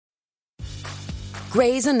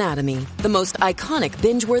Grey's Anatomy, the most iconic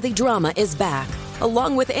binge-worthy drama, is back,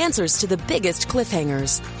 along with answers to the biggest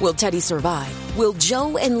cliffhangers. Will Teddy survive? Will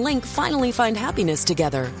Joe and Link finally find happiness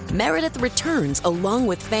together? Meredith returns along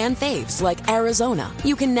with fan faves like Arizona.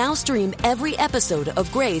 You can now stream every episode of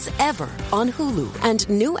Grey's ever on Hulu, and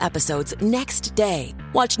new episodes next day.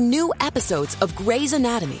 Watch new episodes of Grey's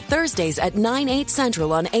Anatomy Thursdays at 9/8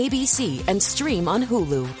 Central on ABC and stream on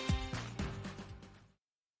Hulu.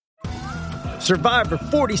 Survivor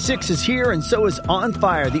 46 is here, and so is On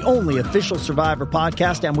Fire, the only official Survivor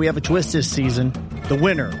podcast, and we have a twist this season. The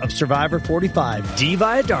winner of Survivor 45, Dee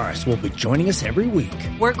Valladares, will be joining us every week.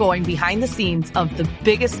 We're going behind the scenes of the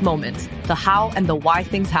biggest moments, the how and the why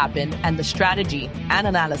things happen, and the strategy and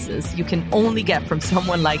analysis you can only get from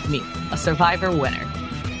someone like me, a Survivor winner.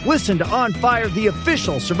 Listen to On Fire, the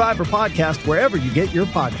official Survivor podcast, wherever you get your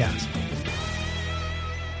podcast.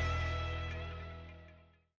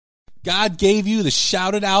 God gave you the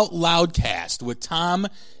Shout It Out Loudcast with Tom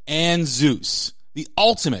and Zeus, the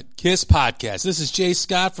ultimate KISS podcast. This is Jay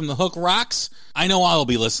Scott from The Hook Rocks. I know I'll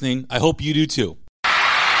be listening. I hope you do too. If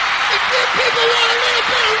you people want a little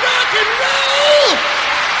bit of rock and roll,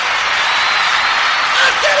 I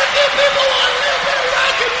said if you people want a little bit of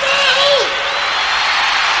rock and roll,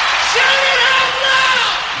 shout it out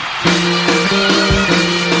loud.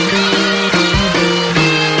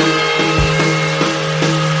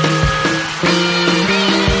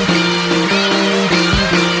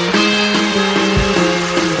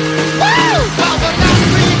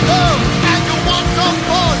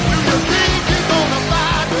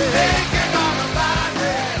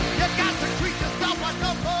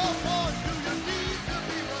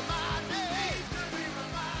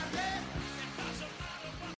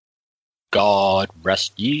 God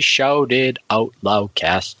rest ye shouted out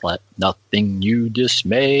loudcast, let nothing you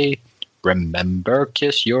dismay. Remember,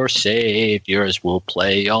 KISS your saviors will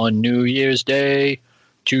play on New Year's Day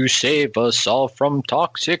to save us all from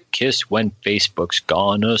toxic KISS when Facebook's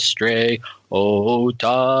gone astray. Oh,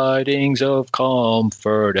 tidings of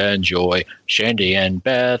comfort and joy, Shandy and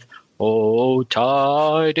Beth. Oh,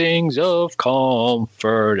 tidings of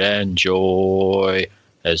comfort and joy.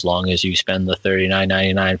 As long as you spend the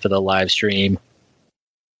 $39.99 for the live stream.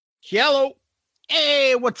 Hello.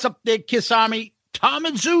 Hey, what's up there, KISS Army? Tom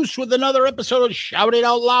and Zeus with another episode of Shout It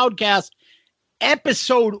Out Loudcast.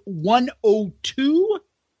 Episode 102.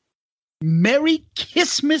 Merry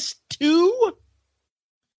Kissmas 2.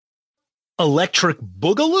 Electric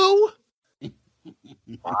Boogaloo?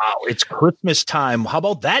 Wow, it's Christmas time. How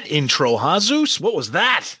about that intro, huh, Zeus? What was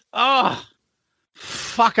that? Oh,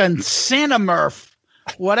 fucking Santa Murph.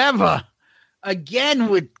 Whatever. Again,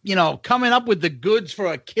 with, coming up with the goods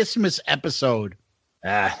for a Kissmas episode.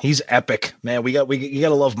 He's epic, man. You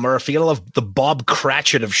gotta love Murph. You gotta love the Bob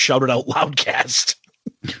Cratchit of Shout It Out Loudcast.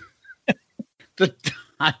 The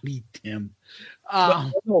Tiny Tim.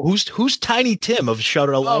 Who's Tiny Tim of Shout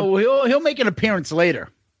It Out Loud? Oh, he'll make an appearance later.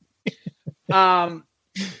 Tom,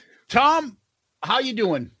 how you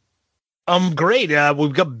doing? I'm great.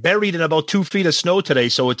 We've got buried in about 2 feet of snow today,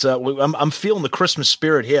 so it's I'm feeling the Christmas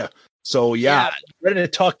spirit here. So yeah. Ready to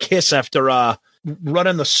talk KISS after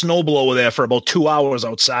running the snowblower there for about 2 hours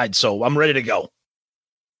outside. So I'm ready to go.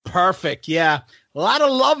 Perfect. Yeah, a lot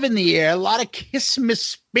of love in the air, a lot of Kissmas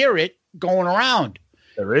spirit going around.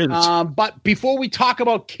 There is. But before we talk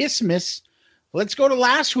about Kissmas, let's go to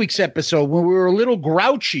last week's episode when we were a little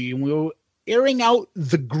grouchy and we were airing out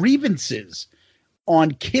the grievances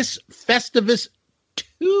on KISS Festivus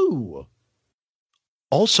 2.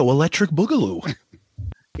 Also Electric Boogaloo.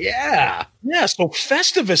 Yeah. So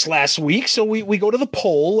Festivus last week. So we go to the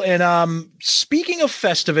poll. And speaking of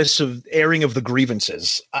Festivus, of airing of the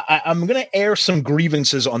grievances, I'm going to air some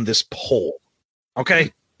grievances on this poll.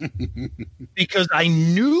 Okay? Because I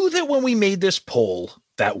knew that when we made this poll,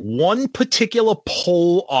 that one particular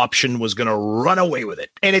poll option was going to run away with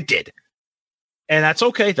it. And it did. And that's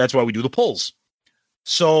okay. That's why we do the polls.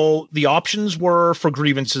 So the options for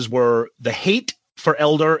grievances were the hate for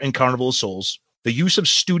Elder and Carnival of Souls, the use of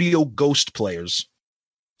studio ghost players,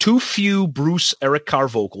 too few Bruce Eric Carr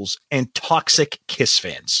vocals, and toxic KISS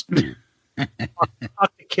fans.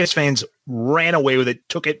 Toxic KISS fans ran away with it,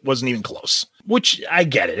 took it, wasn't even close. Which I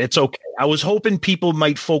get it. It's okay. I was hoping people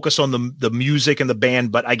might focus on the music and the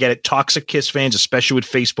band, but I get it. Toxic KISS fans, especially with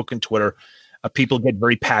Facebook and Twitter, people get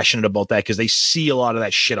very passionate about that because they see a lot of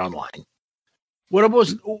that shit online.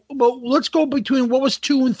 Let's go between what was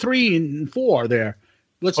 2 and 3 and 4 there.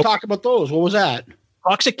 Let's talk about those. What was that?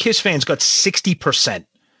 Toxic KISS fans got 60%.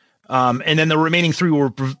 And then the remaining 3 were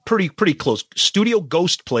pretty close. Studio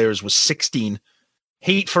ghost players was 16.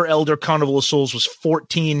 hate for Elder Carnival of Souls was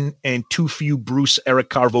 14, and Too Few Bruce Eric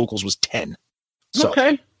Carr vocals was 10. So,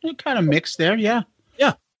 okay, kind of mixed there, yeah.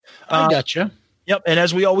 I gotcha. Yep, and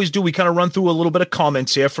as we always do, we kind of run through a little bit of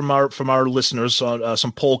comments here from our listeners on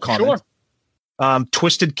some poll comments. Sure.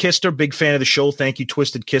 Twisted Kister, big fan of the show. Thank you,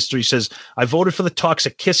 Twisted Kister. He says, I voted for the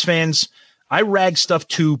Toxic Kiss fans. I rag stuff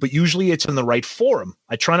too, but usually it's in the right forum.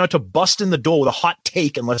 I try not to bust in the door with a hot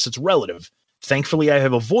take unless it's relative. Thankfully, I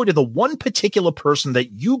have avoided the one particular person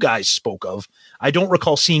that you guys spoke of. I don't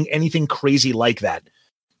recall seeing anything crazy like that.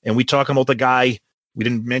 And we talk about the guy, we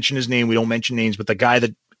didn't mention his name, we don't mention names, but the guy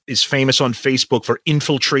that is famous on Facebook for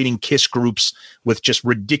infiltrating Kiss groups with just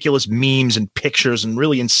ridiculous memes and pictures and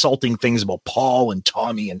really insulting things about Paul and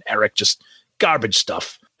Tommy and Eric, just garbage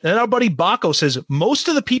stuff. And our buddy Baco says, most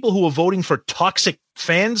of the people who are voting for toxic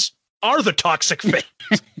fans are the toxic fans.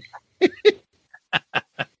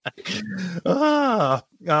 Our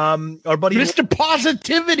buddy Mr.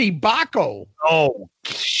 Positivity, Baco. Oh,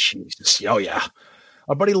 Jesus. Oh, yeah.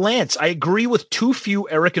 Our buddy Lance, I agree with Too Few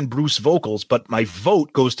Eric and Bruce vocals, but my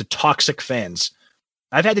vote goes to toxic fans.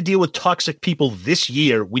 I've had to deal with toxic people this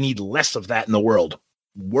year. We need less of that in the world.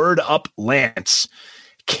 Word up, Lance.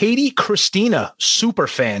 Katie Christina, super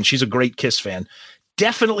fan. She's a great Kiss fan.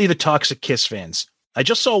 Definitely the toxic Kiss fans. I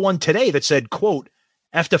just saw one today that said, quote,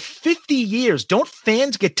 after 50 years, don't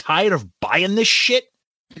fans get tired of buying this shit?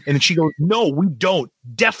 And she goes, no, we don't.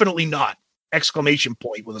 Definitely not. Exclamation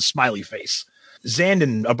point with a smiley face.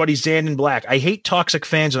 Zandon, our buddy Zandon Black. I hate toxic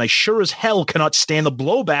fans, and I sure as hell cannot stand the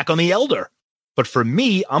blowback on the Elder. But for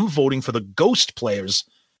me, I'm voting for the Ghost players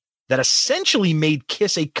that essentially made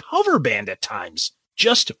Kiss a cover band at times.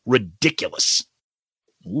 Just ridiculous.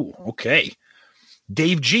 Ooh, okay.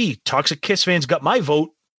 Dave G, toxic Kiss fans got my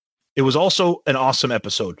vote. It was also an awesome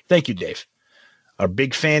episode. Thank you, Dave. Our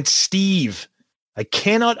big fan, Steve. I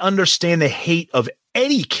cannot understand the hate of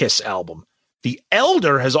any Kiss album. The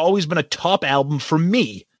Elder has always been a top album for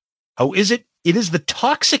me. How is it? It is the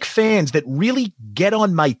toxic fans that really get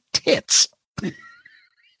on my tits.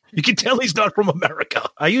 You can tell he's not from America.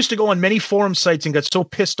 I used to go on many forum sites and got so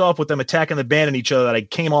pissed off with them attacking the band and each other that I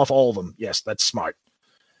came off all of them. Yes, that's smart.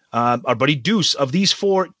 Our buddy Deuce, of these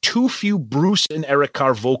four, Too Few Bruce and Eric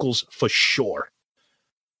Carr vocals for sure.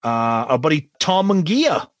 Our buddy Tom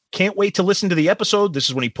Mungia, can't wait to listen to the episode. This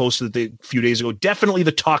is when he posted it a few days ago. Definitely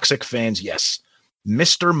the toxic fans, yes.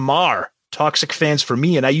 Mr. Marr, toxic fans for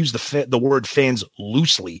me, and I use the word fans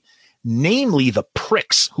loosely, namely the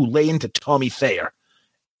pricks who lay into Tommy Thayer.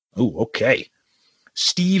 Oh, okay.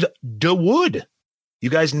 Steve DeWood. You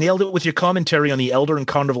guys nailed it with your commentary on the Elder and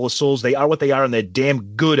Carnival of Souls. They are what they are, and they're damn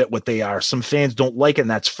good at what they are. Some fans don't like it, and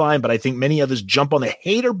that's fine, but I think many others jump on the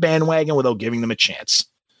hater bandwagon without giving them a chance.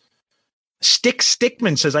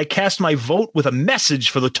 Stickman says, I cast my vote with a message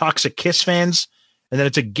for the toxic Kiss fans, and then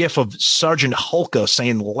it's a gif of Sergeant Hulka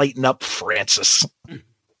saying, lighten up, Francis.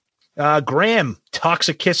 Graham,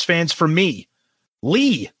 toxic Kiss fans for me.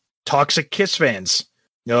 Lee, toxic Kiss fans.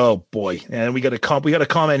 Oh boy, and we got a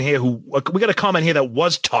comment here that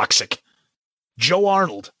was toxic. Joe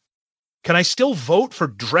Arnold, can I still vote for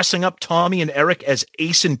dressing up Tommy and Eric as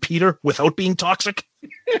Ace and Peter without being toxic?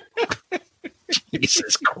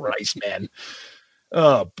 Jesus Christ, man.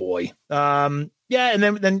 Oh boy. Yeah, and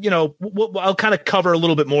then I'll kind of cover a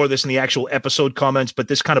little bit more of this in the actual episode comments, but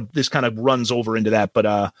this kind of runs over into that. But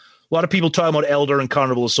a lot of people talking about Elder and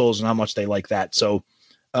Carnival of Souls and how much they like that. So.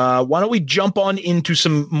 Why don't we jump on into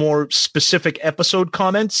some more specific episode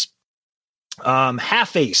comments?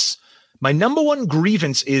 Half Ace. My number one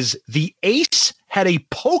grievance is the Ace had a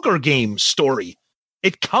poker game story.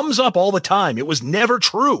 It comes up all the time. It was never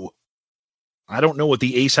true. I don't know what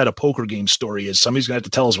the Ace had a poker game story is. Somebody's going to have to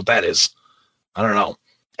tell us what that is. I don't know.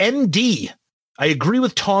 MD. I agree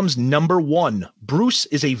with Tom's number one. Bruce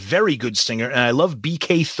is a very good singer, and I love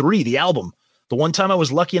BK3, the album. The one time I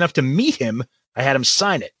was lucky enough to meet him, I had him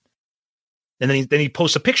sign it. And then he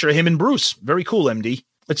posts a picture of him and Bruce. Very cool, MD.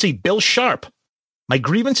 Let's see. Bill Sharp. My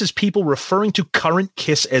grievance is people referring to current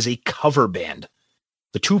Kiss as a cover band.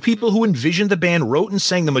 The two people who envisioned the band wrote and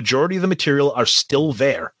sang the majority of the material are still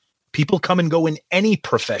there. People come and go in any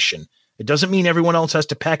profession. It doesn't mean everyone else has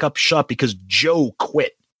to pack up shop because Joe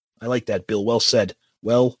quit. I like that, Bill. Well said.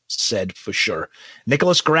 Well said for sure.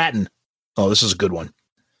 Nicholas Grattan. Oh, this is a good one.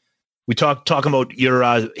 We talking about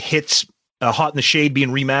your hits, Hot in the Shade being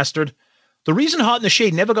remastered. The reason Hot in the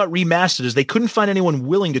Shade never got remastered is they couldn't find anyone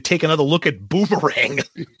willing to take another look at Boomerang.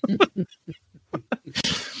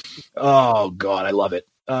 Oh, God, I love it.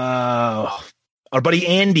 Our buddy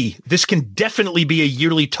Andy, this can definitely be a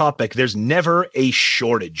yearly topic. There's never a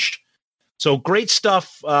shortage. So great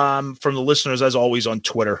stuff from the listeners as always on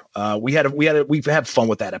Twitter. We've had fun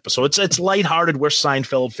with that episode. It's lighthearted. We're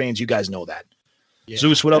Seinfeld fans. You guys know that. Yeah,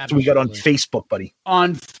 Zeus, what else do we got on Facebook, buddy?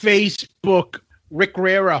 On Facebook, Rick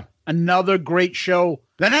Rera, another great show.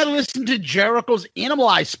 Then I listened to Jericho's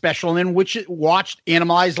Animalized special, in which it watched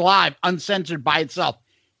Animalized live, uncensored by itself.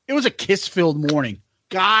 It was a kiss-filled morning.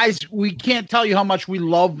 Guys, we can't tell you how much we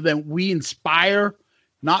love that we inspire,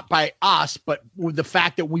 not by us, but with the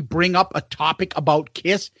fact that we bring up a topic about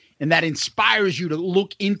Kiss, and that inspires you to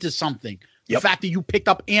look into something. Yep. The fact that you picked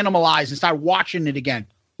up Animalized and started watching it again.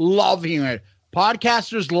 Love hearing it.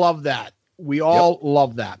 Podcasters love that. We all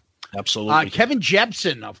love that. Absolutely. Kevin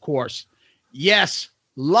Jepson, of course. Yes,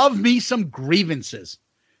 love me some grievances.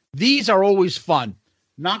 These are always fun.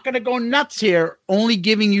 Not going to go nuts here, only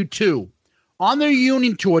giving you two. On their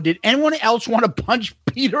union tour, did anyone else want to punch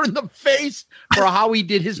Peter in the face for how he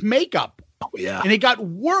did his makeup? Oh, yeah. And it got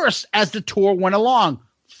worse as the tour went along.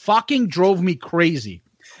 Fucking drove me crazy.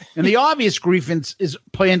 And the obvious grievance is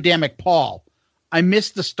Pandemic Paul. I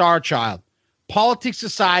miss the Star Child. Politics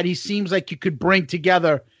aside, he seems like you could bring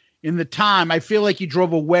together in the time. I feel like he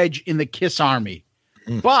drove a wedge in the Kiss Army.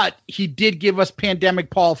 But he did give us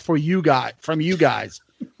Pandemic Paul from you guys.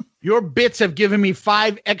 Your bits have given me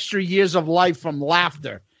 5 extra years of life from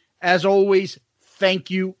laughter. As always,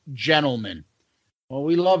 thank you, gentlemen. Well,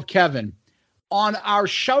 we love Kevin. On our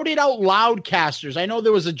Shout It Out Loud casters, I know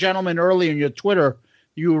there was a gentleman earlier in your Twitter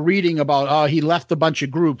you were reading about, he left a bunch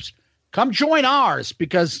of groups. Come join ours,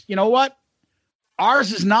 because you know what?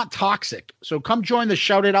 Ours is not toxic. So come join the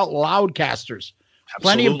Shout It Out Loud casters.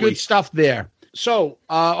 Plenty of good stuff there. So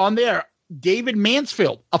on there, David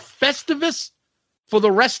Mansfield, a Festivus for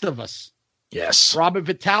the rest of us. Yes. Robert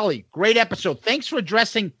Vitale, great episode. Thanks for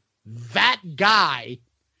addressing that guy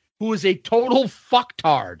who is a total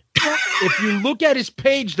fucktard. If you look at his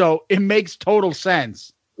page, though, it makes total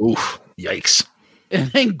sense. Oof, yikes. And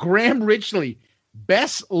then Graham Richley,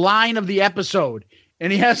 best line of the episode.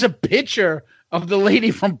 And he has a picture of the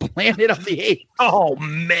lady from Planet of the Apes. Oh,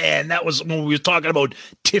 man. That was when we were talking about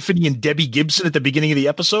Tiffany and Debbie Gibson at the beginning of the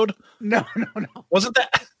episode? No. Wasn't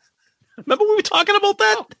that? Remember we were talking about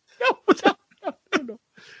that?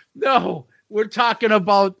 No. We're talking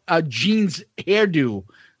about Gene's hairdo.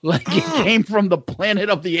 Like it came from the Planet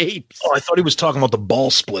of the Apes. Oh, I thought he was talking about the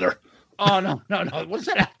ball splitter. Oh, no. What does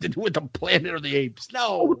that have to do with the Planet of the Apes?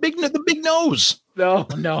 No. Oh, the big nose. No.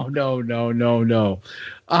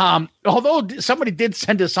 Although somebody did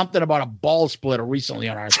send us something about a ball splitter recently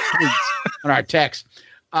on our tweets, on our text.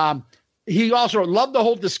 He also loved the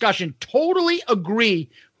whole discussion. Totally agree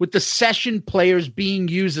with the session players being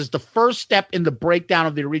used as the first step in the breakdown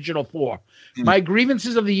of the original 4. My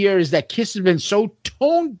grievances of the year is that Kiss has been so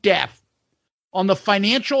tone deaf on the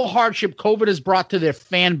financial hardship COVID has brought to their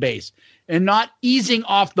fan base and not easing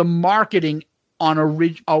off the marketing on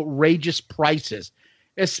outrageous prices,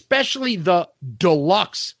 especially the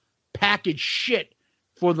deluxe package shit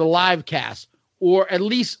for the live cast, or at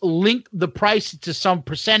least link the price to some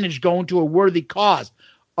percentage going to a worthy cause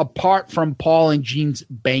apart from Paul and Gene's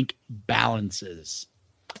bank balances.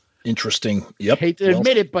 Interesting. Yep. Hate to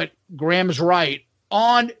admit it, but Graham's right.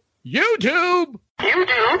 On YouTube,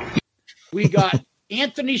 we got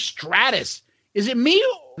Anthony Stratus. Is it me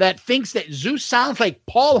that thinks that Zeus sounds like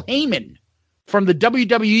Paul Heyman from the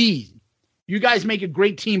WWE? You guys make a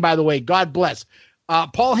great team, by the way. God bless.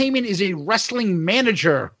 Paul Heyman is a wrestling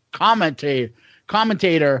manager,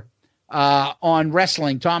 commentator on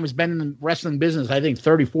wrestling. Tom has been in the wrestling business, I think,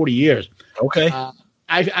 30, 40 years. Okay.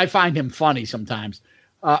 I find him funny sometimes.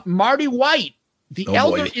 Marty White, The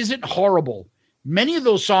Elder Isn't Horrible. Many of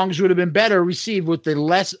those songs would have been better received with the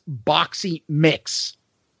less boxy mix.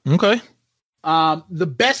 Okay. The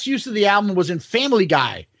best use of the album was in Family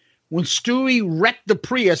Guy, when Stewie wrecked the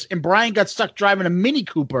Prius and Brian got stuck driving a Mini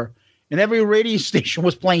Cooper, and every radio station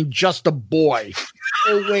was playing Just a Boy.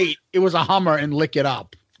 Oh, wait, it was a Hummer and Lick It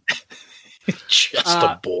Up. Just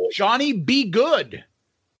a Boy. Johnny B. Good.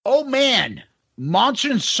 Oh, man. Monster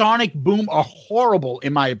and Sonic Boom are horrible,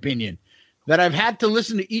 in my opinion, that I've had to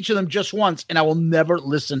listen to each of them just once, and I will never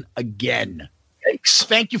listen again. Thanks.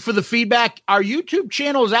 Thank you for the feedback. Our YouTube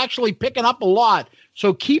channel is actually picking up a lot,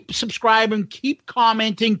 so keep subscribing, keep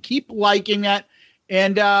commenting, keep liking that,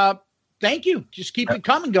 and thank you. Just keep it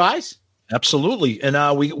coming, guys. Absolutely.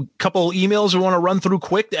 And we a couple emails we want to run through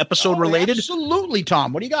quick, episode related. Absolutely,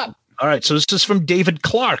 Tom. What do you got? All right, so this is from David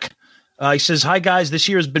Clark. He says, hi, guys. This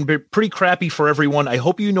year has been pretty crappy for everyone. I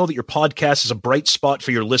hope you know that your podcast is a bright spot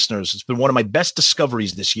for your listeners. It's been one of my best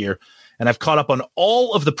discoveries this year, and I've caught up on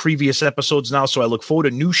all of the previous episodes now, so I look forward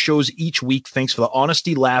to new shows each week. Thanks for the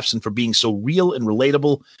honesty, laughs, and for being so real and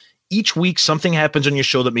relatable Each week, something happens on your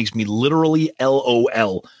show that makes me literally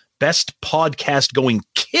LOL. Best podcast going,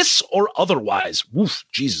 Kiss or otherwise. Woof,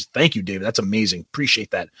 Jesus. Thank you, David. That's amazing.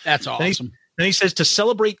 Appreciate that. That's awesome. Then he says to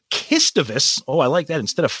celebrate Kistivus. Oh, I like that.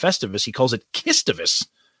 Instead of Festivus, he calls it Kistivus.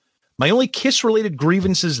 My only Kiss-related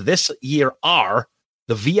grievances this year are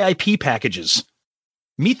the VIP packages.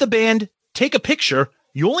 Meet the band, take a picture.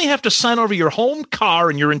 You only have to sign over your home, car,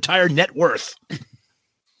 and your entire net worth.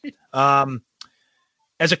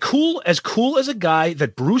 As cool as a guy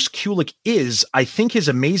that Bruce Kulick is, I think his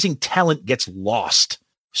amazing talent gets lost.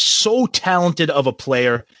 So talented of a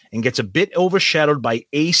player and gets a bit overshadowed by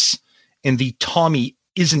Ace and the Tommy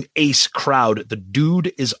isn't Ace crowd. The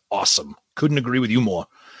dude is awesome. Couldn't agree with you more.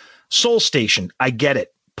 Soul Station, I get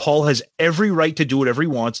it. Paul has every right to do whatever he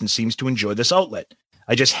wants and seems to enjoy this outlet.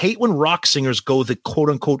 I just hate when rock singers go the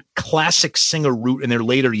quote-unquote classic singer route in their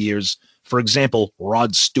later years. For example,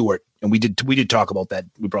 Rod Stewart. And we did talk about that.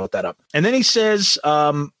 We brought that up. And then he says,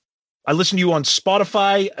 I listened to you on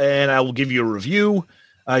Spotify, and I will give you a review.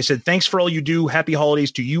 I said, thanks for all you do. Happy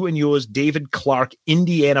holidays to you and yours, David Clark,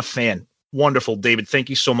 Indiana fan. Wonderful, David. Thank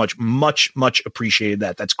you so much. Much, much appreciated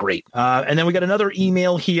that. That's great. And then we got another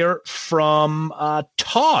email here from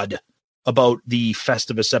Todd about the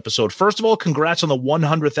Festivus episode. First of all, congrats on the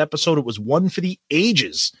 100th episode. It was one for the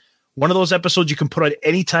ages. One of those episodes you can put on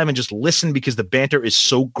any time and just listen because the banter is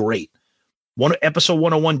so great. Episode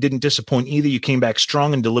 101 didn't disappoint either. You came back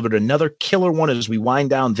strong and delivered another killer one as we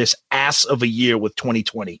wind down this ass of a year with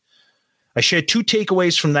 2020. I shared 2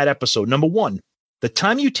 takeaways from that episode. Number 1, the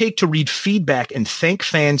time you take to read feedback and thank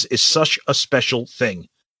fans is such a special thing.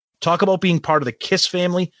 Talk about being part of the KISS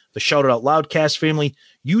family, the Shout It Out Loudcast family.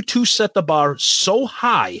 You two set the bar so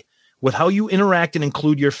high with how you interact and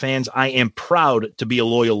include your fans. I am proud to be a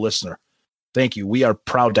loyal listener. Thank you. We are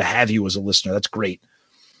proud to have you as a listener. That's great.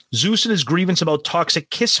 Zeus and his grievance about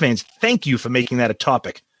toxic KISS fans. Thank you for making that a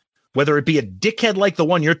topic. Whether it be a dickhead like the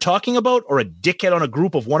one you're talking about or a dickhead on a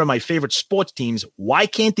group of one of my favorite sports teams, why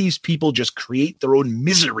can't these people just create their own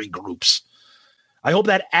misery groups? I hope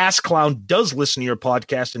that ass clown does listen to your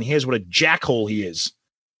podcast and hears what a jackhole he is.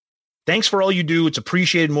 Thanks for all you do. It's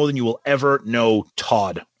appreciated more than you will ever know,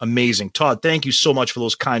 Todd. Amazing. Todd, thank you so much for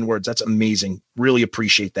those kind words. That's amazing. Really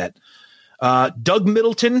appreciate that. Doug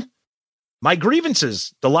Middleton, my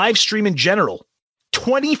grievances, the live stream in general,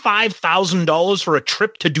 $25,000 for a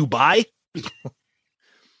trip to Dubai.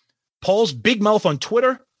 Paul's big mouth on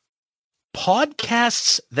Twitter.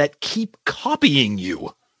 Podcasts that keep copying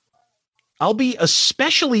you. I'll be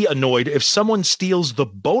especially annoyed if someone steals the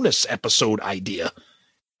bonus episode idea.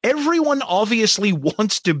 Everyone obviously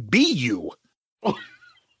wants to be you.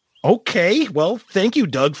 Okay, well, thank you,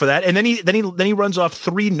 Doug, for that. And then he runs off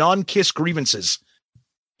 3 non-KISS grievances: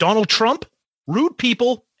 Donald Trump, rude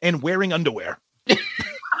people, and wearing underwear.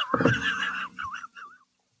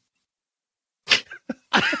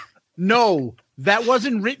 No, that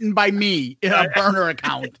wasn't written by me in a burner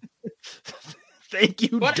account. Thank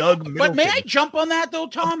you, Doug Middleton. But may I jump on that, though,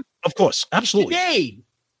 Tom? Of course, absolutely. Today,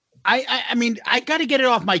 I mean, I got to get it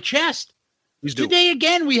off my chest. Please do. Today,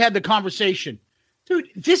 again, we had the conversation. Dude,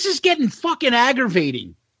 this is getting fucking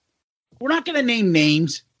aggravating. We're not going to name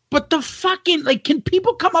names, but the fucking, like, can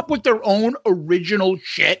people come up with their own original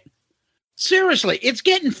shit? Seriously, it's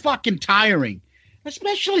getting fucking tiring.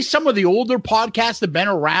 Especially some of the older podcasts that have been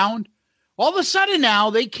around. All of a sudden now,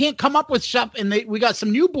 they can't come up with stuff, and we got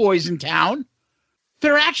some new boys in town.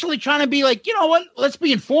 They're actually trying to be like, you know what? Let's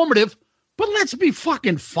be informative, but let's be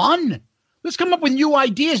fucking fun. Let's come up with new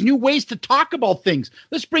ideas, new ways to talk about things.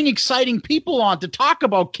 Let's bring exciting people on to talk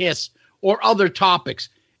about KISS or other topics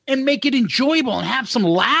and make it enjoyable and have some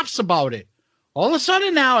laughs about it. All of a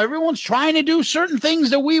sudden now, everyone's trying to do certain things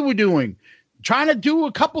that we were doing, trying to do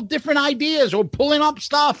a couple different ideas or pulling up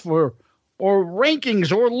stuff or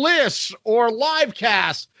rankings or lists or live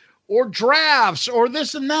casts or drafts or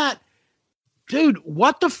this and that. Dude,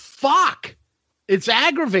 what the fuck? It's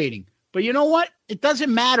aggravating. But you know what? It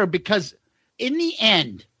doesn't matter because in the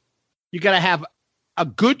end, you got to have a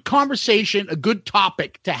good conversation, a good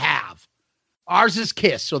topic to have. Ours is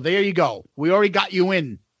KISS. So there you go. We already got you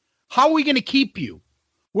in. How are we going to keep you?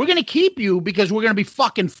 We're going to keep you because we're going to be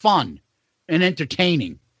fucking fun and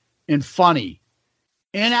entertaining and funny.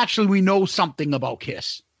 And actually, we know something about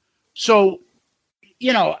KISS. So,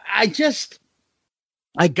 you know, I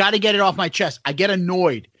got to get it off my chest. I get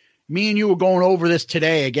annoyed. Me and you were going over this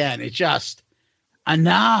today again. It's just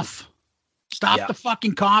enough. Stop the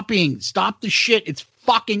fucking copying. Stop the shit. It's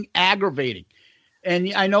fucking aggravating.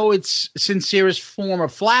 And I know it's sincerest form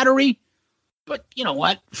of flattery, but you know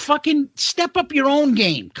what? Fucking step up your own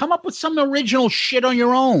game. Come up with some original shit on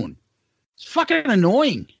your own. It's fucking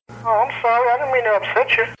annoying. Oh, I'm sorry. I didn't mean to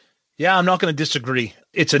upset you. Yeah, I'm not going to disagree.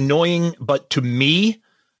 It's annoying, but to me,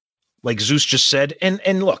 like Zeus just said,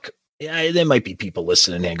 and look, there might be people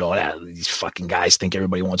listening and going, these fucking guys think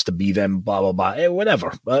everybody wants to be them, blah, blah, blah,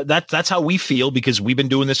 whatever. That's how we feel because we've been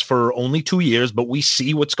doing this for only 2 years, but we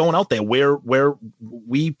see what's going out there, where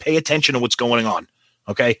we pay attention to what's going on,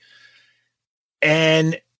 okay?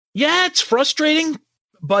 And yeah, it's frustrating,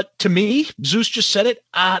 but to me, Zeus just said it,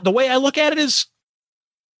 the way I look at it is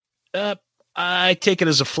I take it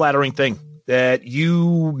as a flattering thing that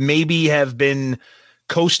you maybe have been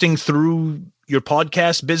coasting through your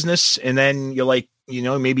podcast business, and then you're like,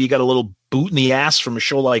 maybe you got a little boot in the ass from a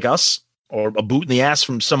show like us, or a boot in the ass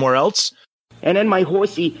from somewhere else. And then my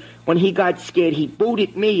horsey, when he got scared, he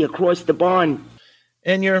booted me across the barn.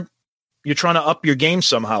 And you're trying to up your game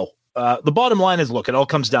somehow. The bottom line is, look, it all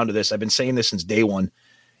comes down to this. I've been saying this since day one.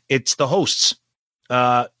 It's the hosts.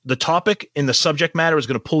 The topic and the subject matter is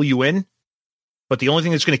going to pull you in, but the only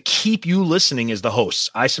thing that's going to keep you listening is the hosts.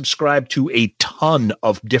 I subscribe to a ton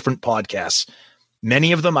of different podcasts.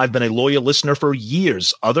 Many of them I've been a loyal listener for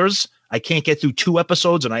years. Others, I can't get through 2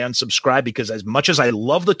 episodes and I unsubscribe because as much as I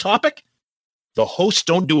love the topic, the hosts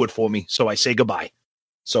don't do it for me, so I say goodbye.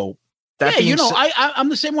 So that I'm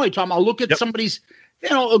the same way, Tom. I'll look at somebody's,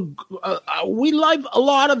 we love a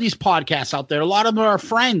lot of these podcasts out there. A lot of them are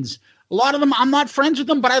friends. A lot of them, I'm not friends with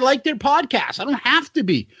them, but I like their podcasts. I don't have to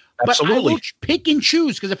be. Absolutely. But I will pick and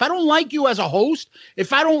choose, because if I don't like you as a host,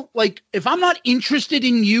 if I'm not interested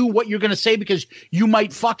in you, what you're going to say, because you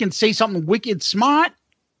might fucking say something wicked smart,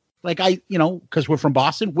 like because we're from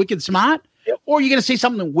Boston, wicked smart, or you're going to say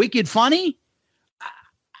something wicked funny.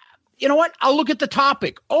 You know what? I'll look at the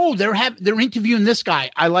topic. Oh, they're interviewing this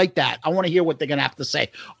guy. I like that. I want to hear what they're going to have to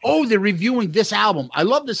say. Oh, they're reviewing this album. I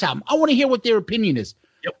love this album. I want to hear what their opinion is.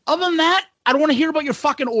 Yep. Other than that, I don't want to hear about your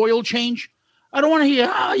fucking oil change. I don't want to hear,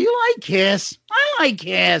 you like Kiss. I like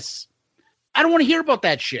Kiss. I don't want to hear about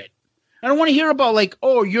that shit. I don't want to hear about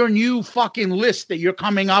your new fucking list that you're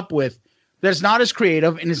coming up with that's not as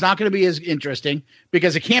creative and it's not going to be as interesting,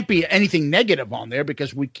 because it can't be anything negative on there,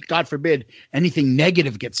 because God forbid anything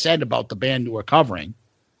negative gets said about the band we're covering.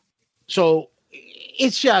 So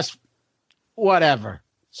it's just whatever.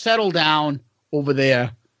 Settle down over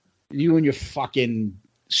there. You and your fucking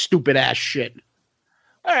stupid ass shit.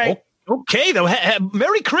 All right. Okay, though.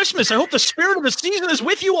 Merry Christmas. I hope the spirit of the season is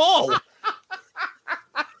with you all.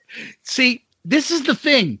 See, this is the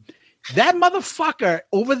thing. That motherfucker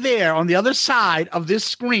over there on the other side of this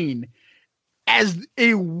screen has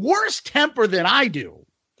a worse temper than I do.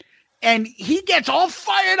 And he gets all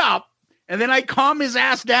fired up, and then I calm his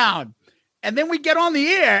ass down. And then we get on the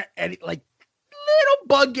air, and little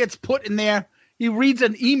bug gets put in there. He reads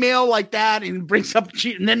an email like that and brings up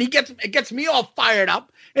cheat, and then it gets me all fired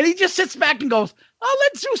up, and he just sits back and goes, "Oh,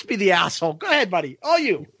 let Zeus be the asshole. Go ahead, buddy. Oh,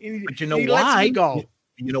 you." But you know why? Go.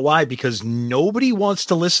 You know why? Because nobody wants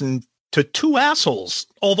to listen to 2 assholes.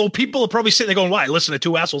 Although people are probably sitting there going, "Why? I listen to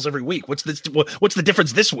 2 assholes every week. What's the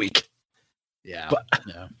difference this week?" Yeah.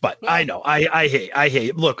 But I know. I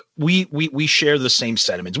hate. Look, we share the same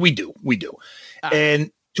sentiments. We do.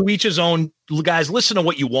 And to each his own. Guys, listen to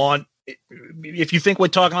what you want. If you think we're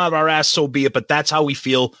talking out of our ass, so be it. But that's how we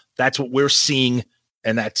feel. That's what we're seeing,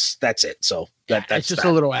 and that's it. So that's just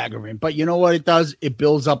a little aggravating. But you know what it does? It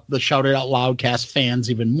builds up the Shout It Out Loudcast fans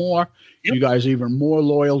even more. Yep. You guys are even more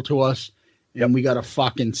loyal to us, and we got a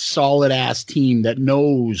fucking solid ass team that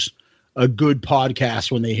knows a good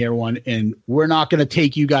podcast when they hear one. And we're not going to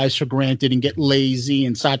take you guys for granted and get lazy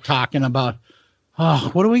and start talking about,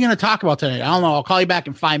 what are we going to talk about today? I don't know. I'll call you back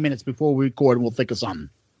in 5 minutes before we record, and we'll think of something.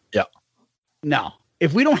 Yeah. No.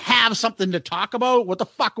 If we don't have something to talk about, what the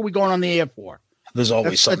fuck are we going on the air for? There's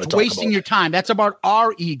always something to talk about. That's wasting your time. That's about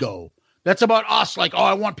our ego. That's about us.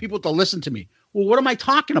 I want people to listen to me. Well, what am I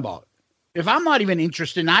talking about? If I'm not even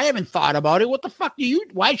interested and I haven't thought about it, what the fuck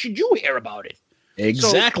why should you hear about it?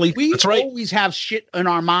 Exactly. So That's right. Always have shit in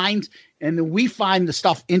our minds, and then we find the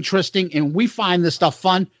stuff interesting and we find the stuff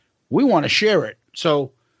fun. We want to share it.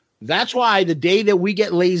 So that's why the day that we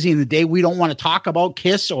get lazy and the day we don't want to talk about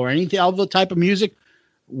Kiss or anything other type of music,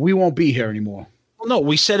 we won't be here anymore. Well, no,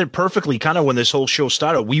 we said it perfectly kind of when this whole show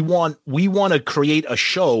started. We want to create a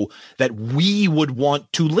show that we would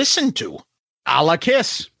want to listen to. A la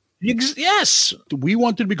Kiss. Yes. We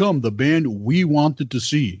wanted to become the band we wanted to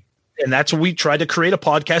see. And that's what we tried to create, a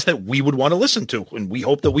podcast that we would want to listen to. And we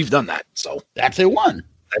hope that we've done that. So that's a one.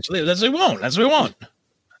 That's what we want.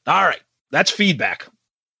 All right. That's feedback.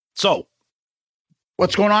 So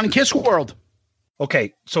what's going on in Kiss World?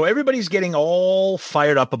 Okay. So everybody's getting all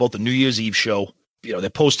fired up about the New Year's Eve show. They're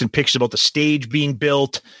posting pictures about the stage being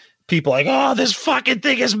built, People like, oh, this fucking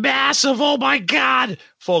thing is massive. Oh my God.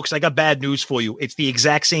 Folks, I got bad news for you. It's the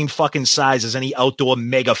exact same fucking size as any outdoor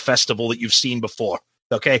mega festival that you've seen before.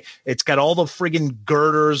 Okay. It's got all the friggin'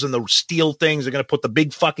 girders and the steel things. They're going to put the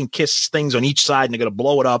big fucking Kiss things on each side and they're going to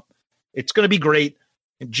blow it up. It's going to be great.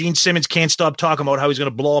 And Gene Simmons can't stop talking about how he's going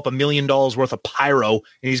to blow up $1 million worth of pyro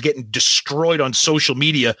and he's getting destroyed on social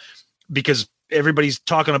media because everybody's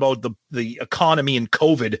talking about the economy and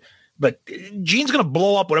COVID. But Gene's going to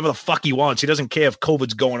blow up whatever the fuck he wants. He doesn't care if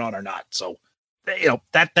COVID's going on or not. So,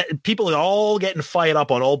 that people are all getting fired up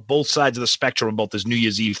on both sides of the spectrum about this New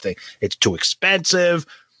Year's Eve thing. It's too expensive.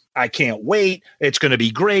 I can't wait. It's going to be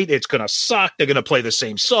great. It's going to suck. They're going to play the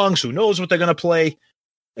same songs. Who knows what they're going to play?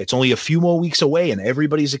 It's only a few more weeks away, and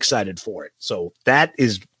everybody's excited for it. So that's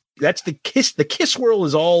the Kiss. The Kiss world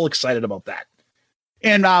is all excited about that.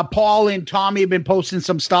 And Paul and Tommy have been posting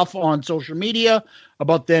some stuff on social media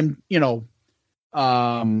about them,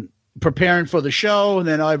 preparing for the show. And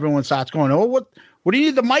then everyone starts going, oh, what do you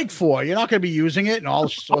need the mic for? You're not going to be using it. And all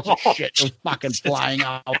sorts of shit is fucking flying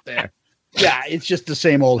out there. Yeah, it's just the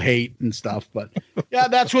same old hate and stuff. But, yeah,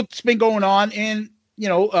 that's what's been going on. And,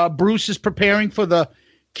 Bruce is preparing for the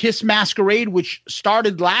Kiss Masquerade, which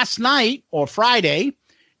started last night or Friday.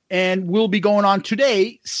 And will be going on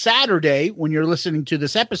today, Saturday, when you're listening to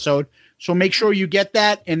this episode. So make sure you get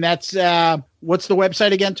that. And that's, what's the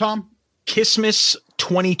website again, Tom?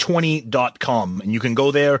 Kissmas2020.com. And you can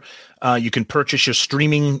go there. You can purchase your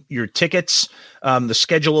tickets, the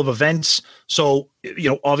schedule of events. So,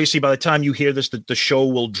 obviously by the time you hear this, the show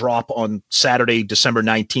will drop on Saturday, December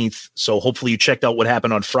 19th. So hopefully you checked out what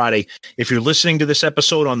happened on Friday. If you're listening to this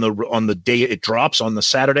episode on the day it drops on the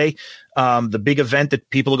Saturday, the big event that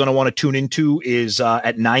people are going to want to tune into is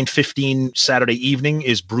at 9:15 Saturday evening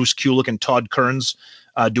is Bruce Kulick and Todd Kearns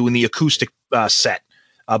doing the acoustic set.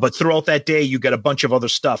 But throughout that day, you got a bunch of other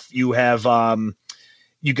stuff. You have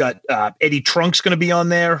you got Eddie Trunk's going to be on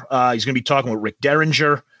there. He's going to be talking with Rick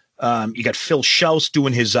Derringer. You got Phil Schaus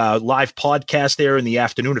doing his live podcast there in the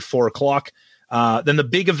afternoon at 4:00. Then the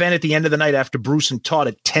big event at the end of the night after Bruce and Todd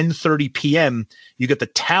at 10:30 p.m., you got the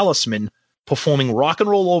Talisman performing Rock and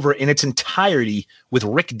Roll Over in its entirety with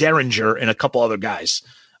Rick Derringer and a couple other guys.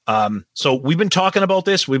 So we've been talking about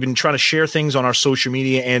this. We've been trying to share things on our social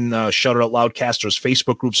media and Shout It Out Loudcasters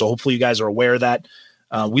Facebook group. So hopefully you guys are aware of that.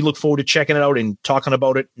 We look forward to checking it out and talking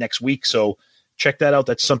about it next week. So check that out.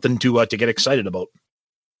 That's something to get excited about.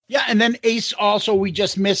 Yeah. And then Ace also, we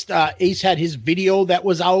just missed, Ace had his video that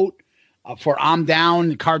was out for I'm Down,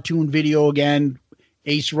 the cartoon video again.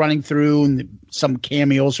 Ace running through and some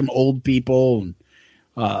cameos from old people and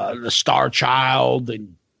the Star Child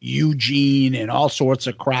and Eugene and all sorts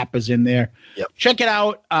of crap is in there. Yep. Check it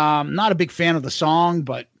out. Not a big fan of the song,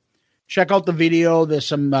 but check out the video. There's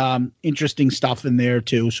some interesting stuff in there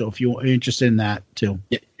too. So if you're interested in that too.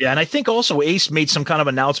 Yeah. And I think also Ace made some kind of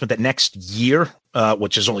announcement that next year,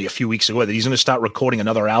 which is only a few weeks ago, that he's going to start recording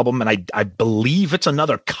another album. And I believe it's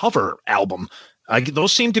another cover album.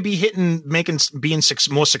 Those seem to be being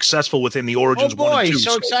more successful within the Origins. Oh boy, 1 and 2,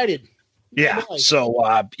 so excited. Yeah.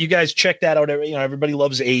 So you guys check that out. Everybody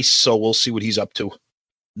loves Ace, so we'll see what he's up to.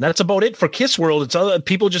 And that's about it for Kiss World. It's other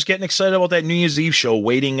people just getting excited about that New Year's Eve show,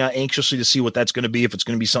 waiting anxiously to see what that's going to be, if it's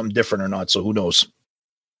going to be something different or not. So who knows?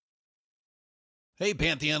 Hey,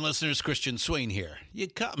 Pantheon listeners, Christian Swain here. You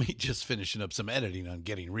caught me just finishing up some editing on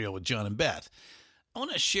Getting Real with John and Beth. I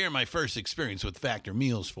want to share my first experience with Factor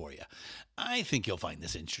Meals for you. I think you'll find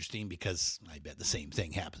this interesting because I bet the same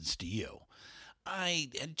thing happens to you. I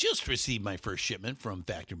had just received my first shipment from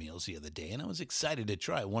Factor Meals the other day, and I was excited to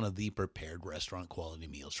try one of the prepared restaurant quality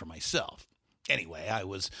meals for myself. Anyway, I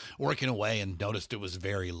was working away and noticed it was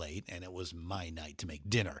very late, and it was my night to make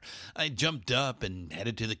dinner. I jumped up and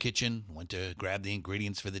headed to the kitchen, went to grab the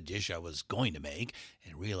ingredients for the dish I was going to make,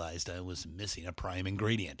 and realized I was missing a prime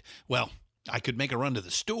ingredient. Well, I could make a run to the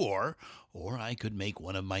store, or I could make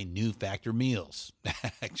one of my new Factor meals.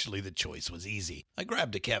 Actually, the choice was easy. I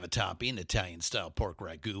grabbed a cavatappi, an Italian-style pork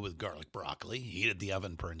ragu with garlic broccoli, heated the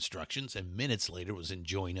oven per instructions, and minutes later was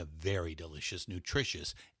enjoying a very delicious,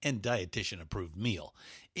 nutritious, and dietitian-approved meal.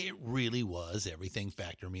 It really was everything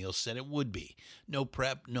Factor Meals said it would be. No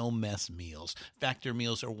prep, no mess meals. Factor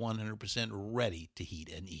Meals are 100% ready to heat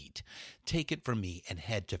and eat. Take it from me and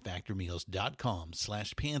head to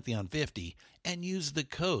factormeals.com/Pantheon50 and use the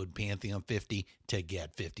code Pantheon50 to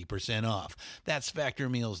get 50% off. That's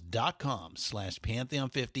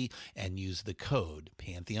factormeals.com/Pantheon50 and use the code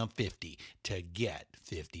Pantheon50 to get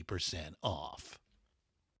 50% off.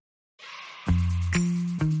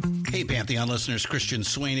 Hey, Pantheon listeners, Christian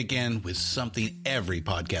Swain again with something every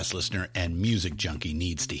podcast listener and music junkie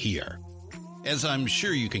needs to hear. As I'm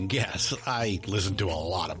sure you can guess, I listen to a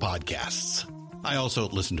lot of podcasts. I also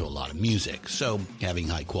listen to a lot of music, so having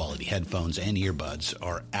high-quality headphones and earbuds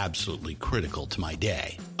are absolutely critical to my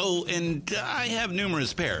day. Oh, and I have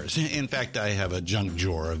numerous pairs. In fact, I have a junk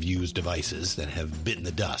drawer of used devices that have bitten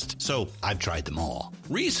the dust, so I've tried them all.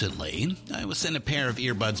 Recently, I was sent a pair of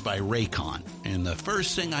earbuds by Raycon, and the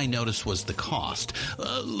first thing I noticed was the cost.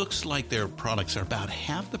 Looks like their products are about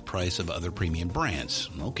half the price of other premium brands.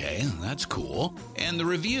 Okay, that's cool. And the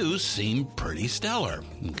reviews seem pretty stellar.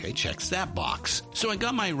 Okay, checks that box. So I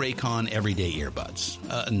got my Raycon everyday earbuds.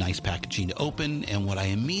 A nice packaging to open, and what I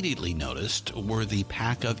immediately noticed were the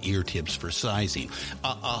pack of ear tips for sizing.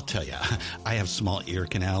 I'll tell you, I have small ear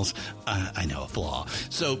canals. I know, a flaw.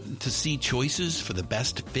 So to see choices for the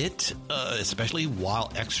best fit, especially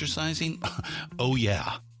while exercising, oh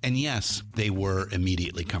yeah. And yes, they were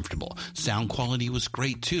immediately comfortable. Sound quality was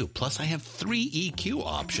great too. Plus, I have 3 EQ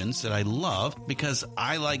options that I love because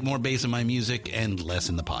I like more bass in my music and less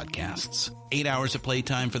in the podcasts. 8 hours of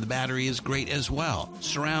playtime for the battery is great as well.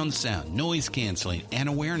 Surround sound, noise canceling, and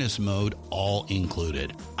awareness mode all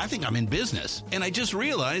included. I think I'm in business. And I just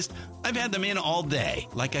realized I've had them in all day.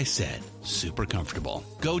 Like I said, super comfortable.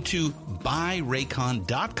 Go to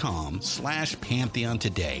buyraycon.com/Pantheon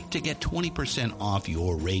today to get 20% off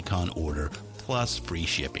your Raycon order plus free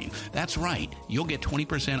shipping. That's right. You'll get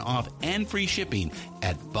 20% off and free shipping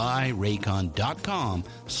at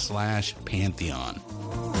buyraycon.com/Pantheon.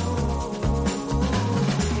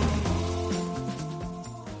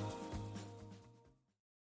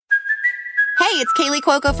 Hey, it's Kaylee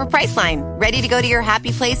Cuoco for Priceline. Ready to go to your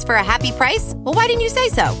happy place for a happy price? Well, why didn't you say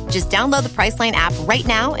so? Just download the Priceline app right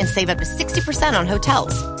now and save up to 60% on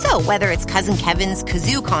hotels. So whether it's Cousin Kevin's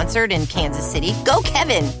Kazoo Concert in Kansas City, go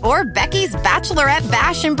Kevin, or Becky's Bachelorette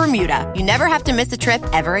Bash in Bermuda, you never have to miss a trip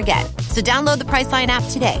ever again. So download the Priceline app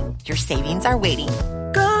today. Your savings are waiting.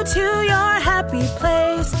 Go to your happy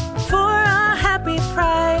place for a happy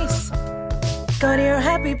price. Go to your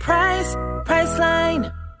happy price,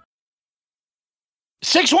 Priceline.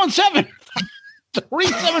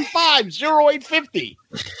 617-375-0850.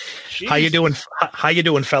 How you doing? How you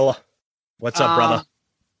doing, fella? What's up, brother?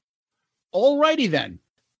 All righty then.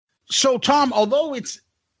 So, Tom, although it's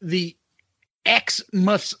the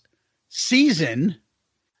Xmas season,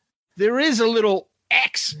 there is a little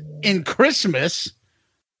X in Christmas.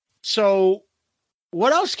 So,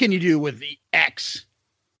 what else can you do with the X?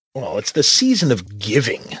 Well, it's the season of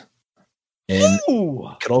giving. And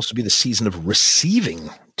it could also be the season of receiving,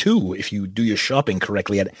 too, if you do your shopping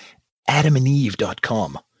correctly at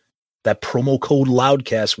adamandeve.com. That promo code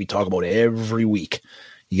Loudcast we talk about every week.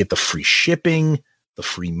 You get the free shipping, the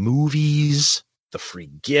free movies, the free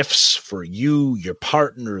gifts for you, your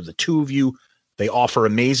partner, the two of you. They offer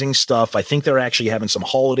amazing stuff. I think they're actually having some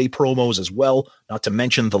holiday promos as well, not to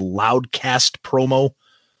mention the Loudcast promo.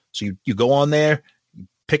 So you go on there, you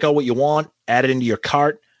pick out what you want, add it into your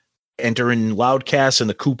cart, enter in Loudcast and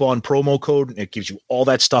the coupon promo code, and it gives you all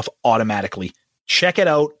that stuff automatically. Check it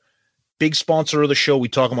out. Big sponsor of the show. We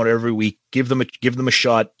talk about it every week. Give them a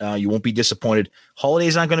shot. You won't be disappointed.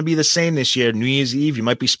 Holidays aren't going to be the same this year. New Year's Eve, you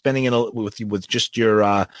might be spending it with just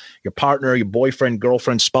your partner, your boyfriend,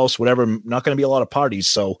 girlfriend, spouse, whatever. Not going to be a lot of parties,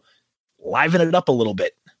 so liven it up a little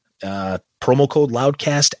bit. Promo code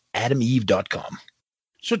Loudcast, adamandeve.com.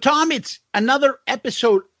 So, Tom, it's another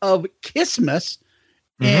episode of Kissmas.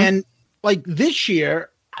 And like this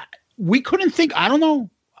year, we couldn't think, I don't know.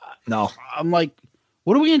 No. I'm like,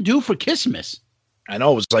 what are we going to do for Kissmas? I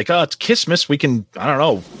know. It was like, it's Kissmas. We can, I don't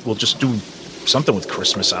know. We'll just do something with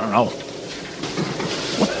Christmas. I don't know.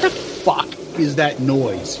 What the fuck is that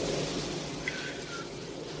noise?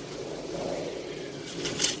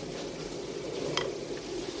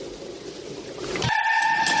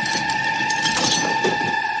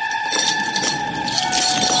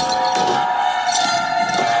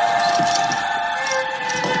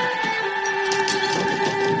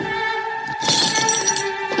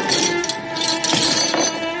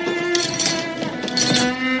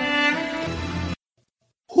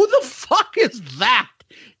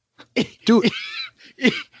 Dude,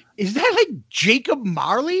 is that like Jacob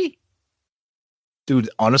Marley? Dude,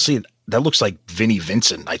 honestly, that looks like Vinnie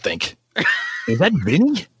Vincent, I think. Is that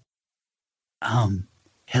Vinnie?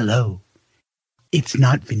 Hello. It's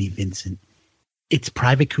not Vinnie Vincent. It's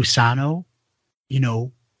Private Cusano. You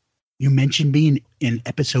know, you mentioned me in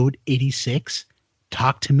episode 86.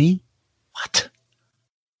 Talk to me.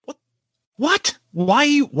 What?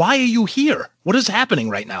 Why are you here? What is happening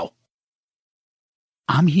right now?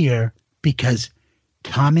 I'm here because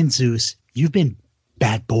Tom and Zeus, you've been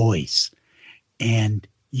bad boys, and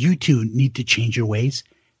you two need to change your ways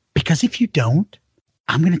Because if you don't,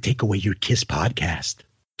 I'm going to take away your Kiss podcast.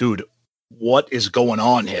 Dude, what is going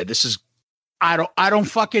on here? This is I don't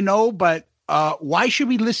fucking know, but why should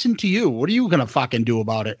we listen to you? What are you going to fucking do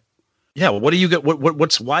about it? Yeah, well, what do you get?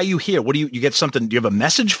 Why are you here? What do you get something? Do you have a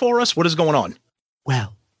message for us? What is going on?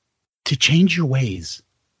 Well, to change your ways,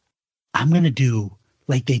 I'm going to do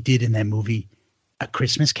like they did in that movie, A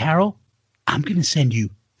Christmas Carol. I'm going to send you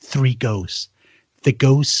 3 ghosts. The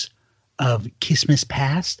ghosts of Christmas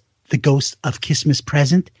past, the ghost of Christmas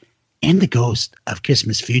present, and the ghost of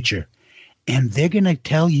Christmas future. And they're going to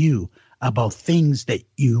tell you about things that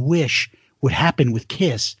you wish would happen with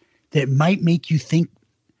Kiss that might make you think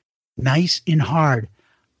nice and hard.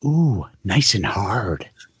 Ooh, nice and hard.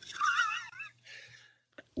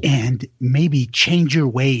 And maybe change your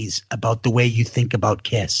ways about the way you think about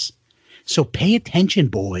Kiss. So pay attention,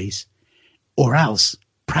 boys, or else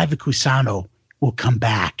Private Cusano will come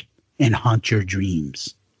back and haunt your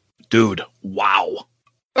dreams. Dude, wow.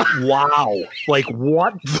 Wow. Like,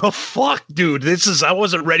 what the fuck, dude? I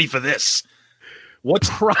wasn't ready for this. What's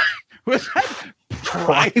was that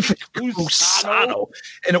Private Cusano?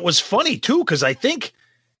 And it was funny, too, because I think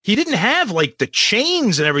he didn't have, like, the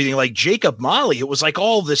chains and everything like Jacob Marley. It was, like,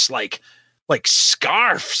 all this, like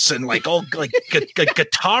scarves and, like, all, like,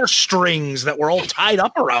 guitar strings that were all tied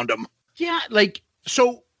up around him. Yeah, like,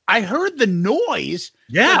 so I heard the noise.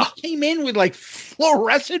 Yeah. He came in with, like,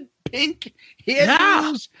 fluorescent pink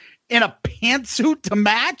hairdos and a pantsuit to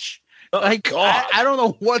match. Like, God. I don't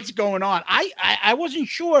know what's going on. I wasn't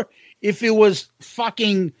sure if it was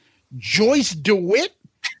fucking Joyce DeWitt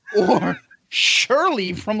or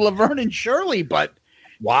Shirley from Laverne and Shirley, but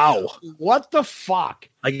wow, what the fuck?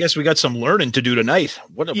 I guess we got some learning to do tonight.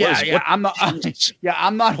 I'm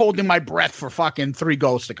not holding my breath for fucking 3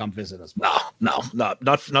 ghosts to come visit us. No,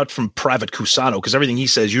 not from Private Cusano, because everything he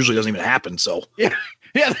says usually doesn't even happen. So yeah,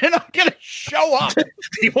 they're not gonna show up.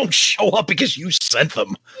 They won't show up because you sent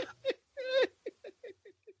them.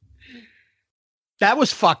 That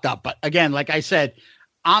was fucked up. But again, like I said,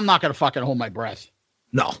 I'm not gonna fucking hold my breath.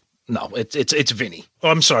 No, it's Vinny.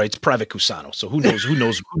 Oh, I'm sorry, it's Private Cusano. So who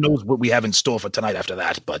knows what we have in store for tonight after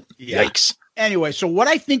that? But yikes. Anyway, so what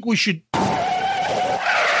I think we should.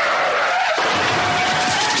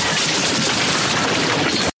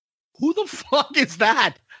 Who the fuck is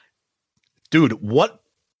that? Dude, what?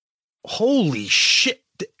 Holy shit.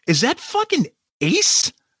 Is that fucking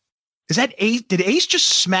Ace? Is that Ace? Did Ace just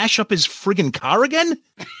smash up his friggin' car again?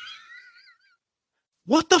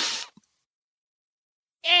 What the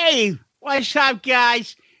Hey, what's up,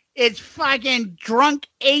 guys? It's fucking drunk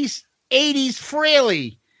Ace 80s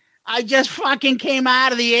Freely. I just fucking came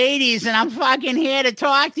out of the 80s and I'm fucking here to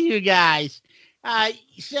talk to you guys.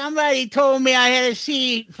 Somebody told me I had to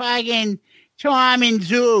see fucking Tom and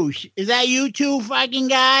Zeus. Is that you two fucking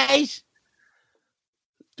guys?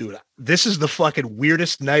 Dude, this is the fucking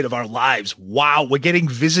weirdest night of our lives. Wow, we're getting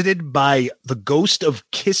visited by the ghost of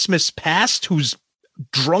Christmas past who's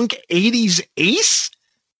drunk 80s Ace?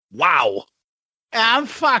 Wow. I'm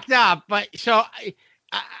fucked up, but so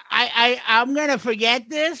I'm gonna forget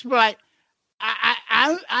this, but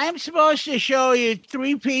I'm supposed to show you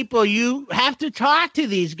 3 people. You have to talk to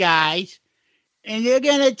these guys, and they're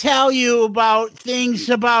gonna tell you about things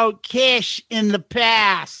about Kiss in the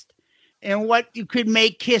past and what you could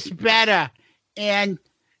make Kiss better. And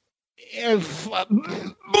if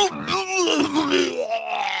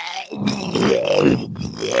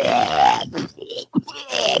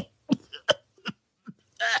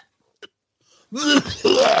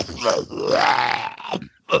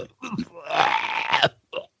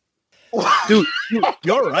Dude,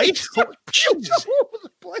 you're right.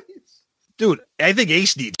 Dude, I think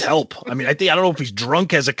Ace needs help. I mean, I don't know if he's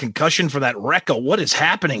drunk, has a concussion from that wreck, or what is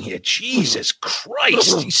happening here. Jesus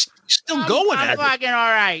Christ, he's still going I'm at it. fucking all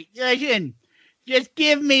right. Listen, just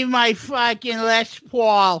give me my fucking Les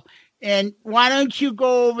Paul, and why don't you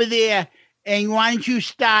go over there and why don't you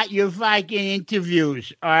start your fucking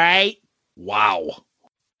interviews? All right. Wow.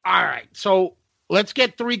 All right, so let's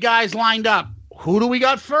get 3 guys lined up. Who do we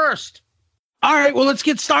got first? All right, well, let's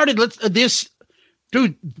get started. Let's this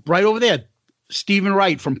dude right over there, Stephen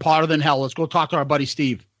Wright from Potter Than Hell. Let's go talk to our buddy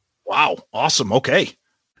Steve. Wow, awesome. Okay.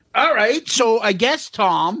 All right, so I guess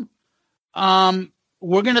Tom,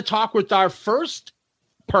 we're going to talk with our first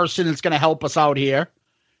person that's going to help us out here.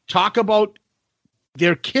 Talk about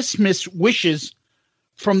their Christmas wishes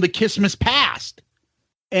from the Christmas past,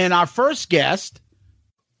 and our first guest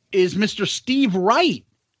is Mr. Steve Wright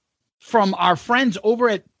from our friends over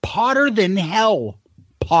at Potter Than Hell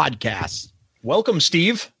podcast. Welcome,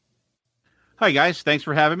 Steve. Hi, guys. Thanks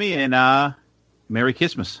for having me, and Merry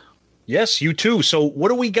Christmas. Yes, you too. So what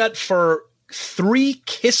do we got for 3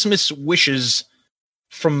 Kissmas wishes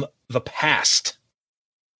from the past?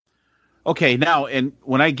 Okay, now, and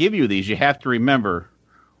when I give you these, you have to remember,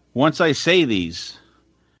 once I say these,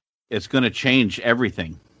 it's going to change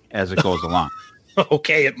everything as it goes along.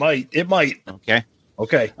 Okay, it might. Okay.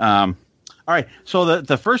 Okay. All right. So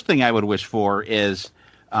the first thing I would wish for is,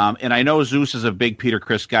 and I know Zeus is a big Peter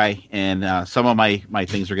Criss guy, and some of my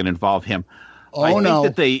things are going to involve him.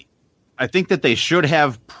 I think that they should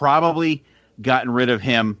have probably gotten rid of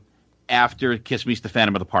him after Kiss Meets the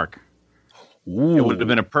Phantom of the Park. Ooh. It would have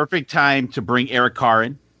been a perfect time to bring Eric Carr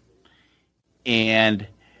in, and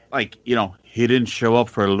he didn't show up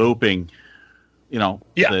for looping,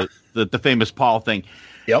 the famous Paul thing.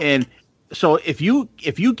 Yep. And so if you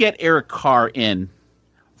get Eric Carr in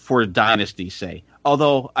for Dynasty, say,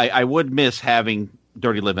 although I would miss having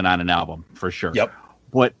Dirty Living on an album for sure. Yep.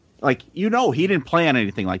 But he didn't plan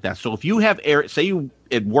anything like that. So if you have Eric,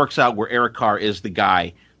 it works out where Eric Carr is the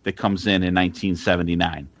guy that comes in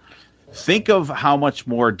 1979. Think of how much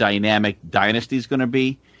more dynamic Dynasty is going to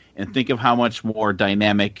be, and think of how much more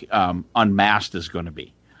dynamic Unmasked is going to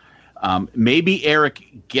be. Maybe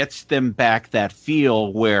Eric gets them back that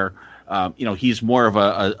feel where he's more of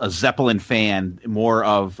a Zeppelin fan, more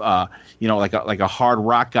of like a hard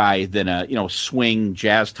rock guy than a swing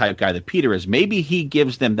jazz type guy that Peter is. Maybe he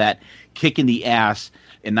gives them that kick in the ass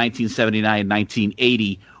in 1979,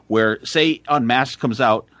 1980, where say Unmasked comes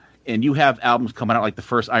out and you have albums coming out like the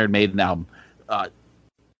first Iron Maiden album,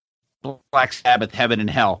 Black Sabbath, Heaven and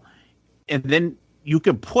Hell, and then you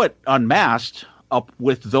can put Unmasked up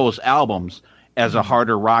with those albums as a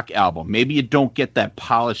harder rock album. Maybe you don't get that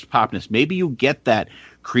polished popness. Maybe you get that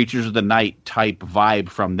Creatures of the Night type vibe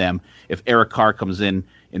from them if Eric Carr comes in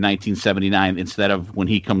 1979 instead of when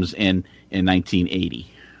he comes in 1980.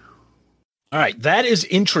 All right, that is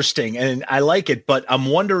interesting, and I like it. But I'm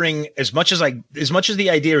wondering, as much as the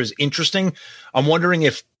idea is interesting, I'm wondering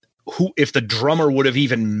if the drummer would have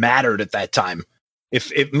even mattered at that time.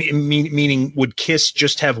 Meaning, would Kiss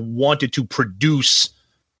just have wanted to produce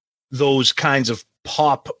those kinds of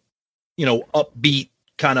pop, upbeat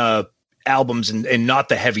kind of albums and not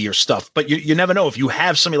the heavier stuff? But you never know. If you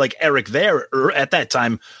have somebody like Eric there at that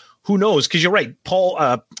time, who knows? Because you're right,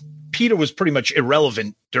 Peter was pretty much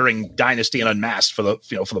irrelevant during Dynasty and Unmasked for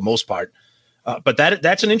the most part. But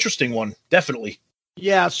that's an interesting one, definitely.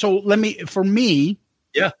 Yeah. So for me,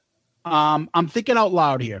 yeah, I'm thinking out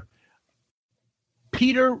loud here.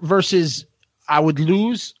 Peter versus I would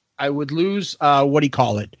lose. What do you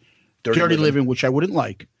call it? Dirty Living, which I wouldn't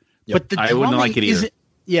like. Yep. But I wouldn't like it either.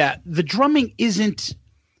 Yeah, the drumming isn't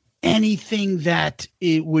anything that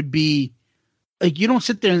it would be. Like, you don't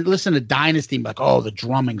sit there and listen to Dynasty and be like, oh, the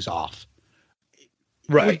drumming's off.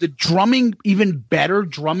 Right. Would the drumming even better?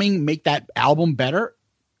 Drumming make that album better?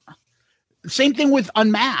 Same thing with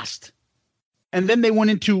Unmasked. And then they went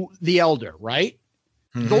into The Elder, right?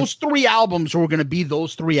 Mm-hmm. Those 3 albums were going to be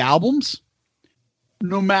those 3 albums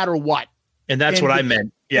no matter what. And that's what I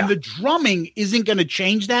meant. Yeah. And the drumming isn't going to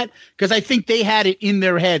change that because I think they had it in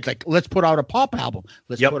their heads. Like, let's put out a pop album.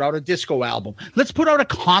 Let's put out a disco album. Let's put out a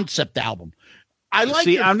concept album. I like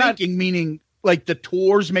your thinking, meaning like the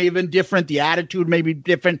tours may have been different. The attitude may be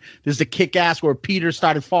different. There's the Kick-Ass where Peter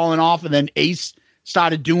started falling off and then Ace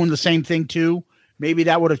started doing the same thing too. Maybe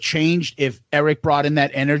that would have changed if Eric brought in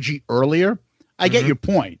that energy earlier. I get your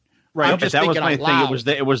point. Right. But that was my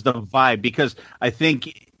thing. It was the vibe, because I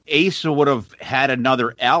think Ace would have had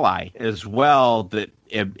another ally as well that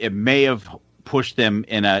it may have pushed them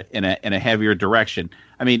in a heavier direction.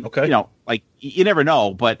 I mean, you never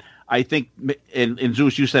know, but I think, and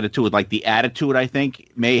Zeus, you said it too, like the attitude, I think,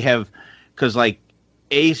 may have, because like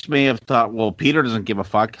Ace may have thought, well, Peter doesn't give a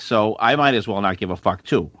fuck, so I might as well not give a fuck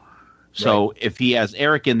too. So if he has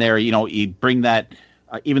Eric in there, you bring that,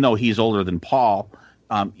 even though he's older than Paul,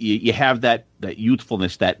 you have that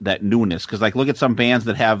youthfulness, that newness. Because like, look at some bands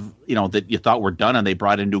that have, that you thought were done and they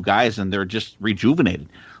brought in new guys and they're just rejuvenated,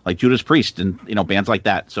 like Judas Priest and bands like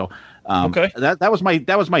that. So. That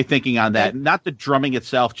was my thinking on that. Not the drumming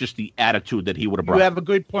itself, just the attitude that he would have brought. You have a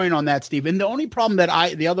good point on that, Steve. And the only problem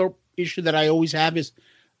the other issue that I always have is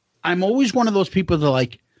I'm always one of those people that,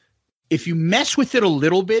 like, if you mess with it a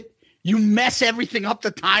little bit, you mess everything up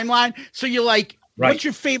the timeline. So you're like, what's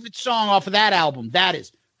your favorite song off of that album? That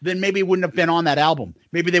is. Then maybe it wouldn't have been on that album.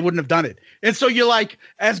 Maybe they wouldn't have done it. And so you're like,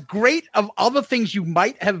 as great of other things you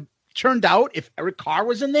might have turned out if Eric Carr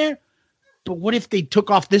was in there, but what if they took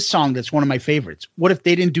off this song that's one of my favorites? What if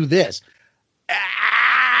they didn't do this?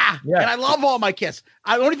 And I love all my Kiss.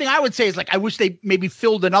 The only thing I would say is, like, I wish they maybe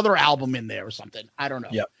filled another album in there or something. I don't know.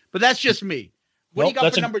 But that's just me. What do you got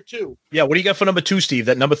that's for number 2? Yeah, what do you got for number 2, Steve?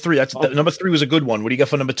 That number 3. Number 3 was a good one. What do you got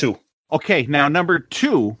for number 2? Okay, now number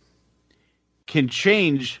 2 can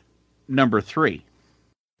change number 3.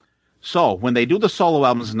 So when they do the solo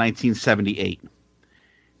albums in 1978,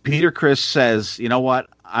 Peter Criss says, "You know what?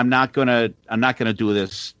 I'm not gonna do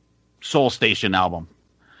this Soul Station album.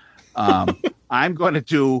 I'm going to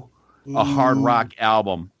do a hard rock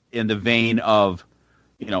album in the vein of,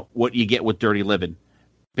 what you get with Dirty Living,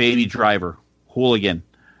 Baby Driver, Hooligan,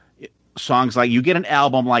 songs like you get an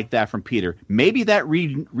album like that from Peter. Maybe that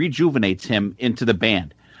rejuvenates him into the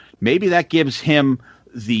band. Maybe that gives him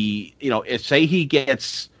the, say he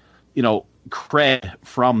gets, cred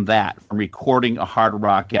from that, from recording a hard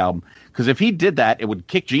rock album. Because if he did that, it would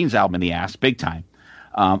kick Gene's album in the ass big time.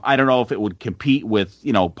 I don't know if it would compete with,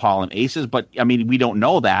 Paul and Ace's, but I mean, we don't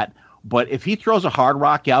know that. But if he throws a hard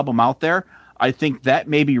rock album out there, I think that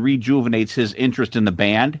maybe rejuvenates his interest in the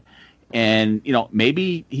band. And,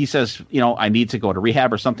 maybe he says, I need to go to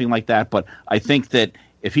rehab or something like that. But I think that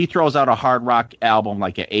if he throws out a hard rock album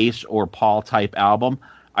like an Ace or Paul type album,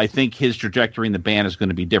 I think his trajectory in the band is going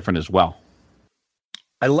to be different as well.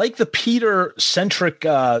 I like the Peter-centric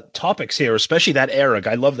topics here, especially that era.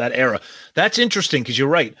 I love that era. That's interesting because you're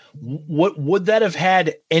right. What would that have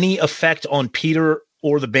had any effect on Peter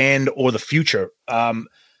or the band or the future?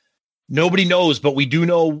 Nobody knows, but we do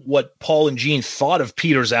know what Paul and Gene thought of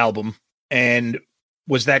Peter's album. And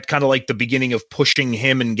was that kind of like the beginning of pushing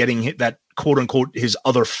him and getting that quote unquote his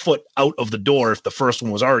other foot out of the door if the first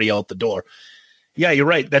one was already out the door? Yeah, you're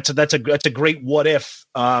right. That's a great what if.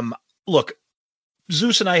 Look,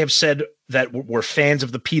 Zeus and I have said that we're fans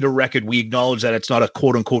of the Peter record. We acknowledge that it's not a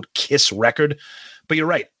quote unquote Kiss record, but you're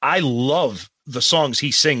right. I love the songs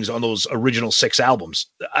he sings on those original 6 albums.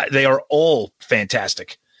 They are all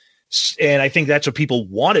fantastic. And I think that's what people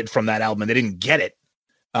wanted from that album and they didn't get it.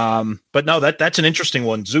 But no, that's an interesting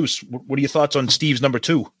one. Zeus, what are your thoughts on Steve's number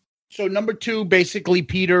 2? So number 2, basically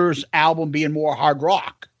Peter's album being more hard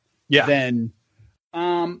rock. Yeah. Then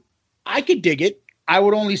I could dig it. I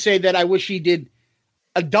would only say that I wish he did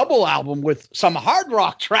a double album with some hard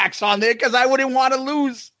rock tracks on there because I wouldn't want to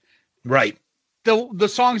lose right the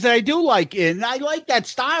songs that I do like. And I like that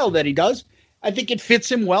style that he does. I think it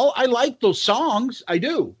fits him well. I like those songs. I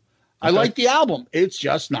do. Okay. I like the album. It's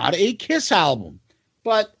just not a Kiss album,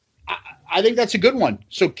 but I think that's a good one.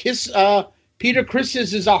 So Kiss, Peter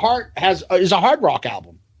Criss's is a hard rock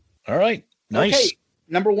album. All right. Nice. Okay.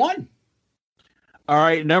 Number 1. All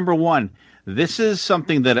right. Number 1. This is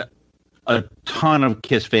something that a ton of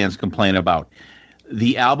Kiss fans complain about.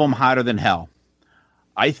 The album Hotter Than Hell.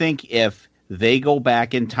 I think if they go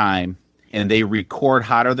back in time and they record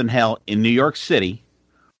Hotter Than Hell in New York City,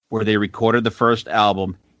 where they recorded the first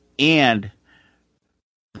album, and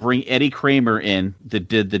bring Eddie Kramer in that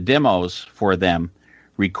did the demos for them,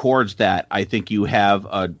 records that, I think you have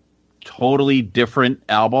a totally different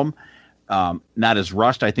album. Not as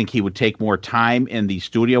rushed. I think he would take more time in the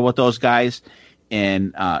studio with those guys,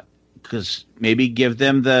 and because maybe give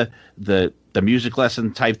them the music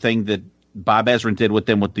lesson type thing that Bob Ezrin did with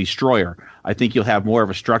them with Destroyer. I think you'll have more of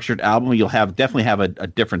a structured album. You'll definitely have a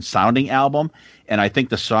different sounding album, and I think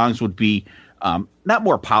the songs would be not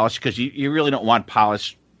more polished because you really don't want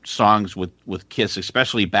polished songs with Kiss,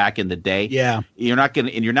 especially back in the day. Yeah, you're not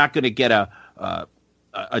gonna get a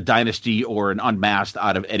Dynasty or an Unmasked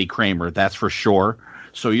out of Eddie Kramer. That's for sure.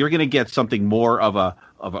 So you're gonna get something more of a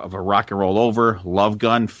rock and roll over Love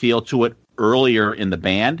Gun feel to it earlier in the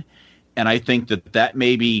band. And I think that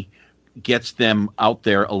maybe gets them out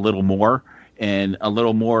there a little more and a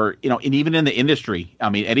little more, and even in the industry. I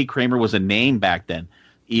mean, Eddie Kramer was a name back then,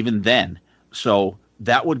 even then. So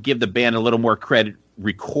that would give the band a little more credit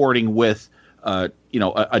recording with, a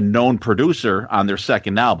known producer on their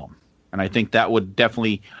second album. And I think that would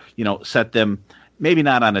definitely, set them maybe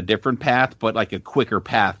not on a different path, but like a quicker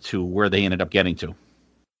path to where they ended up getting to.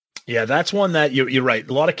 Yeah, that's one that you're right.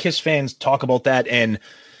 A lot of Kiss fans talk about that, and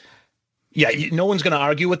yeah, no one's going to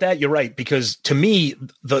argue with that. You're right, because to me,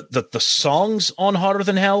 the songs on Hotter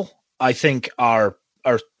Than Hell, I think are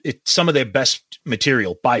some of their best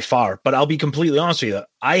material by far. But I'll be completely honest with you,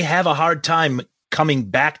 I have a hard time coming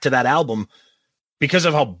back to that album because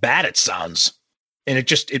of how bad it sounds, and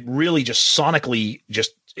it really just sonically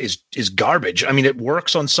just is garbage. I mean, it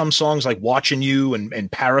works on some songs like Watching You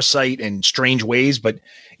and Parasite and Strange Ways, but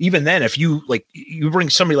even then, if you bring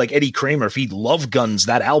somebody like Eddie Kramer, if he Love Guns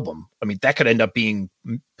that album, I mean, that could end up being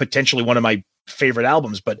potentially one of my favorite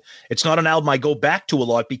albums, but it's not an album I go back to a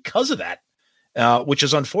lot because of that, which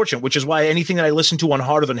is unfortunate, which is why anything that I listen to on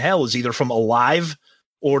Harder Than Hell is either from Alive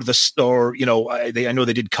or I know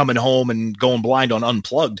they did Coming Home and Going Blind on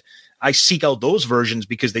Unplugged. I seek out those versions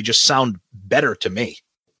because they just sound better to me.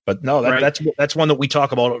 But no, that's one that we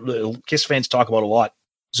talk about. Kiss fans talk about a lot.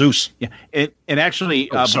 Zeus. Yeah. And actually,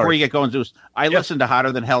 before you get going, Zeus, I listened to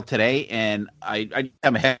Hotter Than Hell today, and I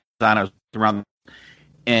have my head on. I was around,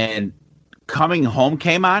 and Coming Home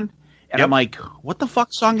came on, and I'm like, what the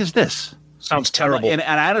fuck song is this? Sounds terrible. And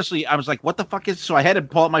honestly, I was like, what the fuck is, so I had to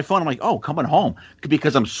pull out my phone. I'm like, oh, Coming Home.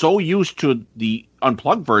 Because I'm so used to the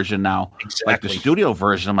unplugged version now, like the studio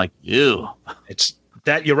version. I'm like, ew. It's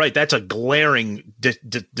that, you're right. That's a glaring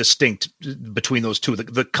distinct between those two.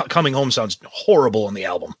 The Coming Home sounds horrible on the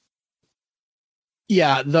album.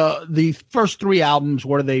 Yeah, the first three albums,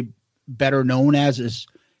 what are they better known as, is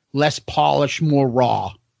less polished, more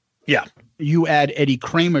raw. Yeah. You add Eddie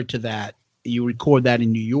Kramer to that, you record that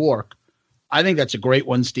in New York. I think that's a great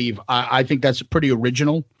one, Steve. I think that's pretty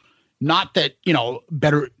original. Not that,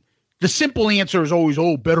 better. The simple answer is always,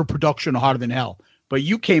 better production, Hotter Than Hell. But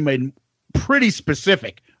you came in pretty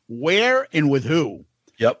specific. Where and with who?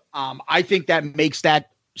 Yep. I think that makes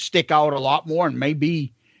that stick out a lot more, and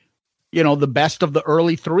maybe, the best of the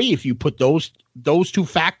early three. If you put those two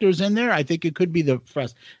factors in there, I think it could be the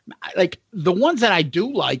first. Like the ones that I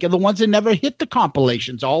do like are the ones that never hit the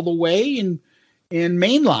compilations all the way in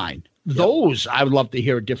mainline. Yep. Those I would love to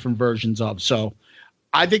hear different versions of. So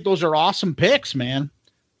I think those are awesome picks, man.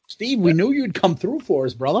 Steve, we knew you'd come through for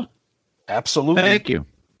us, brother. Absolutely. Thank you.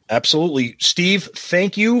 Absolutely. Steve,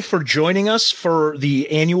 thank you for joining us for the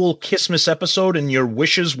annual Kissmas episode, and your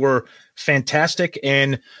wishes were fantastic.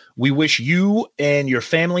 And we wish you and your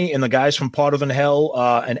family and the guys from Hotter Than Hell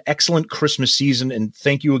an excellent Christmas season. And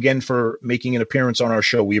thank you again for making an appearance on our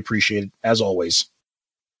show. We appreciate it, as always.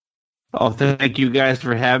 Oh, thank you guys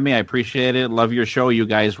for having me. I appreciate it. Love your show. You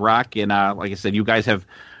guys rock. And like I said, you guys have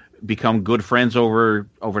become good friends over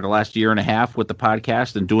the last year and a half with the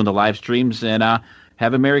podcast and doing the live streams. And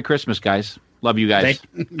have a Merry Christmas, guys. Love you guys.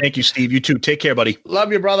 Thank you, Steve. You too. Take care, buddy.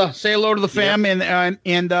 Love you, brother. Say hello to the fam and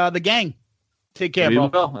the gang. Take care, bro.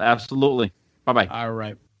 Will. Absolutely. Bye-bye. All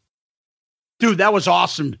right. Dude, that was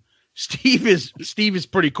awesome. Steve is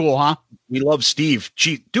pretty cool, huh? We love Steve.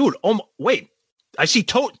 Gee, dude, wait. I see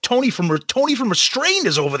Tony from Restrained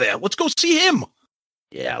is over there. Let's go see him.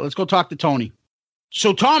 Yeah, let's go talk to Tony.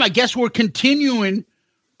 So, Tom, I guess we're continuing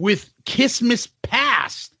with Kissmas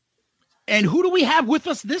Past. And who do we have with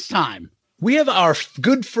us this time? We have our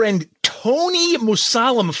good friend Tony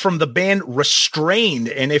Musalem from the band Restrained.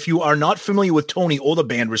 And if you are not familiar with Tony or the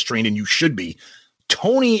band Restrained, and you should be,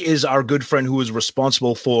 Tony is our good friend who is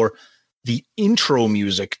responsible for the intro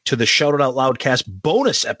music to the Shout It Out Loudcast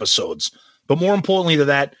bonus episodes. But more importantly to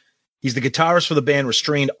that, he's the guitarist for the band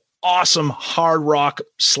Restrained. Awesome hard rock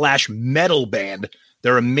 / metal band.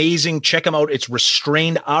 They're amazing. Check them out. It's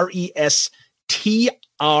Restrained, RESTRAYNED,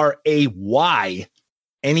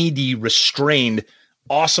 Restrained.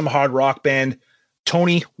 Awesome hard rock band.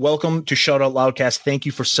 Tony, welcome to Shout Out Loudcast. Thank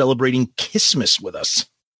you for celebrating Kissmas with us.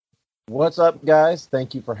 What's up, guys?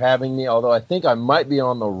 Thank you for having me. Although I think I might be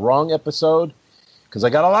on the wrong episode because I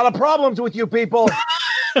got a lot of problems with you people.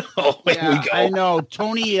 I know.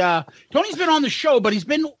 Tony's been on the show, but he's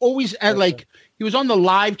been always at he was on the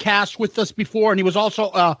live cast with us before, and he was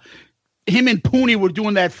also him and Pooney were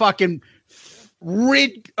doing that fucking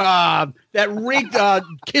rigged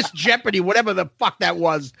Kiss Jeopardy, whatever the fuck that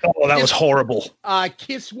was. Oh, that was horrible.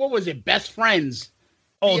 Kiss, what was it? Best Friends.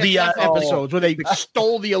 Oh, the episodes where they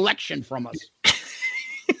stole the election from us.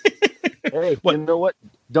 Hey, you know what?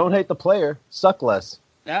 Don't hate the player. Suck less.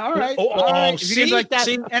 All right. All right. If you didn't like that.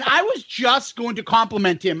 And I was just going to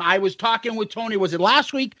compliment him. I was talking with Tony, was it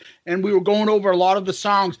last week? And we were going over a lot of the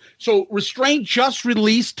songs. So Restraint just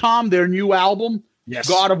released, Tom, their new album, yes.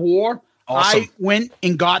 God of War. Awesome. I went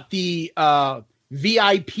and got the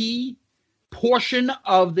VIP portion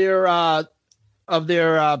of their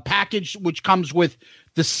package, which comes with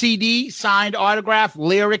the CD, signed autograph,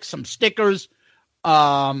 lyrics, some stickers,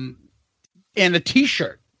 and a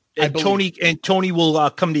T-shirt. And Tony will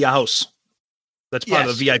come to your house. That's part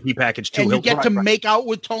of the VIP package too. And you get to make out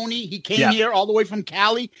with Tony. He came here all the way from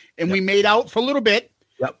Cali, and we made out for a little bit.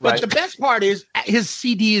 Yep, but the best part is his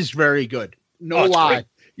CD is very good. No lie.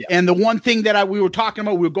 Yeah. And the one thing that we were talking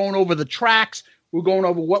about, we were going over the tracks. We were going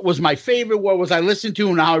over what was my favorite, what was I listening to,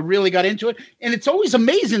 and how I really got into it. And it's always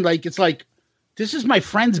amazing. It's like, this is my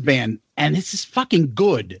friend's band, and this is fucking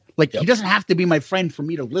good. He doesn't have to be my friend for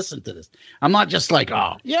me to listen to this. I'm not just like,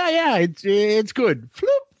 oh, yeah, it's good. Floop,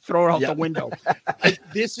 throw it out the window.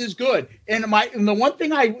 This is good. And the one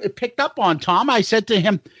thing I picked up on, Tom, I said to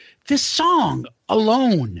him, this song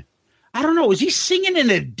alone, I don't know, is he singing in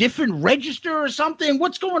a different register or something?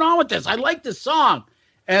 What's going on with this? I like this song.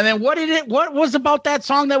 And then what was about that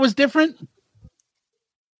song that was different?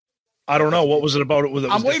 I don't know. What was it about?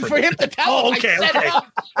 I'm waiting for him to tell. Oh, okay, I set okay. it up.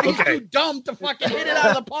 He's Okay. too dumb to fucking hit it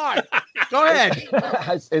out of the park. Go ahead.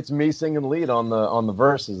 It's me singing lead on the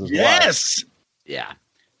verses as well. Yes. Yeah.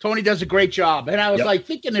 Tony does a great job. And I was like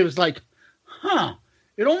thinking, it was like,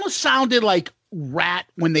 it almost sounded like Rat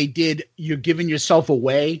when they did You're Giving Yourself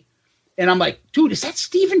Away. And I'm like, dude, is that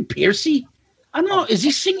Stephen Pearcy? I don't know. Is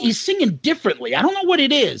he singing? He's singing differently. I don't know what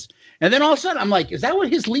it is. And then all of a sudden I'm like, is that what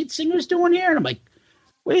his lead singer's doing here? And I'm like,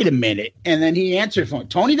 wait a minute. And then he answered for him.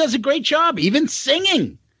 Tony does a great job, even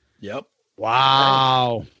singing. Yep.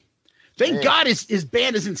 Wow. Thank God his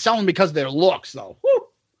band isn't selling because of their looks, though. Woo.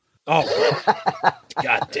 Oh,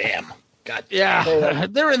 God damn. God. Yeah.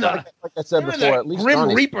 They're in the, like I said before, at least Grim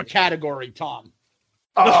Johnny. Reaper category, Tom.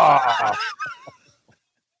 Oh.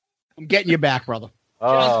 I'm getting you back, brother.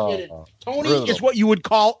 Oh, Just get it. Tony brutal. is what you would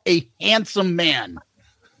call a handsome man.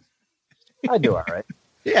 I do all right.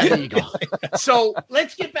 Yeah, there you go. So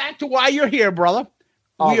let's get back to why you're here, brother.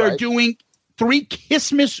 All we are right. doing 3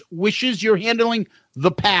 Christmas wishes. You're handling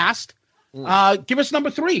the past. Give us number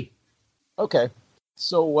 3. Okay.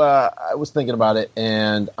 So I was thinking about it,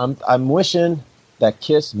 and I'm wishing that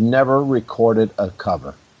Kiss never recorded a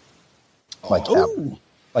cover. Like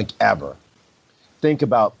ever. Think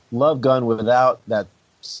about Love Gun without that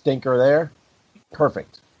stinker there.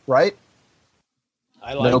 Perfect, right?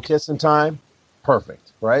 No kissing time.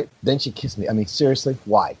 Perfect, right? Then she kissed me. I mean, seriously,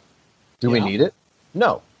 why? Do we need it?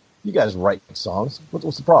 No. You guys write songs.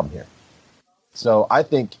 What's the problem here? So I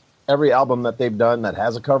think every album that they've done that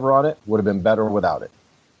has a cover on it would have been better without it.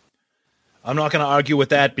 I'm not going to argue with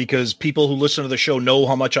that because people who listen to the show know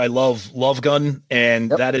how much I love Love Gun,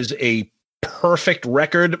 and that is a perfect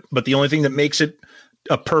record. But the only thing that makes it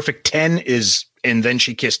a perfect 10 is "And Then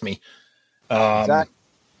She Kissed Me." Exactly.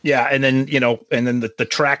 Yeah, and then the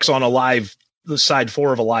tracks on Alive, the side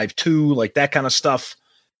 4 of Alive 2, like that kind of stuff.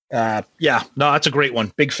 That's a great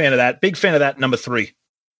one. Big fan of that. Big fan of that. Number 3.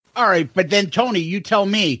 All right, but then Tony, you tell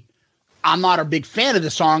me. I'm not a big fan of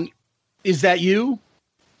the song. Is that you?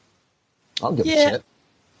 I don't give a shit.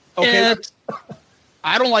 Okay.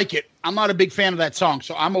 I don't like it. I'm not a big fan of that song,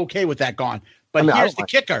 so I'm okay with that gone. But I here's don't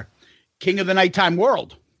the like kicker. King of the Nighttime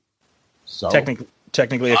World. So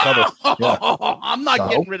technically a cover. Yeah. I'm not So?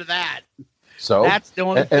 getting rid of that. So That's the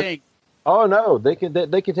only thing. Oh no, they can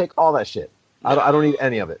take all that shit. I don't need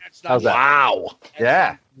any of it. How's that? Wow.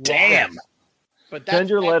 Yeah. Damn. But Send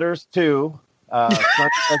your letters to Sunday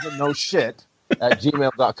doesn't know shit at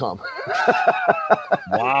gmail.com.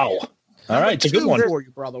 Wow. All right, it's a good one for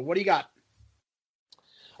you, brother. What do you got?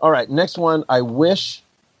 All right, next one. I wish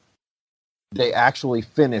they actually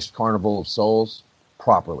finished Carnival of Souls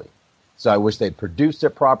properly. So I wish they produced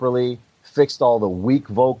it properly, fixed all the weak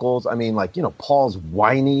vocals. I mean, Paul's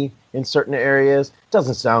whiny in certain areas.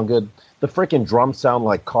 Doesn't sound good. The freaking drums sound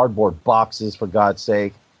like cardboard boxes, for God's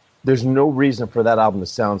sake. There's no reason for that album to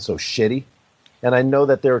sound so shitty. And I know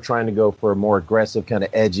that they were trying to go for a more aggressive, kind of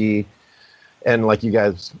edgy, and like you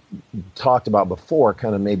guys talked about before,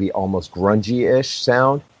 kind of maybe almost grungy-ish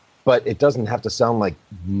sound. But it doesn't have to sound like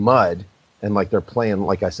mud and like they're playing,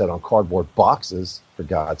 like I said, on cardboard boxes, for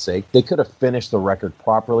God's sake. They could have finished the record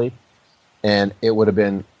properly, and it would have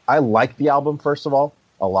been... I like the album, first of all,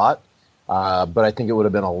 a lot, but I think it would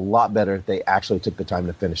have been a lot better if they actually took the time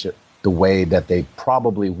to finish it the way that they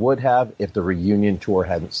probably would have if the reunion tour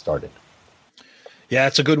hadn't started. Yeah,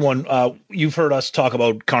 it's a good one. You've heard us talk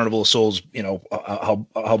about Carnival of Souls,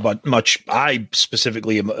 how much I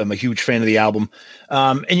specifically am a huge fan of the album.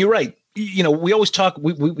 And you're right. We always talk,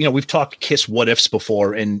 we've talked Kiss what ifs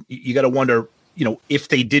before, and you got to wonder, if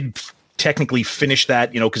they did technically finish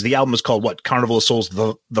that, because the album is called Carnival of Souls,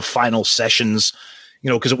 the final sessions,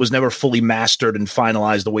 because it was never fully mastered and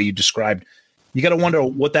finalized the way you described. You got to wonder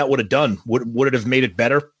what that would have done. Would it have made it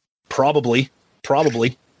better? Probably.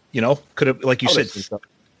 Could have, like you said,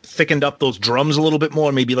 thickened up those drums a little bit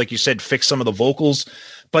more. Maybe, like you said, fix some of the vocals.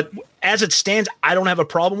 But as it stands, I don't have a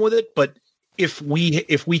problem with it. But if we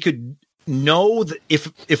could know that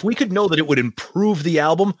if we could know that it would improve the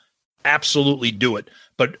album, absolutely do it.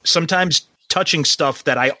 But sometimes touching stuff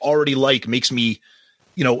that I already like makes me,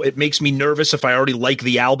 it makes me nervous if I already like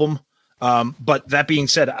the album. But that being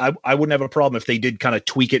said, I wouldn't have a problem if they did kind of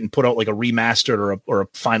tweak it and put out like a remastered or a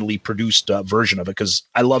finally produced version of it, because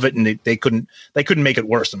I love it, and they couldn't make it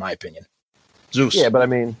worse, in my opinion. Zeus. Yeah, but I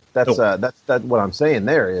mean, that's what I'm saying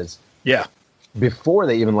there is, before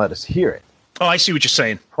they even let us hear it. Oh, I see what you're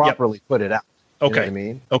saying. Properly put it out. Okay. You know what I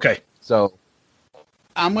mean? Okay. So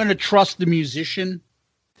I'm going to trust the musician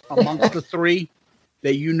amongst the 3.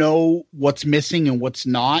 that you know what's missing and what's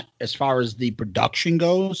not as far as the production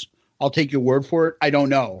goes. I'll take your word for it. I don't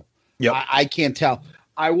know. Yep. I can't tell.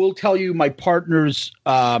 I will tell you my partner's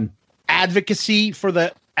advocacy for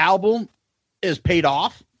the album is paid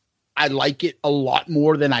off. I like it a lot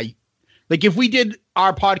more than like if we did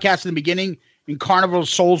our podcast in the beginning and Carnival of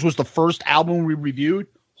Souls was the first album we reviewed,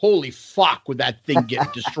 holy fuck, would that thing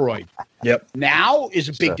get destroyed. Yep. Now is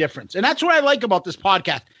a big difference. And that's what I like about this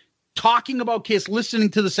podcast. Talking about Kiss, listening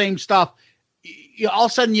to the same stuff. All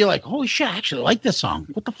of a sudden you're like, holy shit, I actually like this song.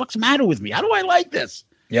 What the fuck's the matter with me? How do I like this?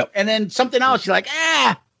 Yep. And then something else, you're like,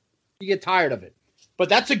 you get tired of it. But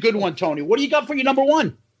that's a good one, Tony. What do you got for your number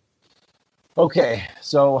one? Okay,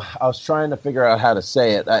 so I was trying to figure out how to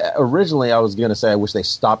say it. Originally, I was going to say I wish they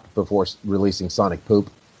stopped before releasing Sonic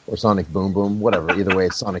Poop or Sonic Boom Boom, whatever. Either way,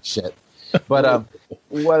 it's Sonic shit. But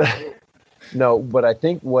but I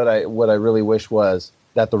think what I really wish was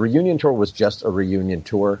that the reunion tour was just a reunion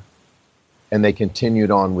tour, and they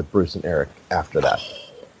continued on with Bruce and Eric after that.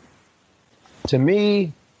 To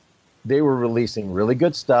me, they were releasing really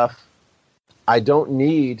good stuff. I don't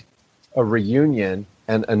need a reunion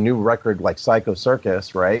and a new record like Psycho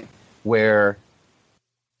Circus, right? Where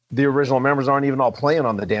the original members aren't even all playing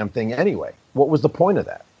on the damn thing anyway. What was the point of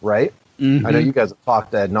that, right? Mm-hmm. I know you guys have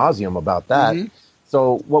talked ad nauseum about that. Mm-hmm.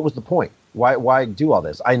 So what was the point? Why do all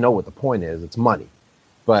this? I know what the point is. It's money.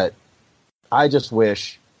 But I just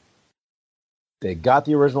wish they got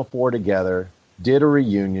the original four together, did a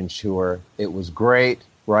reunion tour. It was great,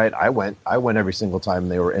 right? I went every single time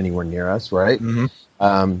they were anywhere near us, right?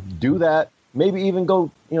 Mm-hmm. Do that. Maybe even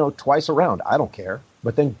go, twice around. I don't care.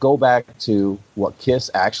 But then go back to what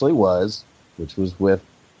Kiss actually was, which was with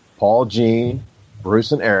Paul, Gene,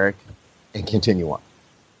 Bruce, and Eric, and continue on.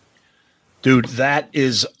 Dude, that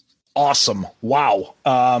is awesome. Wow.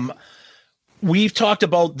 We've talked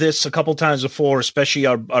about this a couple times before, especially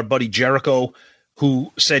our buddy Jericho,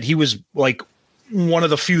 who said he was like one of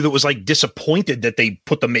the few that was like disappointed that they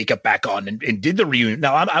put the makeup back on and did the reunion.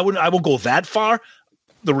 Now, I won't go that far.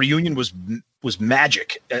 The reunion was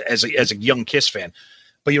magic as a young Kiss fan.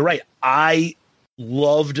 But you're right. I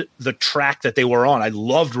loved the track that they were on. I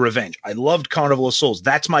loved Revenge. I loved Carnival of Souls.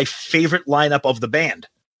 That's my favorite lineup of the band.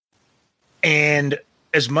 And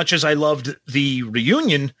as much as I loved the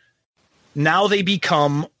reunion, now they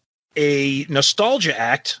become a nostalgia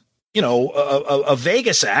act, a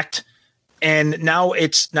Vegas act. And now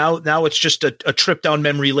it's just a trip down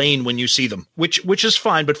memory lane when you see them, which is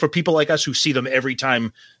fine. But for people like us who see them every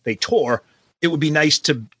time they tour, it would be nice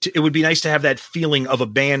to have that feeling of a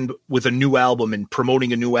band with a new album and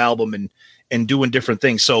promoting a new album and doing different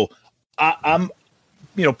things. So I'm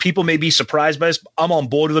people may be surprised by this. I'm on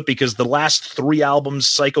board with it because the last three albums,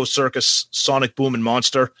 Psycho Circus, Sonic Boom, and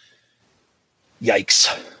Monster, yikes.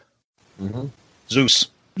 Mm-hmm. Zeus.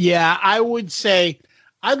 Yeah, I would say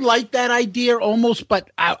I'd like that idea almost,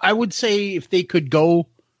 but I would say if they could go,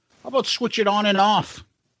 how about switch it on and off?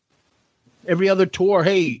 Every other tour,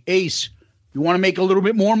 hey, Ace, you want to make a little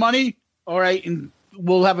bit more money? All right, and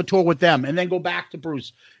we'll have a tour with them. And then go back to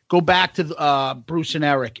Bruce. Go back to Bruce and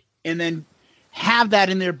Eric. And then have that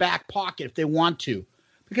in their back pocket if they want to.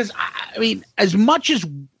 Because, I mean, as much as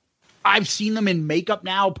I've seen them in makeup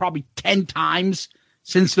now probably 10 times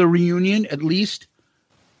since the reunion, at least,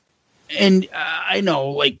 and I know,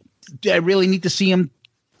 like, do I really need to see them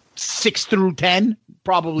 6 through 10?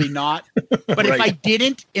 Probably not. But right. If I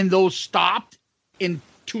didn't and those stopped in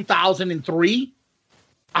 2003,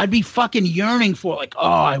 I'd be fucking yearning for like, oh,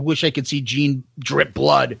 I wish I could see Gene drip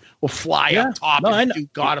blood or fly up top. And do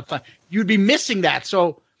God of Fun. You'd be missing that.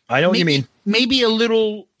 So I know what you mean. Maybe a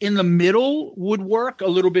little in the middle would work a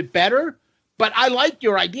little bit better. But I like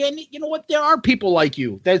your idea. And you know what? There are people like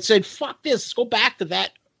you that said, fuck this. Let's go back to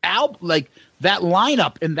that album, like that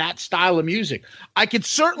lineup and that style of music. I could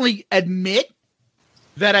certainly admit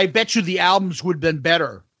that I bet you the albums would have been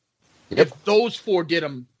better if those four did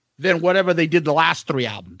them than whatever they did the last three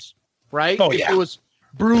albums, right? Oh, if yeah. it was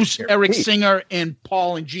Bruce, Eric Singer, and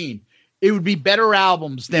Paul and Gene, it would be better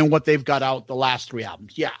albums than what they've got out the last three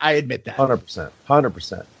albums. Yeah, I admit that.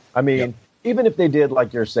 100%. I mean, even if they did,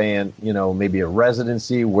 like you're saying, maybe a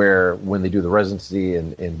residency where when they do the residency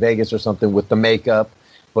in Vegas or something with the makeup,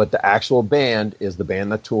 but the actual band is the band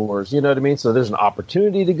that tours, you know what I mean? So there's an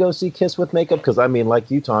opportunity to go see Kiss with makeup. Because, I mean, like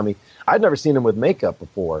you, Tommy, I'd never seen them with makeup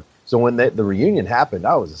before. So when the reunion happened,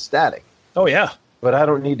 I was ecstatic. Oh, yeah. But I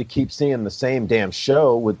don't need to keep seeing the same damn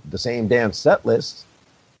show with the same damn set list.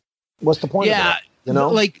 What's the point of that?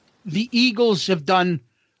 Like the Eagles have done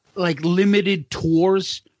like limited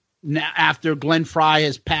tours. Now, after Glenn Fry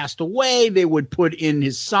has passed away, they would put in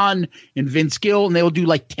his son and Vince Gill, and they will do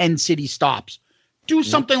like 10 city stops. Do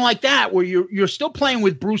something like that where you're still playing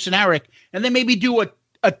with Bruce and Eric, and then maybe do a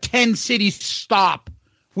 10-city stop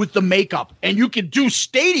with the makeup, and you could do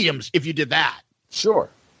stadiums if you did that. Sure.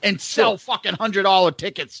 And sell fucking $100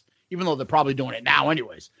 tickets, even though they're probably doing it now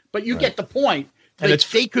anyways. But you get the point. And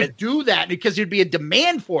they could do that because there'd be a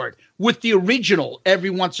demand for it with the original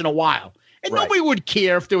every once in a while. And nobody would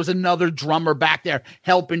care if there was another drummer back there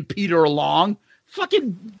helping Peter along.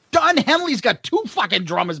 Fucking Don Henley's got 2 fucking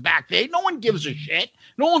drummers back there. No one gives a shit.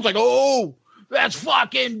 No one's like, oh, that's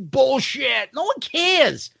fucking bullshit. No one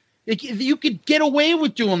cares. You could get away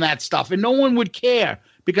with doing that stuff and no one would care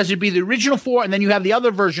because it'd be the original 4 and then you have the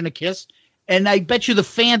other version of Kiss. And I bet you the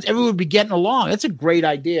fans, everyone would be getting along. That's a great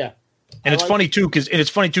idea. And it's funny too, because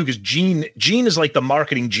Gene is like the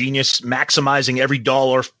marketing genius, maximizing every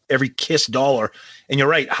dollar, every Kiss dollar. And you're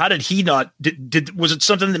right. How did he not? Was it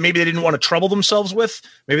something that maybe they didn't want to trouble themselves with?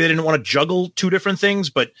 Maybe they didn't want to juggle 2 different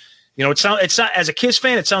things. But it's not. As a Kiss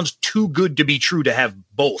fan, it sounds too good to be true to have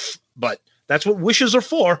both. But that's what wishes are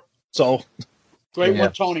for. So great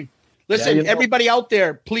one, Tony. Listen, everybody out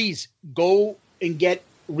there, please go and get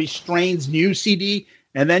Restrained's new CD.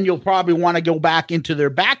 And then you'll probably want to go back into their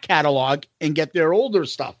back catalog and get their older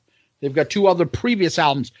stuff. They've got 2 other previous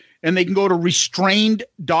albums. And they can go to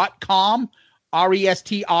restrained.com,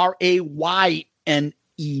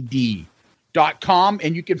 RESTRAYNED.com.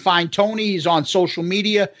 And you can find Tony. He's on social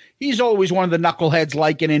media. He's always one of the knuckleheads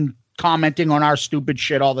liking and commenting on our stupid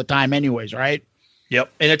shit all the time anyways, right?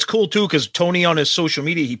 Yep. And it's cool, too, because Tony on his social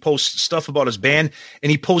media, he posts stuff about his band.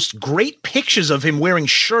 And he posts great pictures of him wearing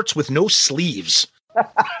shirts with no sleeves.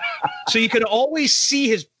 So you can always see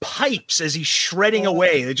his pipes as he's shredding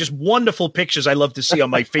away. They're just wonderful pictures I love to see on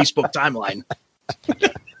my Facebook timeline.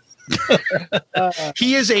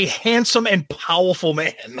 He is a handsome and powerful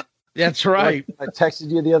man. That's right. I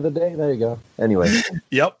texted you the other day. There you go. Anyway.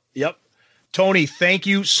 Yep. Tony, thank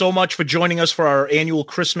you so much for joining us for our annual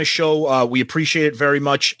Christmas show. We appreciate it very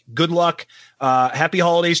much. Good luck. Happy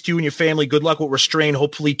holidays to you and your family. Good luck with Restrained.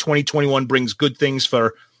 Hopefully 2021 brings good things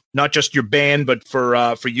for not just your band, but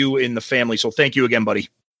for you and the family. So thank you again, buddy.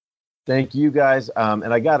 Thank you, guys.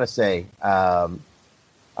 And I got to say, I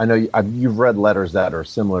know you've read letters that are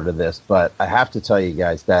similar to this, but I have to tell you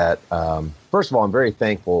guys that, first of all, I'm very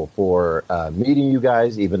thankful for meeting you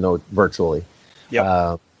guys, even though virtually.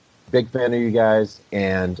 Yep. Big fan of you guys.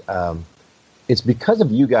 And it's because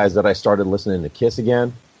of you guys that I started listening to Kiss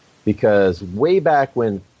again, because way back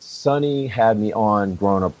when Sonny had me on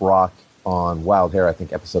Grown Up Rock, on Wild Hair, I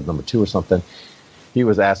think episode number 2 or something, he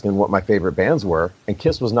was asking what my favorite bands were, and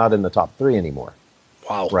Kiss was not in the top 3 anymore.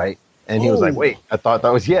 Wow. Right? And he was like, wait, I thought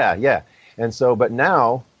that was, yeah. And so, but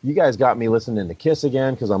now you guys got me listening to Kiss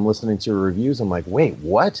again because I'm listening to your reviews. I'm like, wait,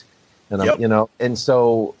 what? And I'm, and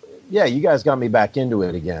so, yeah, you guys got me back into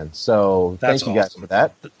it again. So thank you guys for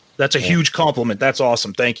that. That's a huge compliment. That's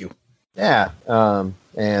awesome. Thank you. Yeah.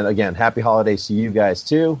 And again, happy holidays to you guys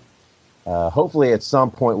too. Hopefully at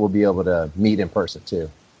some point we'll be able to meet in person too.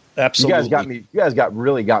 Absolutely. You guys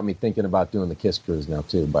really got me thinking about doing the Kiss cruise now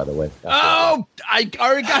too, by the way. I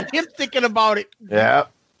already got him thinking about it. Yeah.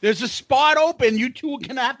 There's a spot open. You two are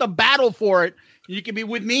going to have to battle for it. You can be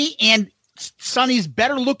with me and Sonny's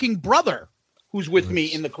better looking brother who's with me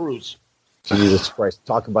in the cruise. Jesus Christ.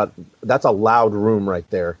 Talk about, that's a loud room right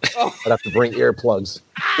there. I'd have to bring earplugs.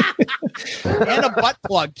 And a butt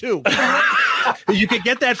plug too. You can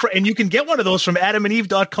get that and you can get one of those from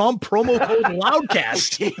adamandeve.com, promo code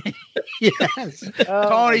Loudcast. Yes.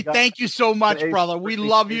 Tony, thank you so much, brother. We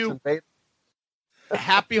love you.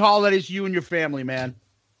 Happy holidays to you and your family, man.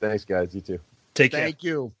 Thanks, guys. You too. Take care. Thank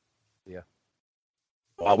you. Yeah.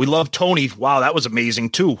 Wow, we love Tony. Wow, that was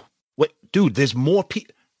amazing too. What, dude, there's more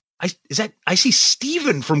people. I see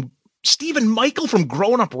Stephen Michael from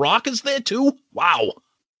Growing Up Rock is there too. Wow.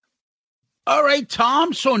 All right,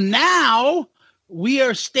 Tom. So now we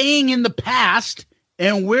are staying in the past,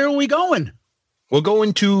 and where are we going? We're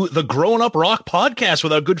going to the Growing Up Rock podcast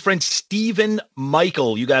with our good friend Stephen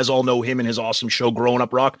Michael. You guys all know him and his awesome show, Growing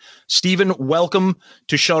Up Rock. Stephen, welcome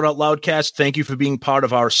to Shout Out Loudcast. Thank you for being part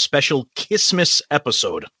of our special Kissmas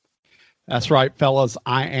episode. That's right, fellas.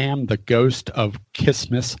 I am the ghost of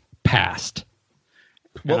Kissmas past.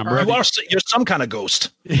 Well, you're some kind of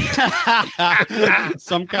ghost.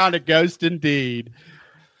 Some kind of ghost indeed.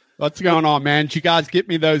 What's going on, man? Did you guys get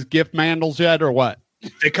me those gift mandals yet or what?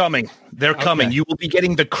 They're coming. They're coming. You will be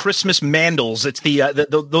getting the Christmas mandals. It's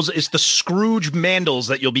it's the Scrooge mandals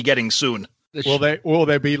that you'll be getting soon. Will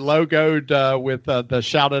they be logoed with the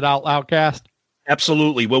Shout It Out Loudcast?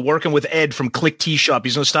 Absolutely. We're working with Ed from Click Tea Shop.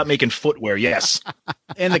 He's going to start making footwear. Yes.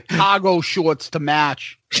 And the cargo shorts to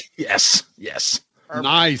match. Yes.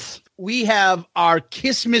 Nice. we have our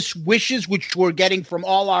Kissmas wishes, which we're getting from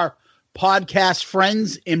all our podcast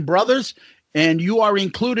friends and brothers, and you are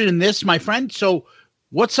included in this, my friend. So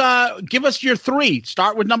give us your 3.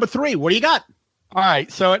 Start with number 3. What do you got? All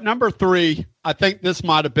right. So at number 3, I think this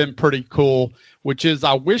might have been pretty cool, which is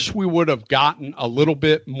I wish we would have gotten a little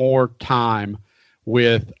bit more time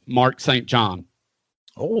with Mark St. John.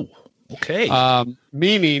 Oh, okay.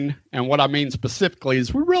 Meaning, and what I mean specifically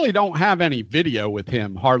is we really don't have any video with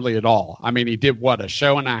him hardly at all. I mean, he did a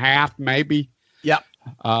show and a half, maybe. Yep.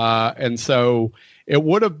 And so it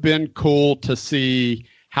would have been cool to see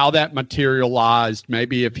how that materialized.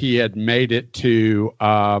 Maybe if he had made it to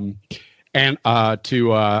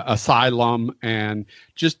Asylum and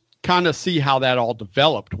just kind of see how that all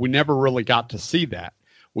developed. We never really got to see that.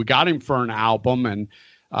 We got him for an album, and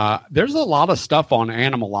there's a lot of stuff on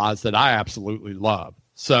Animalize that I absolutely love.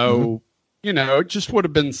 So, it just would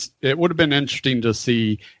have been interesting to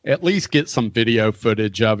see, at least get some video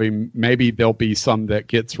footage of him. Maybe there'll be some that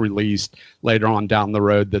gets released later on down the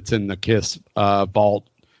road that's in the Kiss vault,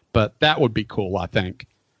 but that would be cool, I think.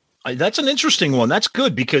 That's an interesting one. That's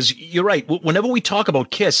good because you're right. Whenever we talk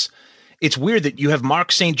about Kiss, it's weird that you have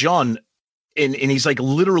Mark St. John and he's like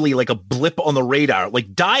literally like a blip on the radar.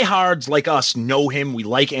 Like diehards like us know him. We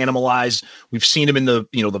like Animalize. We've seen him in the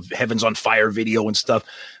Heavens on Fire video and stuff.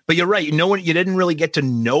 But you're right. You didn't really get to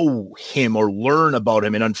know him or learn about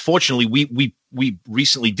him. And unfortunately, we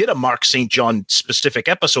recently did a Mark St. John specific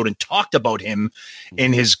episode and talked about him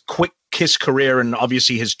and his quick Kiss career and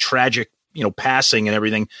obviously his tragic passing and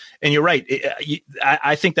everything. And you're right.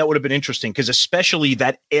 I think that would have been interesting because especially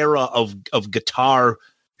that era of guitar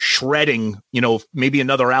shredding, maybe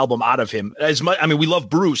another album out of him. We love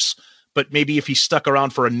Bruce, but maybe if he stuck around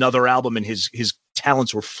for another album and his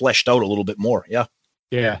talents were fleshed out a little bit more. Yeah.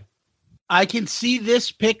 Yeah. I can see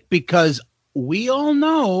this pick because we all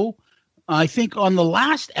know, I think on the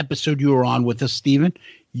last episode you were on with us, Steven,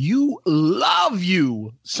 you love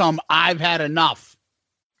some I've Had Enough.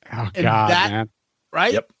 Oh, God, man.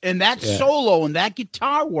 Right? Yep. And that solo and that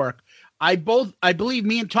guitar work, I believe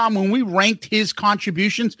me and Tom, when we ranked his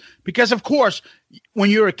contributions, because of course,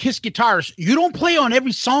 when you're a Kiss guitarist, you don't play on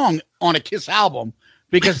every song on a Kiss album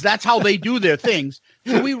because that's how they do their things.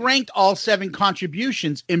 So we ranked all 7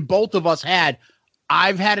 contributions, and both of us had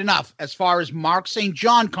I've Had Enough as far as Mark St.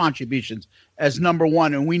 John contributions as number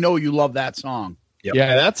 1, and we know you love that song. Yep.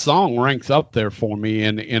 Yeah, that song ranks up there for me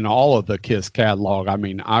in all of the Kiss catalog. I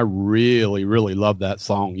mean, I really, really love that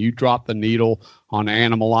song. You drop the needle on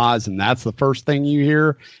Animalize, and that's the first thing you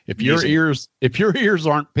hear. If your ears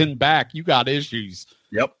aren't pinned back, you got issues.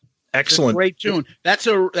 Yep. Excellent. Great tune. That's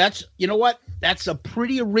you know what? That's a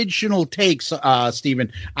pretty original take,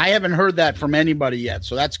 Steven. I haven't heard that from anybody yet,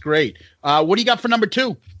 so that's great. What do you got for number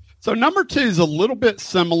 2? So number 2 is a little bit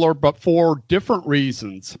similar, but for different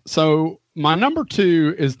reasons. So my number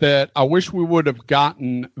 2 is that I wish we would have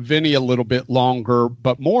gotten Vinny a little bit longer,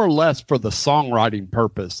 but more or less for the songwriting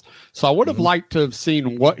purpose. So I would have liked to have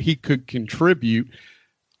seen what he could contribute,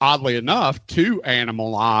 oddly enough, to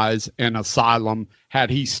Animalize and Asylum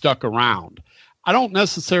had he stuck around. I don't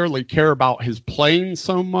necessarily care about his playing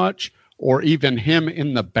so much or even him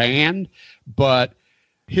in the band, but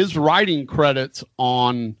his writing credits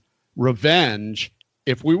on Revenge,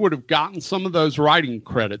 if we would have gotten some of those writing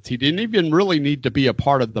credits, he didn't even really need to be a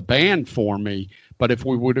part of the band for me, but if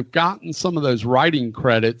we would have gotten some of those writing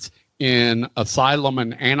credits in Asylum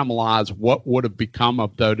and Animalize, what would have become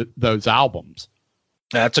of those albums?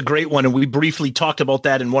 That's a great one. And we briefly talked about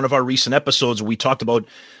that in one of our recent episodes. We talked about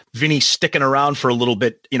Vinny sticking around for a little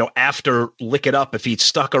bit, after Lick It Up, if he'd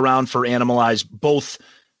stuck around for Animalize, both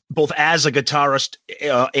as a guitarist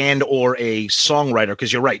and or a songwriter.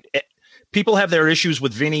 Because you're right. People have their issues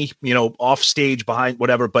with Vinny, off stage, behind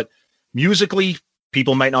whatever, but musically,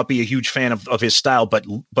 people might not be a huge fan of his style, but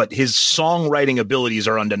his songwriting abilities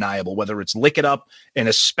are undeniable, whether it's Lick It Up and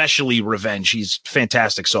especially Revenge. He's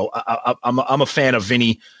fantastic. So I'm a fan of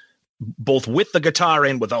Vinny, both with the guitar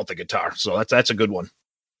and without the guitar. So that's a good one.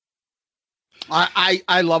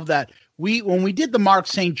 I love that. When we did the Mark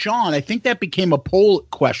St. John, I think that became a poll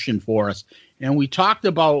question for us. And we talked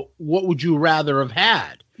about what would you rather have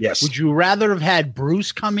had? Yes. Would you rather have had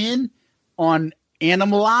Bruce come in on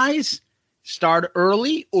Animalize, start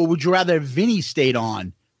early, or would you rather have Vinny stayed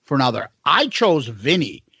on for another? I chose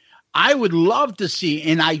Vinny. I would love to see,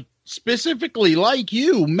 and I specifically, like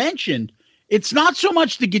you mentioned, it's not so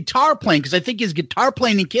much the guitar playing, because I think his guitar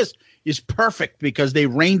playing in Kiss is perfect because they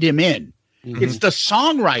reined him in. Mm-hmm. It's the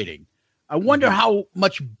songwriting. I wonder how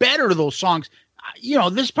much better those songs.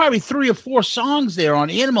 There's probably 3 or 4 songs there on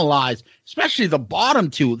Animalize, especially the bottom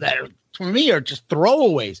 2 that for me are just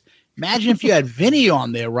throwaways. Imagine if you had Vinny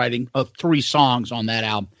on there writing 3 songs on that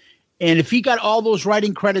album. And if he got all those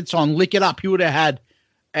writing credits on Lick It Up, he would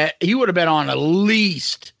have been on at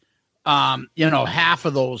least, half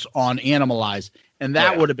of those on Animalize. And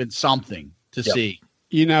that would have been something to see.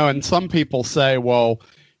 And some people say, well,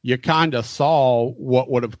 you kind of saw what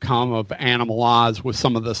would have come of Animalize with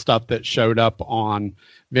some of the stuff that showed up on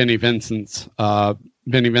Vinnie Vincent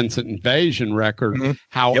Invasion record. Mm-hmm.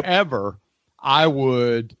 However, I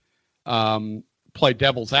would play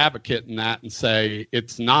devil's advocate in that and say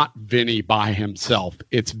it's not Vinny by himself.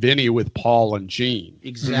 It's Vinny with Paul and Gene.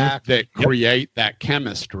 Exactly. That create that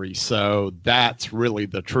chemistry. So that's really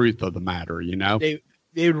the truth of the matter, They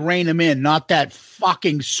would rein him in, not that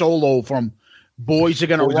fucking solo from Boys Are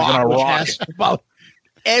Gonna Rock, which has about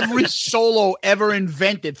every solo ever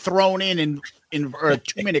invented thrown in a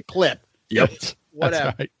 2-minute clip. Yep.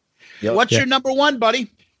 Whatever. Right. Yep. What's your number one,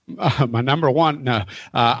 buddy? My number one? No.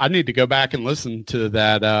 I need to go back and listen to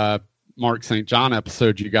that Mark St. John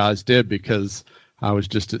episode you guys did, because I was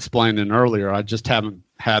just explaining earlier, I just haven't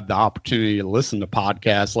had the opportunity to listen to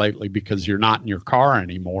podcasts lately because you're not in your car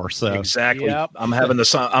anymore. So exactly. Yep. I'm having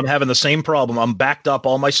the same problem. I'm backed up.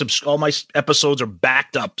 All my episodes are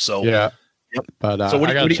backed up. So yeah. Yep. But so what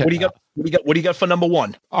do you got? What do you got for number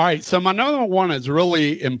one? All right. So my number one is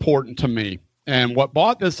really important to me. And what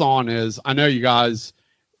brought this on is, I know you guys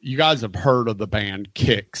have heard of the band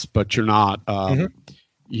Kix, but you're not,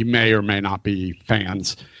 you may or may not be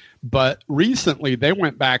fans. But recently they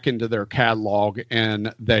went back into their catalog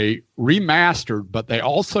and they remastered, but they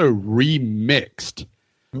also remixed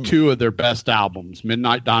 2 of their best albums,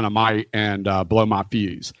 Midnight Dynamite and Blow My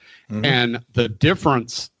Fuse. Mm-hmm. And the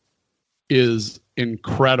difference is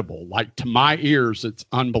incredible. Like, to my ears, it's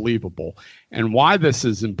unbelievable. And why this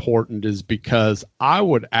is important is because I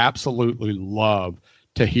would absolutely love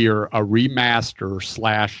to hear a remaster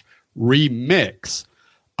 / remix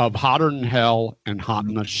of Hotter Than Hell and Hot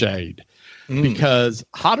in the Shade, because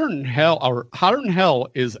Hotter Than Hell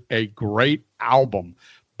is a great album,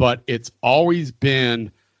 but it's always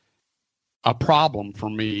been a problem for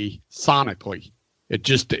me sonically.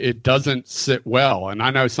 It doesn't sit well. And I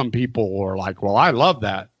know some people are like, well, I love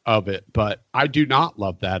that of it, but I do not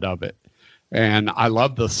love that of it. And I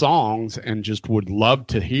love the songs and just would love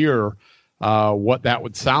to hear what that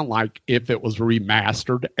would sound like if it was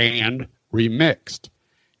remastered and remixed.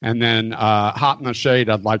 And then Hot in the Shade,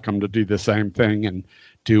 I'd like them to do the same thing and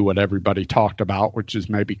do what everybody talked about, which is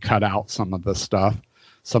maybe cut out some of the stuff,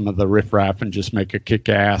 some of the riffraff, and just make a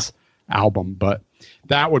kick-ass album. But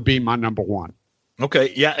that would be my number one.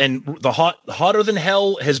 Okay, yeah, and the Hotter Than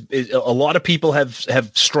Hell a lot of people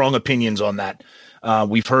have strong opinions on that.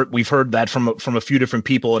 We've heard that from a few different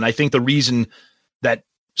people, and I think the reason that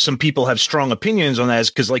some people have strong opinions on that is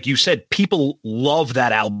because, like you said, people love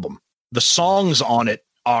that album. The songs on it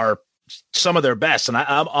are some of their best, and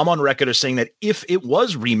I'm on record as saying that if it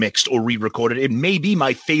was remixed or re-recorded, it may be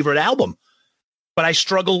my favorite album, but I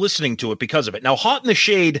struggle listening to it because of it. Now, Hot in the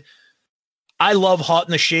Shade, I love Hot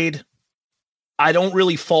in the Shade. I don't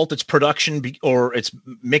really fault its production or its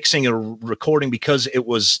mixing or recording because it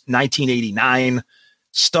was 1989.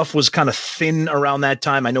 Stuff was kind of thin around that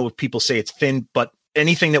time. I know people say it's thin, but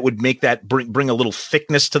anything that would make that bring a little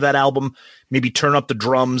thickness to that album, maybe turn up the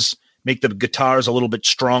drums, make the guitars a little bit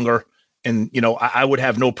stronger, and I would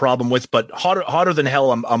have no problem with. But Hotter Than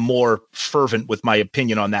Hell, I'm more fervent with my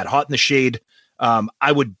opinion on that. Hot in the Shade,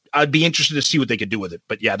 I'd be interested to see what they could do with it.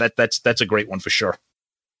 But yeah, that's a great one for sure.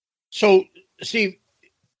 So, Steve,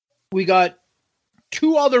 we got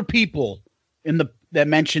 2 other people that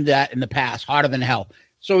mentioned that in the past, Hotter Than Hell.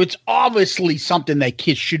 So it's obviously something that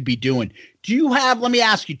Kiss should be doing. Let me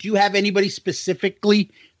ask you, do you have anybody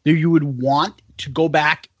specifically that you would want to go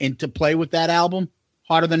back and to play with that album,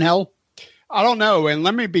 Hotter Than Hell? I don't know. And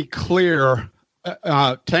let me be clear,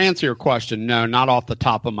 to answer your question, no, not off the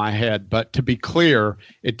top of my head, but to be clear,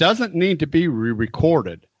 it doesn't need to be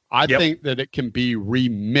re-recorded. I think that it can be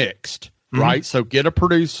remixed, right? So get a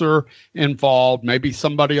producer involved, maybe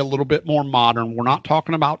somebody a little bit more modern. We're not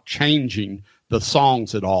talking about changing the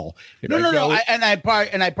songs at all. No. I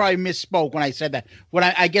probably misspoke when I said that.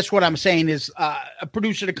 I guess what I'm saying is a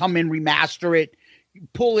producer to come in, remaster it,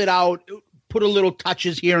 pull it out, put a little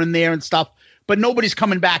touches here and there and stuff, but nobody's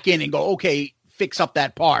coming back in and go, okay, fix up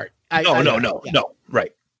that part. No.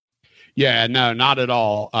 Right. Yeah, no, not at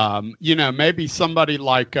all. Maybe somebody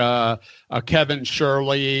like a Kevin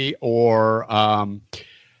Shirley or the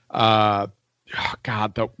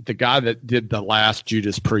guy that did the last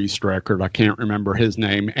Judas Priest record. I can't remember his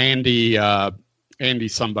name. Andy Andy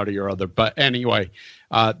somebody or other. But anyway,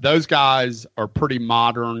 those guys are pretty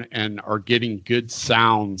modern and are getting good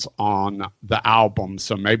sounds on the album.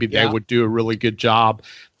 So maybe they would do a really good job,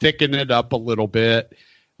 thicken it up a little bit.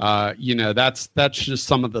 That's just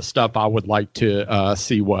some of the stuff I would like to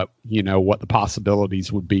see what the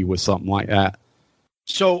possibilities would be with something like that.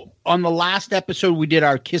 So on the last episode, we did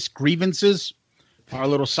our Kiss grievances, our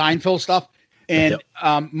little Seinfeld stuff. And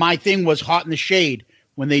my thing was Hot in the Shade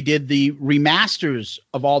when they did the remasters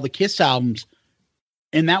of all the Kiss albums.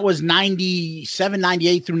 And that was 97,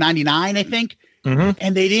 98 through 99, I think. Mm-hmm.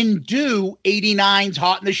 And they didn't do 89's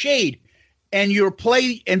Hot in the Shade. And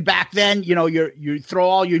and back then, you throw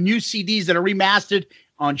all your new CDs that are remastered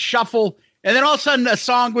on shuffle. And then all of a sudden a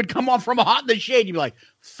song would come on from a Hot in the Shade. You'd be like,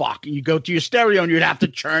 fuck. And you go to your stereo and you'd have to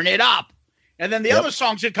turn it up. And then the other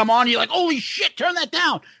songs would come on. And you're like, holy shit, turn that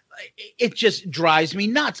down. It just drives me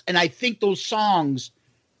nuts. And I think those songs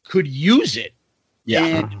could use it. Yeah.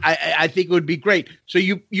 And I think it would be great. So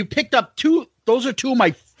you picked up those are two of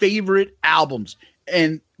my favorite albums.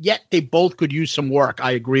 And yet they both could use some work.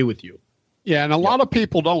 I agree with you. Yeah, and a lot of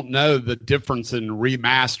people don't know the difference in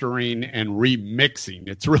remastering and remixing.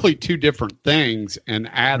 It's really two different things and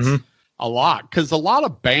adds a lot because a lot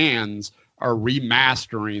of bands are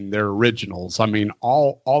remastering their originals. I mean,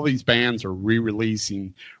 all these bands are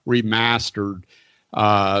re-releasing remastered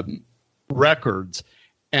records.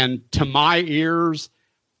 And to my ears,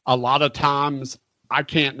 a lot of times I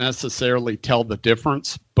can't necessarily tell the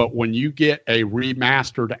difference. But when you get a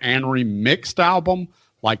remastered and remixed album,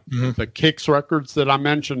 like the Kicks records that I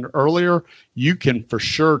mentioned earlier, you can for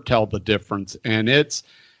sure tell the difference. And it's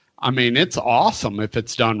awesome if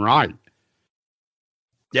it's done right.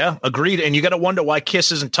 Yeah, agreed. And you got to wonder why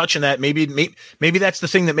Kiss isn't touching that. Maybe that's the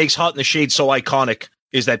thing that makes Hot in the Shade so iconic,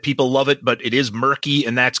 is that people love it, but it is murky,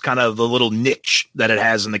 and that's kind of the little niche that it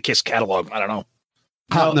has in the Kiss catalog. I don't know.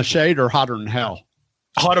 Hot in the Shade or Hotter Than Hell?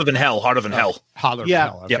 Hotter Than Hell. Hotter Than Hell. Hotter Than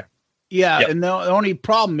Hell. Okay. Yeah. And the only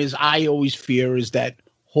problem is I always fear is that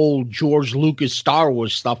whole George Lucas Star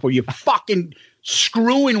Wars stuff where you're fucking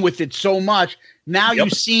screwing with it so much. Now you're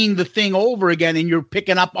seeing the thing over again and you're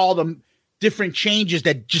picking up all the different changes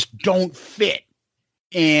that just don't fit.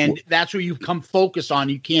 And that's where you come focus on.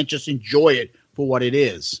 You can't just enjoy it for what it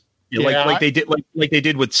is. Like they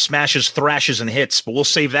did with Smashes, Thrashes, and Hits, but we'll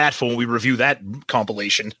save that for when we review that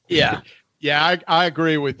compilation. Yeah. Yeah, I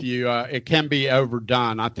agree with you. It can be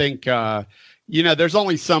overdone. I think, there's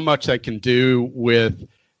only so much they can do with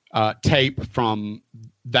tape from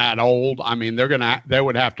that old. I mean, they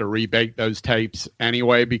would have to rebake those tapes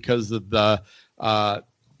anyway because of the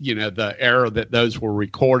era that those were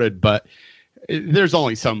recorded. But there's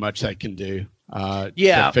only so much they can do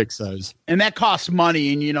to fix those. And that costs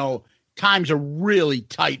money. And, times are really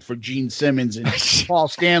tight for Gene Simmons and Paul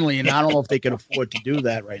Stanley. And I don't know if they can afford to do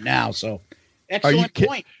that right now. So excellent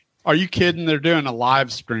point. Are you kidding? They're doing a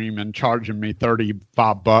live stream and charging me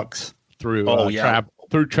 $35 through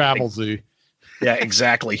through Travelzoo. Yeah,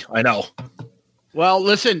 exactly. I know. Well,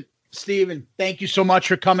 listen, Steven, thank you so much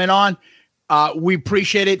for coming on. We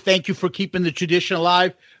appreciate it. Thank you for keeping the tradition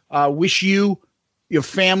alive. Wish you, your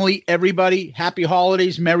family, everybody, happy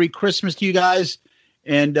holidays, Merry Christmas to you guys.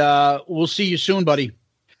 And we'll see you soon, buddy.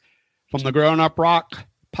 From the Grown Up Rock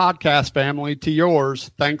podcast family to yours.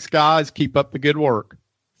 Thanks, guys. Keep up the good work.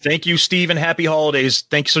 Thank you, Steve, and happy holidays.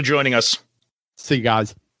 Thanks for joining us. See you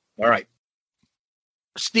guys. All right.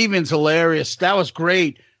 Steven's hilarious. That was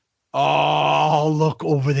great. Oh, look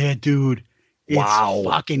over there, dude. It's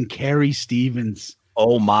fucking Carrie Stevens.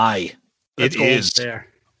 Oh, my. Let's it is. There.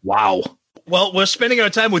 Wow. Well, we're spending our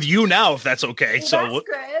time with you now, if that's okay. Well, so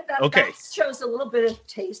that's good. That shows a little bit of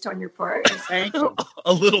taste on your part. Thank you.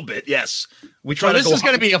 A little bit, yes. We try. So this is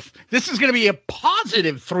going to be a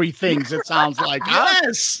positive three things. It sounds like.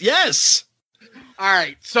 Yes. All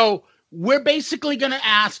right. So we're basically going to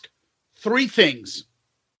ask three things,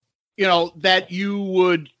 that you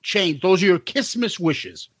would change. Those are your Kissmas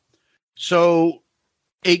wishes. So,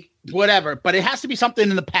 whatever, but it has to be something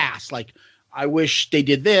in the past, like. I wish they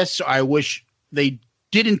did this. Or I wish they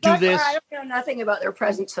didn't do this. I don't know nothing about their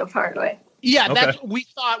present so far away. Yeah, that's we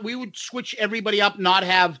thought we would switch everybody up, not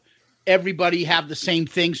have everybody have the same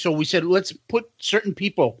thing. So we said, let's put certain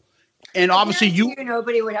people. And obviously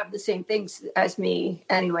nobody would have the same things as me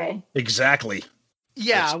anyway. Exactly.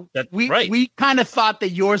 Yeah, we kind of thought that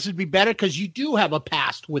yours would be better because you do have a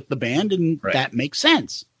past with the band, and that makes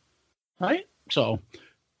sense, right? So.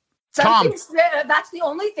 Tom, that's the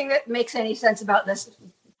only thing that makes any sense about this,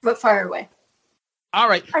 but fire away. All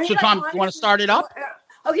right. So, Tom, you want to start it up?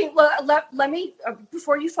 Okay. Well, let me,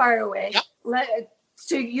 before you fire away,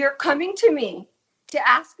 so you're coming to me to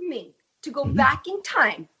ask me to go back in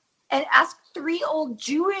time and ask 3 old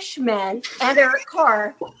Jewish men and Eric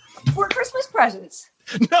Carr for Christmas presents.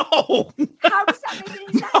 No. How does that make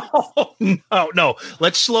any sense? No.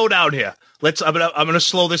 Let's slow down here. I'm gonna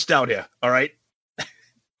slow this down here. All right.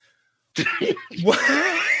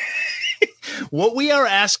 What we are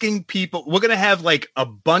asking people, we're gonna have like a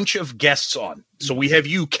bunch of guests on. So we have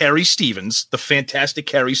you, Carrie Stevens, the fantastic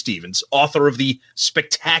Carrie Stevens, author of the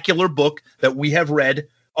spectacular book that we have read,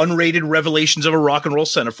 Unrated Revelations of a Rock and Roll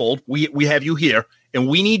Centerfold. We have you here, and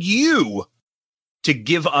we need you to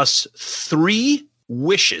give us 3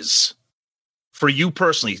 wishes for you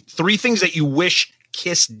personally. 3 things that you wish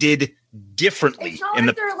Kiss did differently. It's not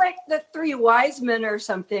like they're like the 3 wise men or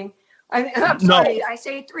something. I'm sorry. No. I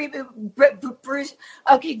say 3. Bruce.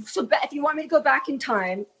 Okay, so if you want me to go back in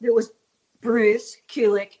time, there was Bruce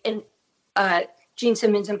Kulick and Gene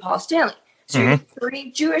Simmons and Paul Stanley. So you have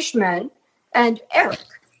 3 Jewish men and Eric,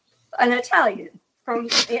 an Italian from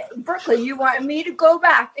Berkeley. You want me to go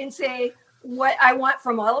back and say what I want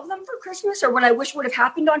from all of them for Christmas, or what I wish would have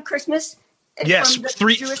happened on Christmas? Yes, from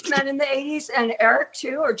the Jewish men in the 80s and Eric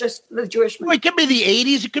too, or just the Jewish men? Well, it could be the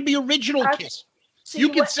 80s. It could be original Kiss. So you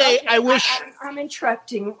could say, okay, I wish. I'm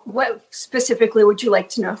interrupting. What specifically would you like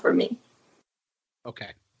to know from me?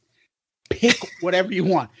 Okay. Pick whatever you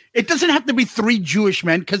want. It doesn't have to be 3 Jewish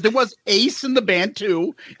men, because there was Ace in the band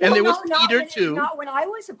too, and there was Peter too. Not when I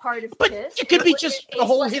was a part of but Kiss. It could be just the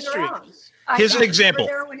whole history. Here's an example.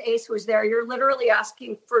 There when Ace was there, you're literally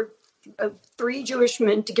asking for 3 Jewish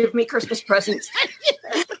men to give me Christmas presents.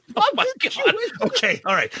 Oh my God! Okay,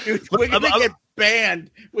 all right. We're gonna get banned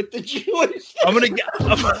with the Jewish. I'm gonna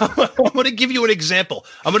give you an example.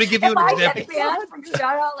 I'm gonna give you an example. If I get banned from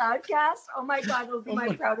Shout Out Loudcast, oh my God, it'll be my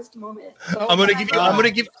proudest moment. I'm gonna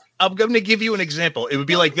give you an example. It would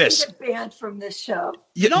be like this. Get banned from this show.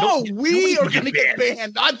 Yeah, no, we are gonna get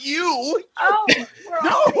banned, not you. Oh,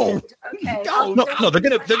 no. Okay. No. They're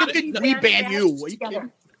gonna. We ban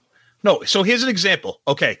you. No. So here's an example.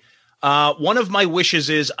 Okay. One of my wishes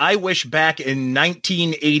is I wish back in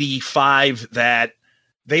 1985 that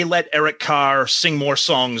they let Eric Carr sing more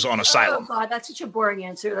songs on Asylum. Oh God, that's such a boring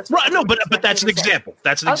answer. That's right. No, but that's an example.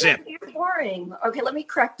 That's an example. You're boring. Okay, let me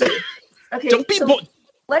correct you. Okay, don't be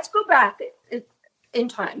let's go back in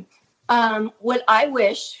time. What I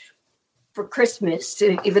wish for Christmas,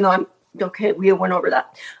 even though I'm okay, we went over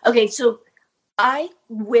that. Okay, so I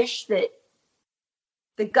wish that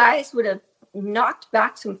the guys would have knocked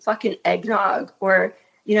back some fucking eggnog, or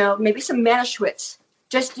maybe some Manischewitz,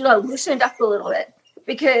 just loosened up a little bit,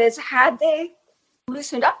 because had they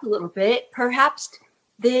loosened up a little bit, perhaps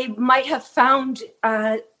they might have found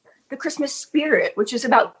the Christmas spirit, which is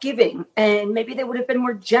about giving, and maybe they would have been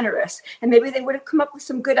more generous, and maybe they would have come up with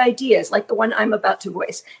some good ideas like the one I'm about to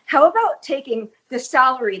voice. How about taking the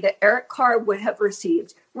salary that Eric Carr would have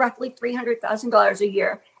received, roughly $300,000 a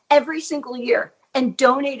year, every single year, and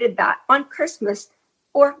donated that on Christmas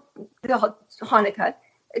or the Hanukkah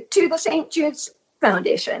to the St. Jude's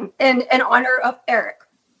Foundation in honor of Eric?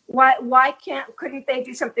 Why couldn't they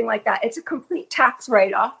do something like that? It's a complete tax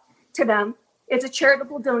write-off to them. It's a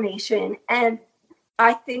charitable donation. And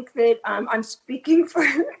I think that I'm speaking for,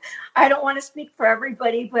 I don't want to speak for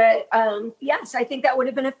everybody, but yes, I think that would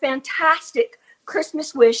have been a fantastic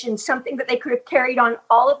Christmas wish, and something that they could have carried on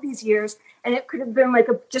all of these years. And it could have been like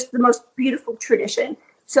just the most beautiful tradition.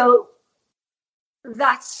 So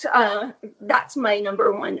that's my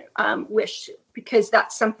number one wish, because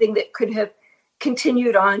that's something that could have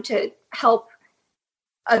continued on to help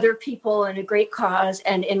other people in a great cause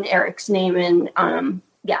and in Eric's name. And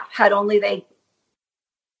had only they,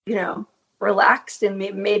 relaxed and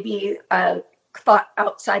maybe thought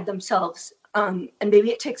outside themselves. And maybe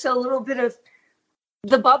it takes a little bit of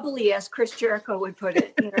the bubbly, as Chris Jericho would put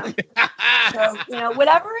it, So,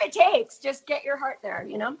 whatever it takes, just get your heart there,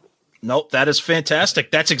 Nope, that is fantastic.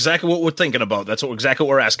 That's exactly what we're thinking about. That's exactly what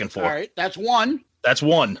we're asking for. All right, that's one. That's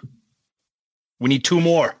one. We need 2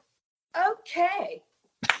 more. Okay.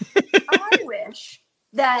 I wish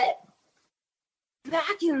that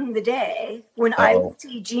back in the day, when I would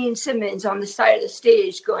see Gene Simmons on the side of the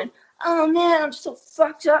stage going, "Oh man, I'm so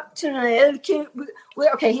fucked up tonight."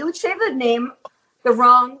 Okay, he would say the name, the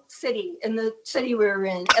wrong city in the city we were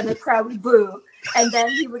in, and the crowd would boo. And then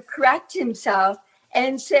he would correct himself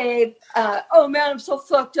and say, "Oh man, I'm so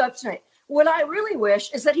fucked up tonight." What I really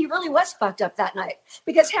wish is that he really was fucked up that night,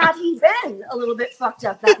 because had he been a little bit fucked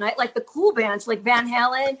up that night, like the cool bands, like Van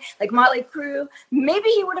Halen, like Motley Crue, maybe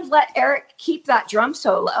he would have let Eric keep that drum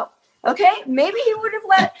solo. Okay, maybe he would have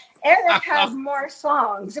let Eric have more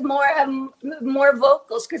songs, more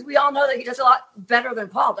vocals, because we all know that he does a lot better than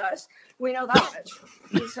Paul does. We know that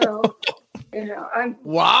much. So, I'm.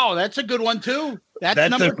 Wow, that's a good one too. That's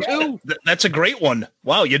number 2. That's a great one.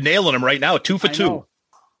 Wow, you're nailing them right now. 2 for 2.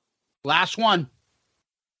 Last one.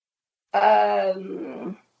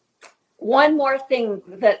 One more thing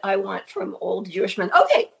that I want from old Jewish men.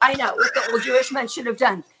 Okay, I know what the old Jewish men should have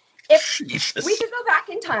done. If we could go back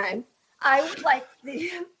in time, I would like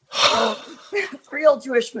the real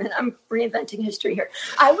Jewish men. I'm reinventing history here.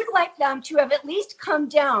 I would like them to have at least come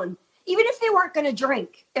down, even if they weren't going to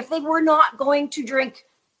drink. If they were not going to drink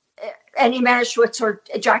any Manischewitz or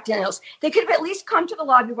Jack Daniels, they could have at least come to the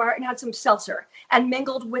lobby bar and had some seltzer and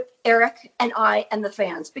mingled with Eric and I and the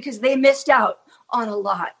fans, because they missed out on a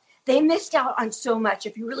lot. They missed out on so much.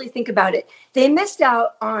 If you really think about it, they missed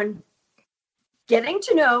out on getting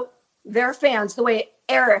to know their fans the way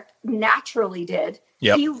Eric naturally did.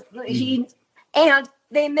 Yep. And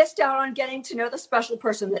they missed out on getting to know the special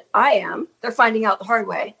person that I am. They're finding out the hard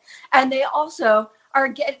way. And they also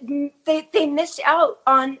they missed out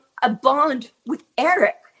on a bond with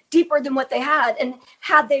Eric deeper than what they had. And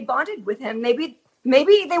had they bonded with him, maybe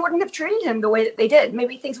they wouldn't have treated him the way that they did.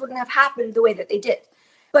 Maybe things wouldn't have happened the way that they did.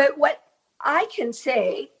 But what I can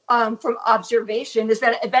say from observation is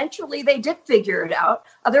that eventually they did figure it out.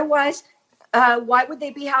 Otherwise, why would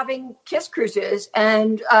they be having Kiss cruises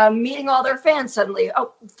and meeting all their fans suddenly?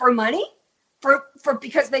 Oh, for money? For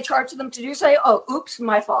because they charged them to do so? Oh, oops,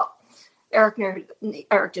 my fault. Eric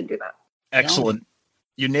didn't do that. Excellent.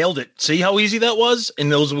 You nailed it. See how easy that was? And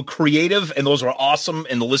those were creative, and those were awesome,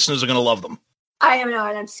 and the listeners are going to love them. I am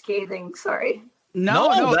not. I'm scathing. Sorry.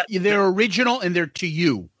 No, they're original and they're to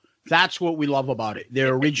you. That's what we love about it.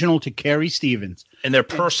 They're original to Carrie Stevens. And they're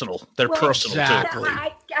personal. They're personal, exactly.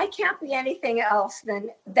 too. I can't be anything else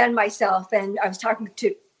than myself. And I was talking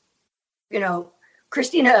to,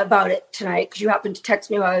 Christina about it tonight, because you happened to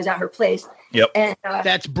text me while I was at her place. Yep. And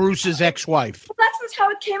that's Bruce's ex-wife. Well, that's how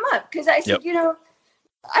it came up, because I said,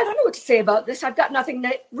 I don't know what to say about this. I've got nothing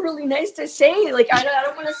really nice to say. Like, I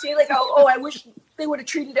don't want to say, like, oh, I wish they would have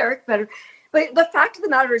treated Eric better. But the fact of the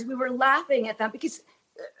matter is we were laughing at them because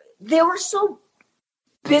they were so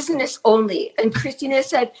business only. And Christina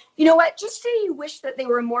said, you know what, just say you wish that they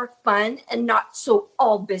were more fun and not so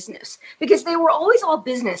all business, because they were always all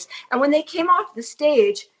business. And when they came off the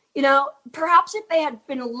stage, perhaps if they had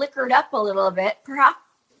been liquored up a little bit, perhaps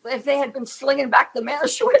if they had been slinging back the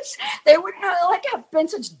Manischewitz, they wouldn't have been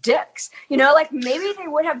such dicks. Maybe they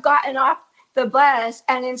would have gotten off the bus,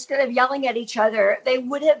 and instead of yelling at each other, they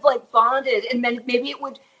would have bonded, and maybe it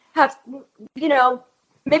would have,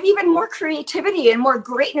 maybe even more creativity and more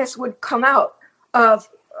greatness would come out of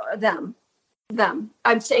them.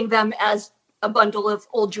 I'm saying them as a bundle of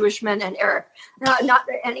old Jewish men and Eric. Not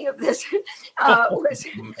that any of this was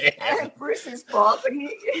Bruce's fault, but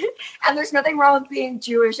and there's nothing wrong with being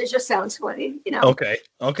Jewish. It just sounds funny, Okay.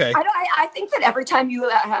 I think that every time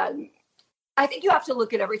I think you have to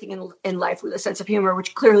look at everything in life with a sense of humor,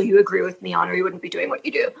 which clearly you agree with me on, or you wouldn't be doing what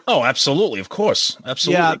you do. Oh, absolutely. Of course.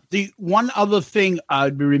 Absolutely. Yeah. The one other thing,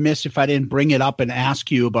 I'd be remiss if I didn't bring it up and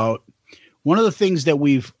ask you about. One of the things that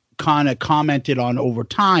we've kind of commented on over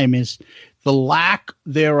time is the lack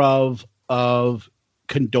thereof of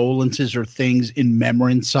condolences or things in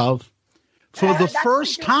remembrance of. For the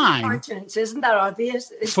first time, isn't that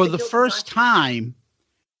obvious? For the first time,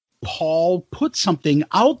 Paul put something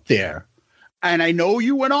out there. And I know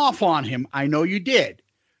you went off on him. I know you did.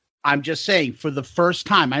 I'm just saying, for the first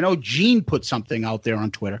time, I know Gene put something out there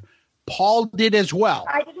on Twitter. Paul did as well.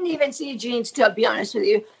 I didn't even see Gene's, to be honest with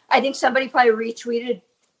you. I think somebody probably retweeted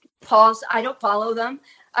Paul's. I don't follow them.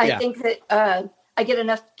 I think that I get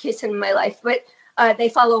enough Kiss in my life, but they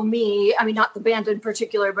follow me. I mean, not the band in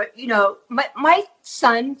particular, but, my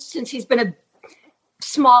son, since he's been a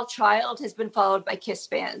small child, has been followed by Kiss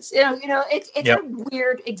fans. It's a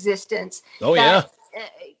weird existence. Oh, yeah.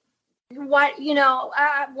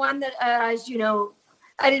 One that, as you know,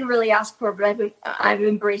 I didn't really ask for, but I've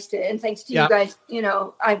embraced it, and thanks to you guys,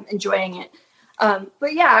 I'm enjoying it.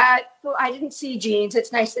 But yeah, I didn't see Gene's.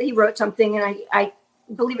 It's nice that he wrote something, and I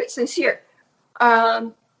believe it's sincere.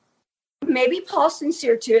 Maybe Paul's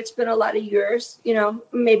sincere too. It's been a lot of years.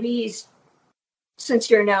 Maybe he's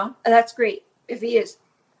sincere now. That's great if he is.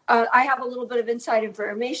 I have a little bit of inside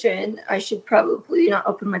information. I should probably not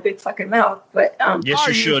open my big fucking mouth, but yes,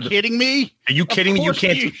 you should. Are you kidding me? Are you kidding me? You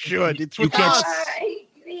can't. You should. It's you can't.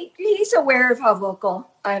 He's aware of how vocal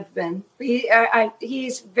I've been.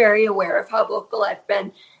 He's very aware of how vocal I've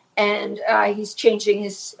been, and he's changing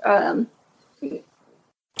his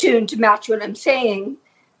tune to match what I'm saying.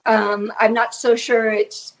 I'm not so sure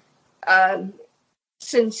it's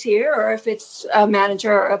sincere, or if it's a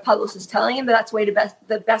manager or a publicist telling him that's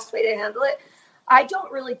the best way to handle it. I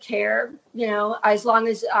don't really care, as long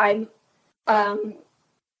as I'm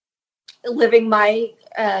living my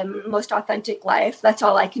most authentic life. That's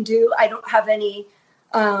all I can do. I don't have any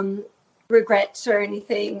regrets or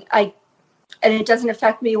anything. And it doesn't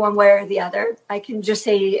affect me one way or the other. I can just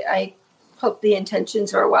say I hope the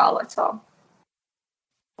intentions are well. That's all.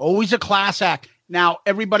 Always a class act. Now,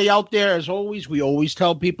 everybody out there, as always, we always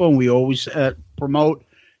tell people and we always promote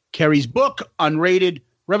Carrie's book, Unrated,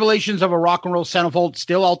 Revelations of a Rock and Roll Centerfold,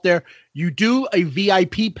 still out there. You do a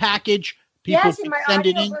VIP package. People yes, and my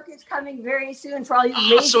audiobook is coming very soon for all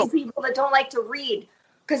you lazy people that don't like to read.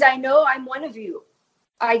 Because I know I'm one of you.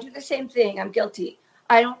 I do the same thing. I'm guilty.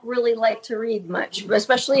 I don't really like to read much,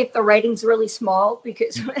 especially if the writing's really small.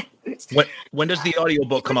 Because when does the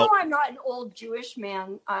audiobook come out? I'm not an old Jewish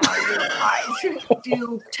man. I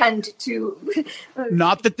do tend to.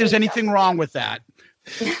 Not that there's anything wrong with that.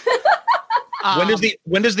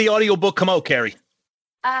 When does the audiobook come out, Carrie?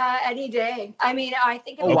 Any day. I mean, I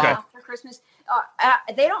think it'll be after Christmas.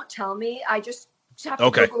 They don't tell me. I just have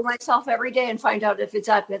to Google myself every day and find out if it's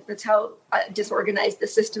up. That's how disorganized the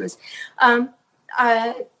system is.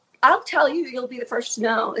 I'll tell you. You'll be the first to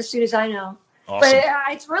know as soon as I know. Awesome. But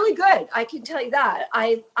it's really good. I can tell you that.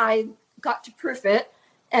 I got to proof it,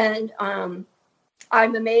 and I'm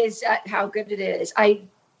amazed at how good it is. I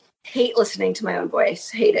hate listening to my own voice.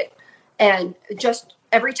 Hate it. And just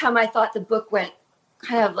every time I thought the book went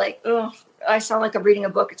kind of like, oh, I sound like I'm reading a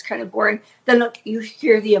book, it's kind of boring. Then you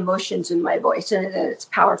hear the emotions in my voice, and it's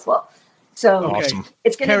powerful. So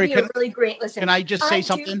it's going to be a really great listen. Can I just say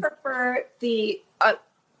something? I do prefer the,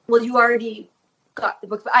 well, you already got the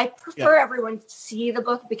book, but I prefer everyone to see the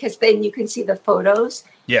book because then you can see the photos.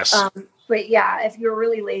 Yes. But yeah, if you're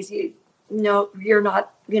really lazy, no, you're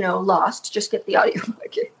not, lost. Just get the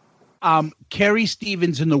audiobook. Carrie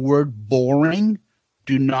Stevens and the word boring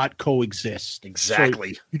do not coexist.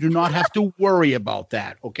 Exactly. So you do not have to worry about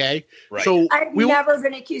that. Okay. Right. So I've never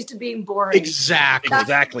been accused of being boring. Exactly.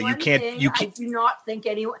 Exactly. You can't. I do not think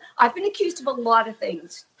anyone. I've been accused of a lot of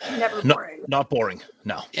things. Never boring. Not boring.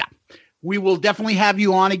 No. Yeah. We will definitely have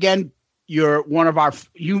you on again. You're one of our.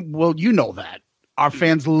 You know that our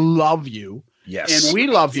fans love you. Yes. And we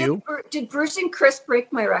love you. Did Bruce and Chris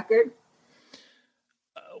break my record?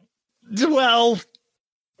 Well.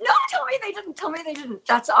 No, tell me they didn't.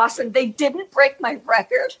 That's awesome. They didn't break my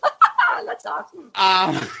record. That's awesome.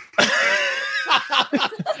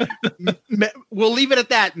 We'll leave it at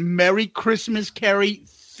that. Merry Christmas, Carrie.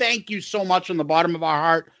 Thank you so much from the bottom of our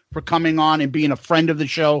heart for coming on and being a friend of the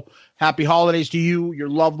show. Happy holidays to you, your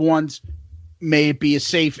loved ones. May it be a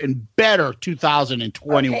safe and better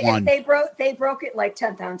 2021. Okay, they broke it like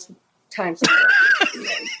 10,000 times.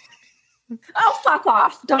 Oh, fuck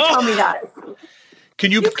off. Don't tell me that. Can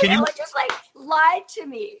you just lie to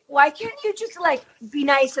me? Why can't you just be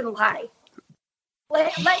nice and lie?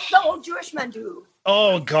 Like the old Jewish men do.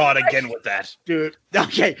 Oh God, again with that. Dude.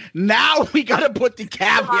 Okay, now we gotta put the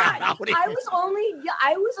caveat out. I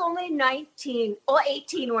was only 19 or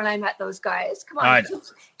 18 when I met those guys. Come on.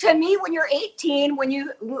 To me, when you're 18, I'm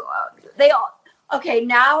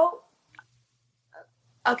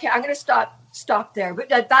gonna stop there. But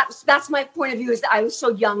that's my point of view, is that I was so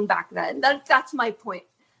young back then. That's my point.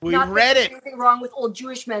 We read it. Anything wrong with old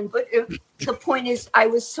Jewish men, but the point is I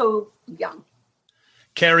was so young.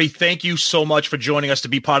 Carrie, thank you so much for joining us to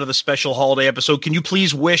be part of the special holiday episode. Can you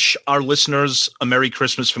please wish our listeners a Merry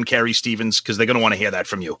Christmas from Carrie Stevens, because they're going to want to hear that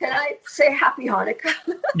from you. Can I say Happy Hanukkah?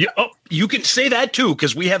 You can say that too,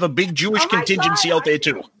 because we have a big Jewish contingency out there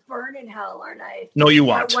too. Burn in hell, aren't I? No, you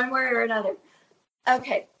won't. One way or another.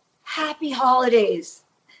 Okay. Happy holidays.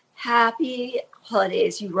 Happy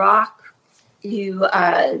holidays. You rock. You,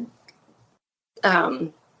 I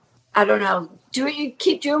don't know. You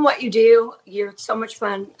keep doing what you do. You're so much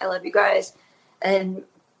fun. I love you guys. And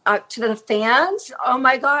to the fans, oh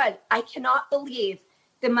my God, I cannot believe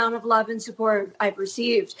the amount of love and support I've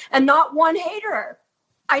received. And not one hater.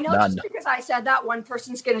 I know just because I said that, one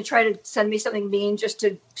person's going to try to send me something mean just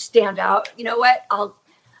to stand out. You know what?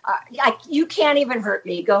 You can't even hurt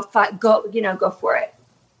me. Go for it.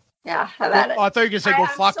 Yeah, how about it? I thought you were going to say go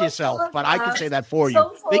fuck yourself, but I can say that for you.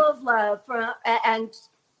 So full of love,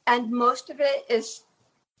 and most of it is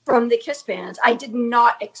from the Kiss fans. I did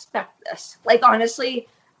not expect this. Honestly,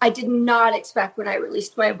 I did not expect when I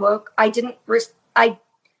released my book. I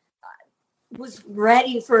was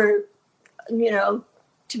ready for, to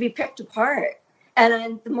be picked apart. And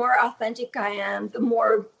then the more authentic I am, the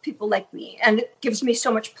more people like me. And it gives me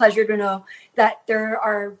so much pleasure to know that there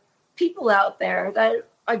are people out there that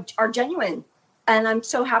are genuine. And I'm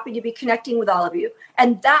so happy to be connecting with all of you.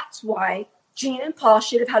 And that's why Gene and Paul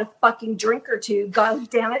should have had a fucking drink or two, god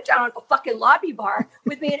damn it, down at the fucking lobby bar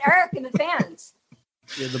with me and Eric and the fans.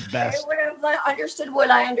 You're the best. I would have understood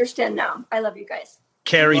what I understand now. I love you guys.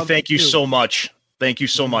 Carrie, thank you so much. Thank you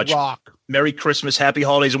so much. Rock. Merry Christmas, happy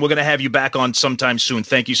holidays, and we're going to have you back on sometime soon.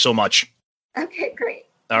 Thank you so much. Okay, great.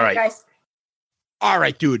 All right. Guys. All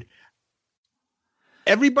right, dude.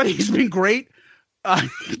 Everybody's been great.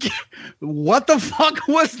 What the fuck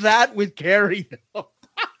was that with Carrie?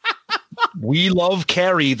 We love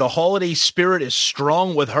Carrie. The holiday spirit is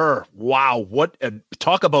strong with her. Wow.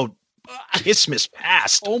 Talk about Christmas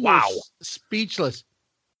past. Almost wow. Speechless.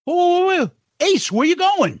 Oh, Ace, where you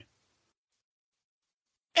going?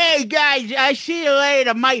 Hey, guys, I see you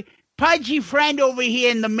later. My pudgy friend over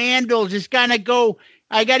here in the Mandels is going to go.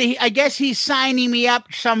 I guess he's signing me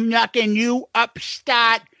up some fucking new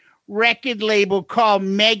upstart record label called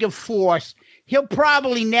Megaforce. He'll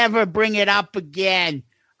probably never bring it up again.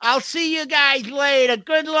 I'll see you guys later.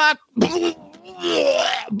 Good luck.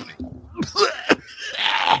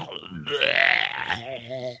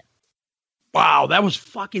 Wow, that was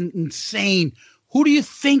fucking insane. Who do you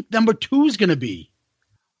think number 2 is going to be?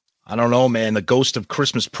 I don't know, man. The ghost of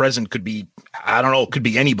Christmas present could be, I don't know, it could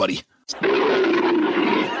be anybody.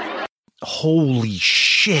 Holy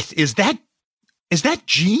shit. Is that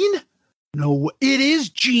Gene? No, it is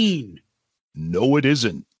Gene. No, it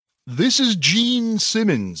isn't. This is Gene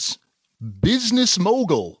Simmons, business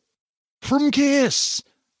mogul from Kiss.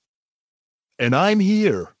 And I'm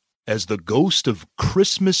here as the ghost of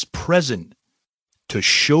Christmas present to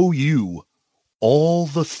show you all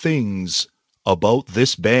the things about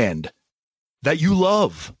this band that you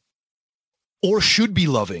love or should be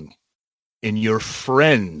loving. And your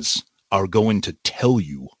friends are going to tell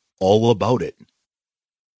you all about it.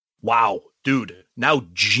 Wow, dude. Now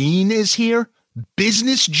Gene is here?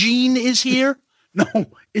 Business Gene is here? No,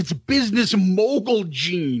 it's business mogul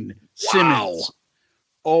Gene Simmons. Wow.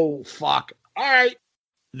 Oh, fuck. All right.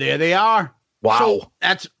 There they are. Wow.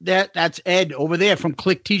 So that's Ed over there from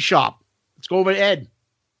Click Tea Shop. Let's go over to Ed.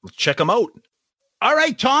 Let's check him out. All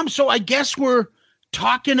right, Tom. So I guess we're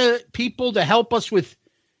talking to people to help us with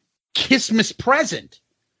Christmas present.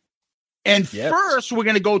 And first, we're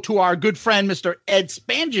going to go to our good friend, Mr. Ed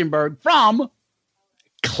Spangenberg from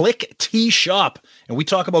Click Tea Shop. And we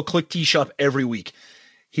talk about Click Tea Shop every week.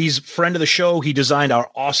 He's a friend of the show. He designed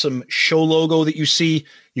our awesome show logo that you see.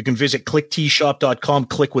 You can visit clickteashop.com,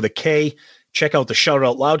 click with a K. Check out the Shout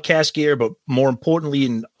Out Loudcast gear, but more importantly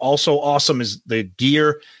and also awesome is the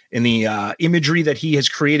gear and the imagery that he has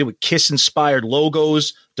created with Kiss-inspired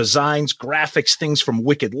logos, designs, graphics, things from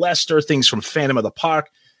Wicked Lester, things from Phantom of the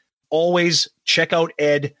Park. Always check out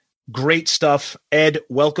Ed. Great stuff. Ed,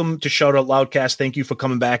 welcome to Shout Out Loudcast. Thank you for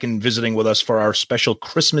coming back and visiting with us for our special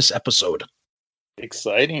Christmas episode.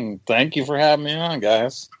 Exciting. Thank you for having me on,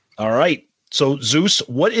 guys. All right. So, Zeus,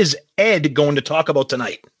 what is Ed going to talk about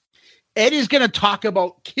tonight? Ed is going to talk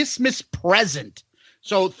about Christmas present.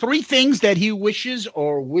 So 3 things that he wishes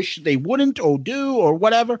or wish they wouldn't or do or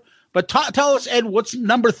whatever. But tell us, Ed, what's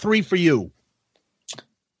number 3 for you?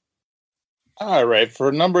 All right.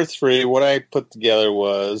 For number 3, what I put together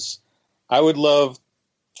was I would love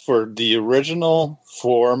for the original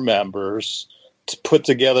 4 members to put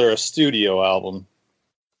together a studio album,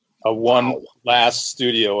 last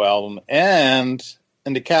studio album. And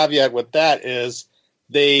the caveat with that is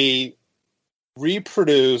they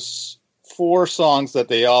reproduce 4 songs that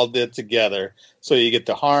they all did together. So you get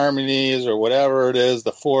the harmonies or whatever it is,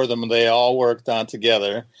 the 4 of them they all worked on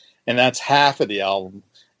together. And that's half of the album.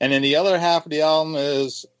 And then the other half of the album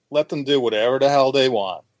is let them do whatever the hell they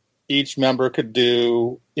want. Each member could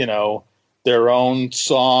do, their own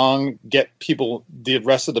song, get the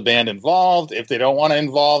rest of the band involved. If they don't want to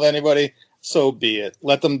involve anybody, so be it.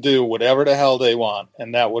 Let them do whatever the hell they want.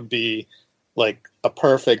 And that would be like a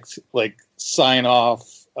perfect, sign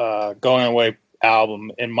off, going away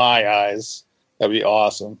album in my eyes. That'd be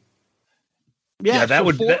awesome. Yeah, that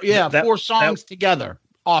would 4 songs together.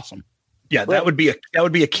 Awesome. Yeah, that would be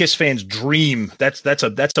a Kiss fan's dream. That's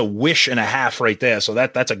a wish and a half right there. So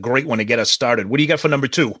that's a great one to get us started. What do you got for number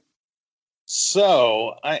 2?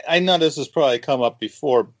 So I know this has probably come up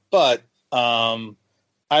before, but I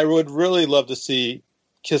would really love to see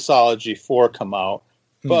Kissology 4 come out.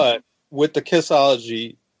 But with the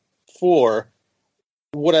Kissology 4,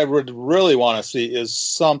 what I would really want to see is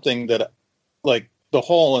something that, the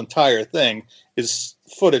whole entire thing is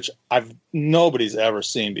footage nobody's ever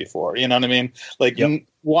seen before. You know what I mean?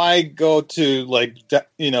 Why go to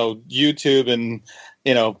YouTube and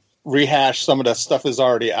rehash some of the stuff is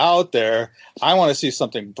already out there. I want to see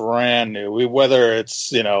something brand new. Whether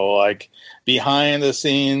it's, like behind the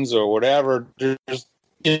scenes or whatever, there's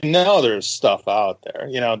stuff out there.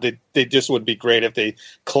 They just would be great if they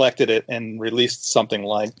collected it and released something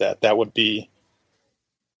like that. That would be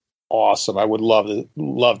awesome. I would love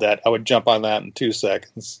that. I would jump on that in 2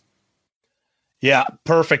 seconds. Yeah,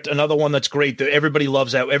 perfect. Another one that's great that everybody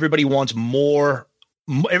loves. That everybody wants more.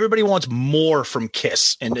 Everybody wants more from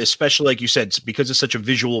Kiss, and especially like you said, because it's such a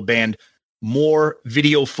visual band, more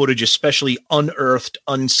video footage, especially unearthed,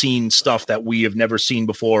 unseen stuff that we have never seen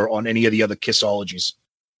before on any of the other Kissologies.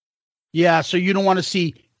 Yeah, so you don't want to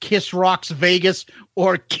see Kiss Rocks Vegas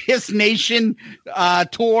or Kiss Nation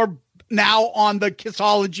tour now on the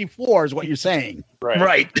Kissology 4 is what you're saying.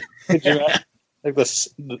 Right. Could you like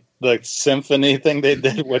the symphony thing they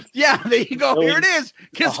did with? Yeah, there you go. Here it is,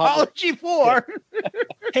 Kissology 4.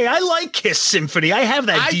 Hey, I like Kiss Symphony. I have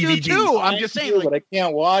that I DVD. do too. I'm just saying, but I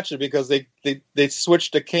can't watch it because they switch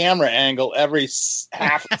the camera angle every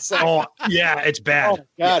half a second. Oh, yeah, it's bad. Oh my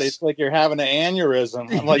God, It's like you're having an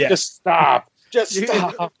aneurysm. I'm like, just stop. Just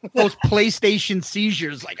stop. Those PlayStation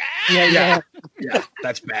seizures, like yeah,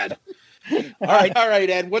 that's bad. All right,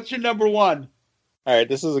 Ed. What's your number one? All right,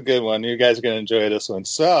 this is a good one. You guys are going to enjoy this one.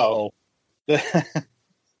 So,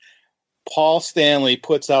 Paul Stanley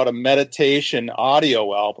puts out a meditation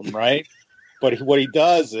audio album, right? But what he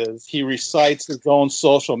does is he recites his own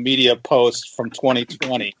social media posts from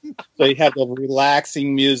 2020. So you have the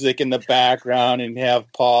relaxing music in the background, and you have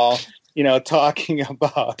Paul, talking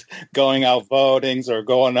about going out votings or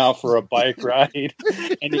going out for a bike ride.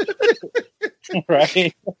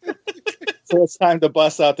 Right? So it's time to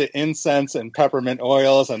bust out the incense and peppermint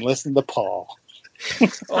oils and listen to Paul.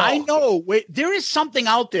 I know. Wait, there is something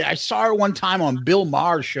out there. I saw it one time on Bill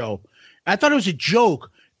Maher's show. I thought it was a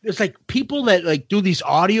joke. There's like people that like do these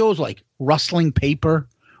audios, like rustling paper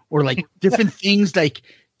or like different things like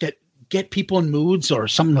that get people in moods or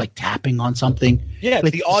something like tapping on something. Yeah,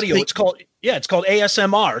 like the audio. It's called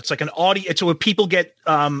ASMR. It's like an audio. It's where people get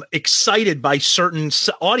excited by certain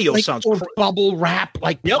audio sounds. Or bubble wrap,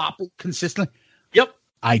 like pop consistently. Yep.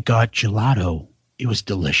 I got gelato. It was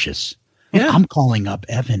delicious. Yeah. I'm calling up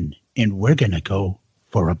Evan, and we're going to go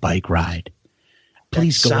for a bike ride.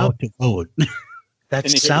 Please go out to vote. That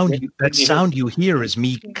sound you hear is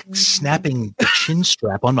me snapping the chin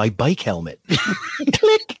strap on my bike helmet.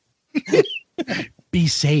 Click. Be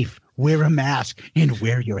safe. Wear a mask and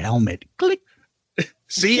wear your helmet. Click.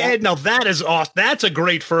 See, Ed, now that is awesome. That's a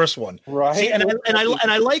great first one. Right. See, and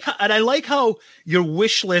I like how your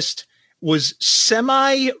wish list was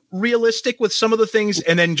semi-realistic with some of the things,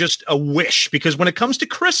 and then just a wish. Because when it comes to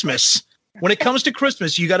Christmas,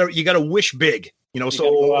 you gotta wish big.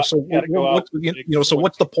 So what's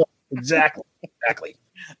the point? Exactly.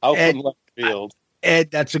 Out from left field.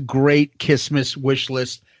 Ed, that's a great Kissmas wish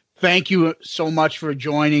list. Thank you so much for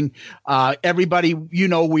joining. Everybody,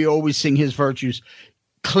 we always sing his virtues.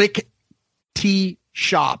 Click T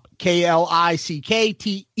Shop,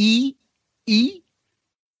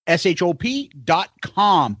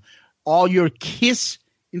 KlickTeeShop.com. All your Kiss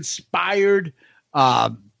inspired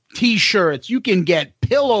T-shirts. You can get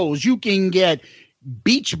pillows. You can get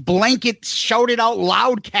beach blanket shouted out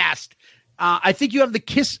loudcast. I think you have the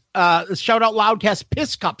Kiss shout out loudcast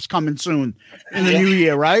piss cups coming soon in the new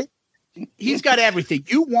year, right? He's got everything.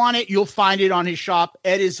 You want it, you'll find it on his shop.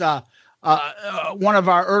 Ed is one of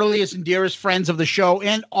our earliest and dearest friends of the show,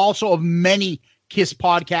 and also of many Kiss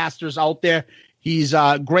podcasters out there. He's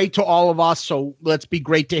great to all of us, so let's be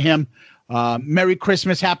great to him. Merry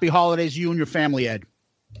Christmas, happy holidays, you and your family, Ed.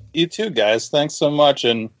 You too, guys. Thanks so much,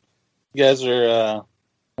 and you guys are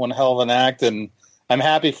one hell of an act, and I'm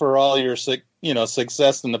happy for all your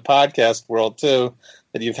success in the podcast world too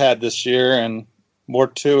that you've had this year, and more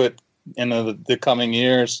to it in the coming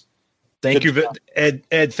years. Thank you, Ed.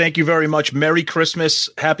 Ed, thank you very much. Merry Christmas,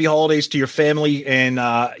 happy holidays to your family, and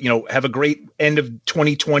have a great end of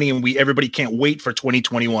 2020. And everybody can't wait for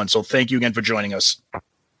 2021. So thank you again for joining us.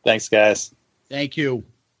 Thanks, guys. Thank you.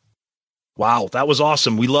 Wow, that was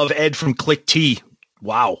awesome. We love Ed from Click T.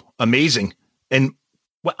 Wow, amazing. And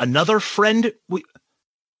what, another friend?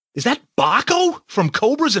 Is that Baco from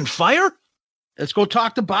Cobras and Fire? Let's go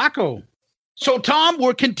talk to Baco. So, Tom,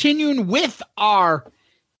 we're continuing with our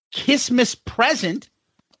Kissmas present.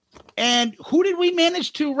 And who did we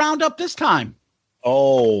manage to round up this time?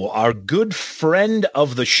 Oh, our good friend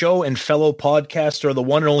of the show and fellow podcaster, the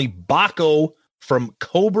one and only Baco from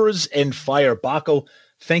Cobras and Fire. Baco,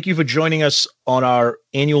 thank you for joining us on our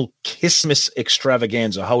annual Kissmas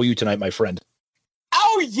extravaganza. How are you tonight, my friend?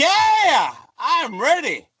 Oh, yeah! I'm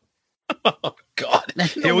ready. God.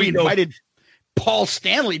 Here we invited Paul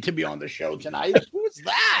Stanley to be on the show tonight. Who's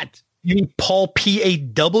that? You mean Paul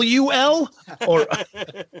Pawl? Or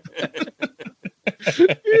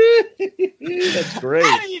that's great.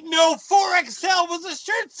 I didn't know 4XL was a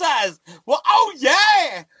shirt size. Well, oh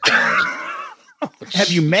yeah. Have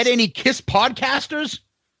you met any KISS podcasters?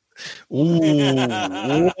 Ooh.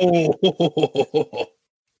 No,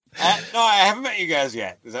 I haven't met you guys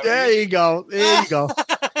yet. Is that there you go. There you go.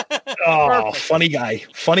 Oh, funny guy.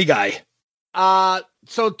 Funny guy.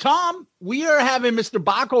 So Tom, we are having Mr.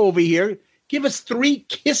 Baco over here give us 3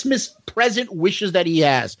 Kissmas present wishes that he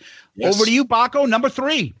has. Yes. Over to you, Baco. Number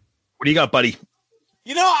 3. What do you got, buddy?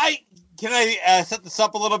 You know, can I set this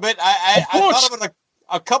up a little bit? I thought about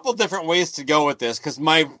a couple different ways to go with this because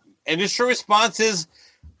my initial response is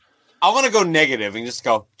I want to go negative and just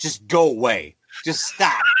go away. Just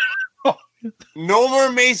stop. No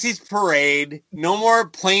more Macy's Parade. No more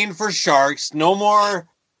Playing for Sharks. No more,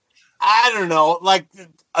 I don't know, like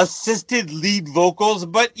assisted lead vocals.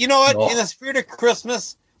 But you know what? In the spirit of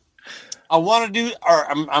Christmas, I want to do, or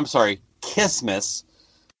I'm sorry, Kissmas.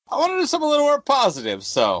 I want to do something a little more positive.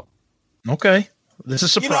 So, okay, this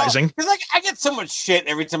is surprising because I get so much shit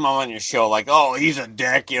every time I'm on your show. Like, oh, he's a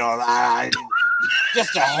dick. You know,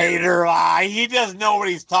 just a hater. He doesn't know what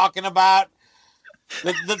he's talking about.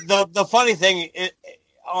 The funny thing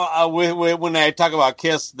when I talk about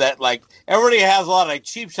Kiss, that like everybody has a lot of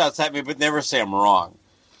cheap shots at me, but never say I'm wrong.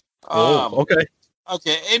 Okay.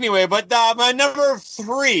 Okay. Anyway, but my number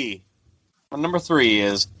three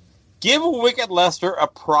is give Wicked Lester a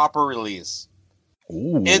proper release.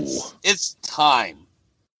 Ooh. It's time.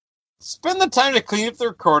 Spend the time to clean up the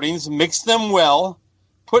recordings, mix them well,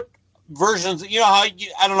 put versions. You know how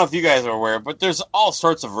I don't know if you guys are aware, but there's all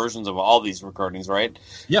sorts of versions of all these recordings, right?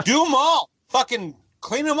 Yeah. Do them all. Fucking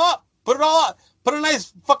clean them up. Put it all up. Put a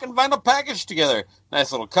nice fucking vinyl package together.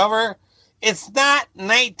 Nice little cover. It's not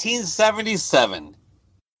 1977.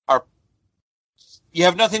 You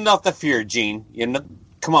have nothing else to fear, Gene.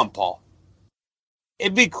 Come on, Paul.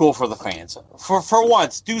 It'd be cool for the fans. For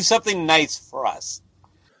once, do something nice for us.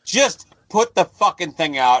 Just put the fucking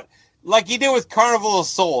thing out like you did with Carnival of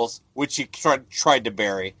Souls, which you tried to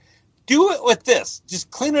bury. Do it with this. Just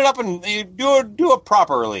clean it up and do a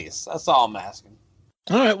proper release. That's all I'm asking.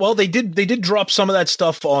 All right. Well, they did drop some of that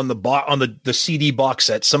stuff on the CD box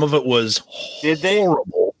set. Some of it was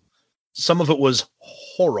horrible. Some of it was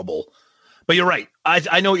horrible. But you're right.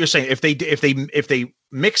 I know what you're saying. If they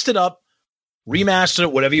mixed it up, remastered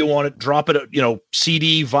it, whatever you want it, drop it,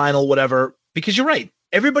 CD, vinyl, whatever. Because you're right.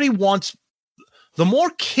 Everybody wants the more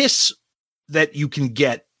Kiss that you can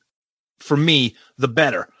get. For me, the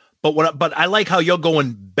better. But I like how you're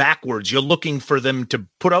going backwards. You're looking for them to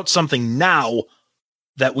put out something now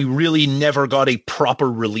that we really never got a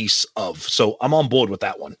proper release of. So I'm on board with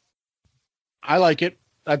that one. I like it.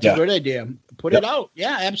 That's a good idea. Put it out.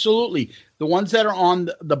 Yeah, absolutely. The ones that are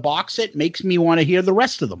on the box set makes me want to hear the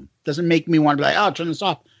rest of them. Doesn't make me want to be like, oh, turn this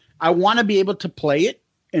off. I want to be able to play it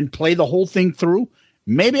and play the whole thing through.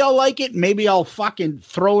 Maybe I'll like it. Maybe I'll fucking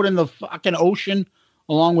throw it in the fucking ocean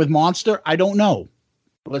along with Monster. I don't know.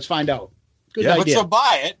 Let's find out. Good idea. So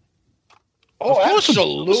buy it. Oh,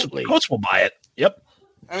 absolutely. Of course we'll buy it. Yep.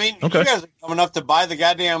 I mean, you guys are dumb enough to buy the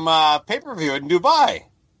goddamn pay-per-view in Dubai.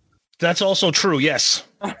 That's also true. Yes.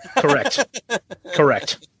 Correct.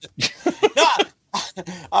 Correct. No,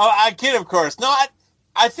 I kid, of course. No,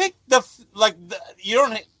 I think they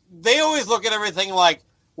always look at everything like,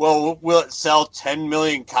 well, will it sell 10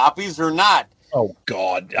 million copies or not? Oh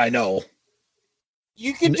God, I know.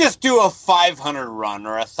 You can just do a 500 run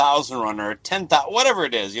or 1,000 run or 10,000, whatever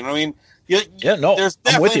it is. You know what I mean? There's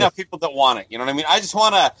definitely enough people that want it. You know what I mean? I just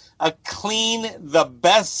want a clean, the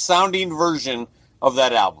best sounding version of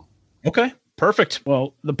that album. Okay, perfect.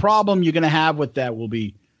 Well, the problem you're going to have with that will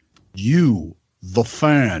be you, the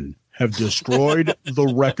fan, have destroyed the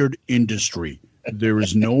record industry. There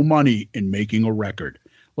is no money in making a record.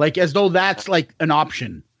 Like, as though that's like an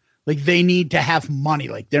option. Like, they need to have money.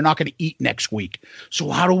 Like, they're not going to eat next week. So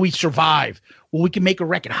how do we survive? Well, we can make a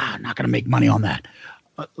record. I'm not going to make money on that.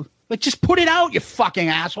 Like, just put it out, you fucking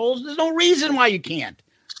assholes. There's no reason why you can't.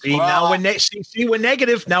 See, now we're we're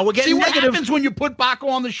negative. Now we're getting negative. What happens when you put Baco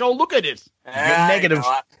on the show? Look at it. Negative.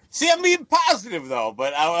 See, I'm being positive, though,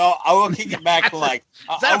 but I will kick it back to like...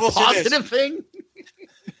 Is that a positive thing?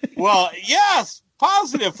 Well, yes,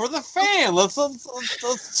 positive for the fan. Let's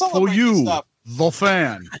celebrate for you, stuff. The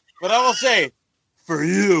fan. But I will say, for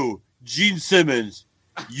you, Gene Simmons,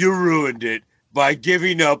 you ruined it by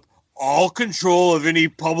giving up all control of any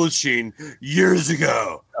publishing years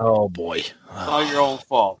ago. Oh, boy. It's all your own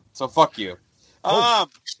fault. So fuck you.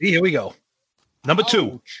 Here we go. Number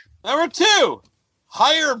 2. Number 2.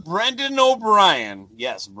 Hire Brendan O'Brien.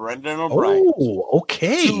 Yes, Brendan O'Brien. Oh,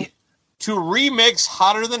 okay. To remix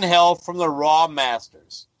Hotter Than Hell from the Raw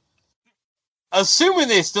Masters. Assuming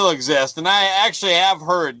they still exist, and I actually have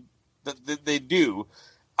heard that they do.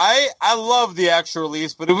 I love the actual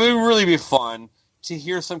release, but it would really be fun to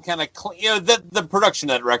hear some kind of the production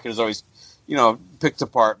of that record is always, picked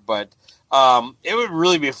apart, but it would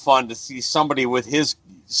really be fun to see somebody with his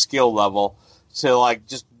skill level to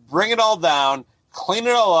just bring it all down, clean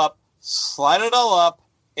it all up, slide it all up,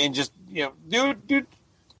 and just do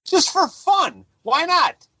just for fun. Why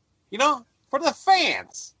not? For the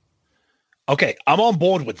fans. Okay, I'm on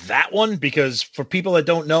board with that one because for people that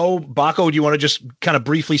don't know, Baco, do you want to just kind of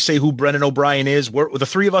briefly say who Brendan O'Brien is? The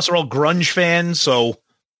three of us are all grunge fans, so.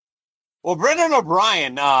 Well, Brendan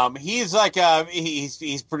O'Brien, he's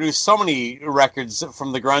he's produced so many records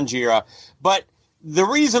from the grunge era, but the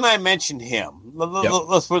reason I mentioned him,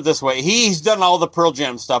 let's put it this way, he's done all the Pearl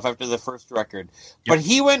Jam stuff after the first record, but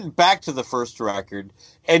he went back to the first record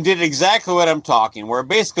and did exactly what I'm talking, where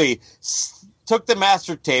basically took the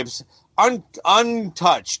master tapes,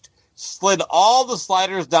 untouched, slid all the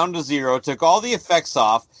sliders down to 0, took all the effects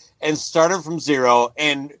off, and started from 0,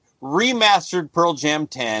 and remastered Pearl Jam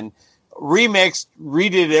 10, remixed,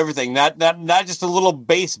 redid everything. Not just a little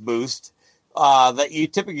bass boost that you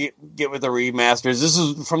typically get with the remasters. This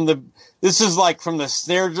is from the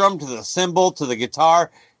snare drum to the cymbal to the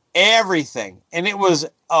guitar, everything, and it was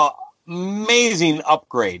an amazing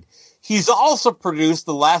upgrade. He's also produced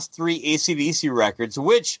the last 3 AC/DC records,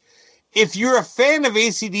 which, if you're a fan of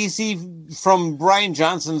AC/DC from Brian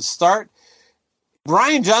Johnson's start,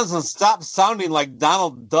 Brian Johnson stopped sounding like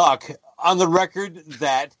Donald Duck on the record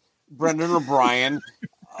that Brendan O'Brien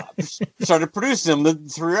started producing them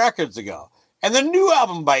 3 records ago. And the new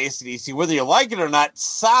album by AC/DC, whether you like it or not,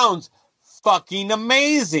 sounds fucking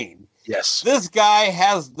amazing. Yes. This guy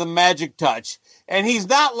has the magic touch. And he's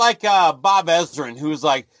not like Bob Ezrin, who's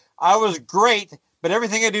like, I was great, but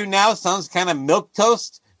everything I do now sounds kind of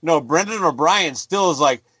milquetoast. No, Brendan O'Brien still is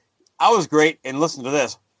like, I was great, and listen to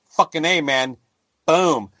this. Fucking A, man.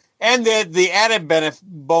 Boom. And the added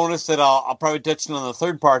bonus that I'll probably touch on the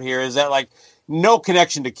third part here is that, no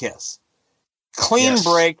connection to Kiss. Clean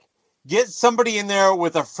break. Get somebody in there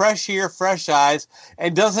with a fresh ear, fresh eyes,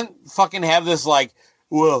 and doesn't fucking have this,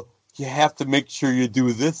 well, you have to make sure you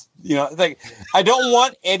do this. I don't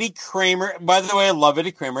want Eddie Kramer. By the way, I love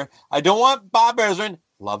Eddie Kramer. I don't want Bob Ezrin.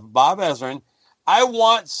 Love Bob Ezrin. I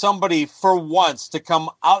want somebody for once to come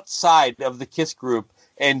outside of the Kiss group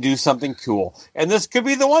and do something cool. And this could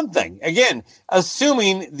be the one thing. Again,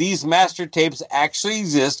 assuming these master tapes actually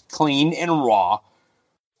exist clean and raw,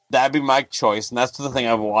 that'd be my choice. And that's the thing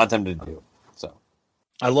I want them to do. So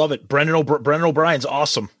I love it. Brendan O'Brien's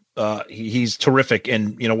awesome. He's terrific.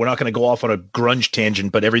 And, we're not going to go off on a grunge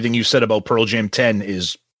tangent, but everything you said about Pearl Jam 10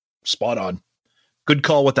 is spot on. Good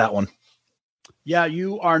call with that one. Yeah,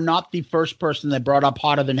 you are not the first person that brought up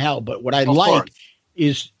Hotter Than Hell, but what I like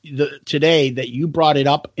is today that you brought it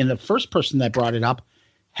up, and the first person that brought it up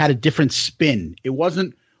had a different spin. It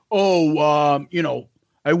wasn't, I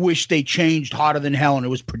wish they changed Hotter Than Hell and it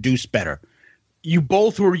was produced better. You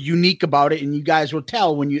both were unique about it, and you guys will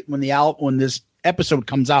tell when this episode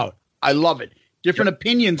comes out. I love it. Different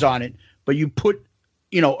opinions on it, but you put,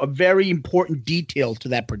 a very important detail to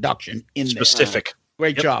that production in there. Specific.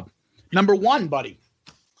 Great job. Number 1, buddy.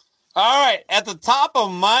 All right. At the top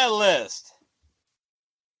of my list,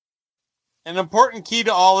 an important key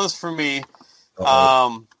to all this for me,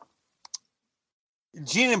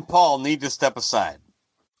 Gene and Paul need to step aside.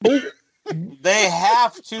 They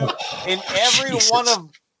have to, in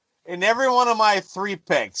every one of my 3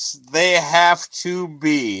 picks, they have to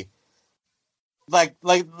be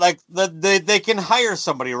they can hire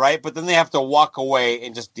somebody, right? But then they have to walk away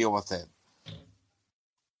and just deal with it.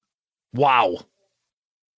 Wow.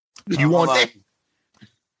 You want it?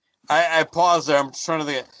 I paused there. I'm just trying to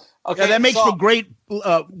think. Okay, that makes for great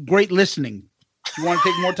listening. You want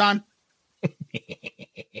to take more time?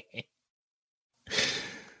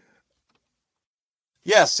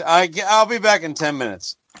 Yes, I'll be back in 10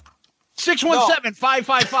 minutes.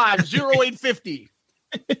 617-555-0850.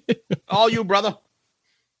 All you, brother.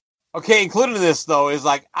 Okay, included in this, though, is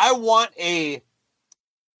I want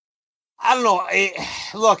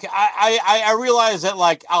look, I realize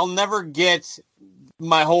that, I'll never get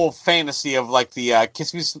my whole fantasy of, the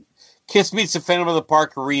Kiss Meets the Phantom of the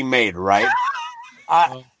Park remade, right?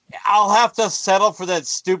 I'll have to settle for that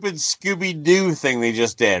stupid Scooby-Doo thing they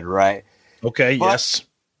just did, right? Okay, yes.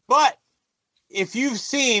 But if you've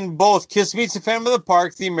seen both Kiss Meets the Phantom of the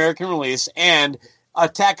Park, the American release, and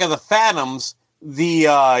Attack of the Phantoms,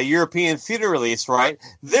 the European theater release, right?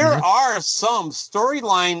 There are some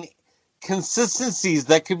storyline consistencies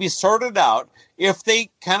that could be sorted out if they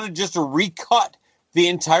kind of just recut the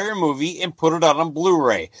entire movie and put it out on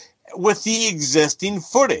Blu-ray with the existing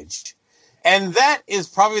footage. And that is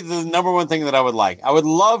probably the number one thing that I would like. I would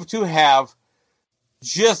love to have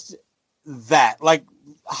just that. Like,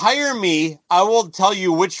 hire me. I will tell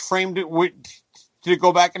you which frame to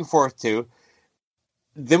go back and forth to.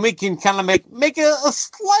 Then we can kind of make a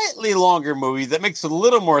slightly longer movie that makes a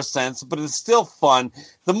little more sense, but it's still fun.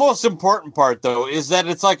 The most important part, though, is that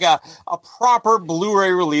it's like a proper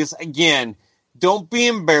Blu-ray release. Again, don't be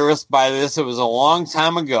embarrassed by this. It was a long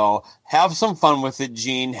time ago. Have some fun with it,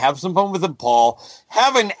 Gene. Have some fun with it, Paul.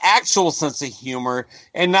 Have an actual sense of humor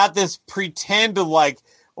and not this pretend to like,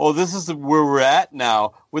 oh, this is where we're at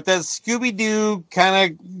now with that Scooby-Doo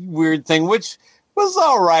kind of weird thing, which was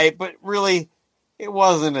all right, but really it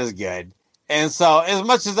wasn't as good. And so as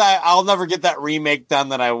much as I'll never get that remake done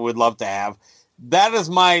that I would love to have, that is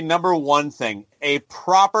my number one thing. A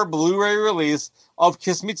proper Blu-ray release of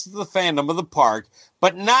Kiss Meets the Phantom of the Park,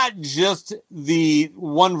 but not just the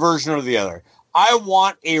one version or the other. I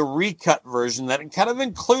want a recut version that kind of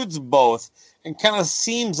includes both and kind of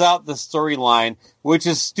seams out the storyline, which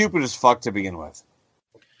is stupid as fuck to begin with.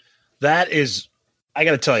 That is, I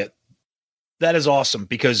got to tell you, that is awesome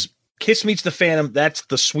because Kiss Meets the Phantom, that's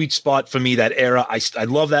the sweet spot for me, that era. I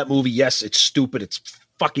love that movie. Yes, it's stupid. It's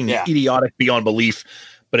fucking idiotic beyond belief,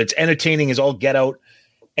 but it's entertaining as all get out.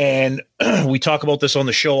 And we talk about this on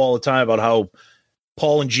the show all the time about how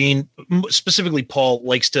Paul and Gene, specifically Paul,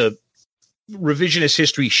 likes to revisionist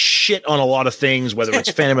history shit on a lot of things, whether it's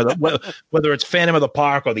Phantom of the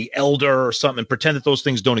Park or The Elder or something, and pretend that those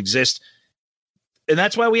things don't exist. And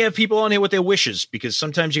that's why we have people on here with their wishes, because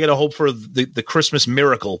sometimes you got to hope for the Christmas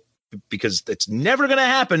miracle, because it's never going to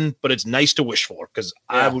happen, but it's nice to wish for, because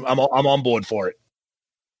I'm on board for it.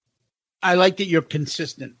 I like that you're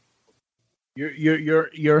consistent.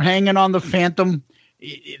 You're hanging on the Phantom.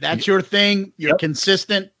 That's your thing. You're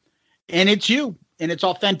consistent, and it's you, and it's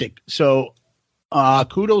authentic. So,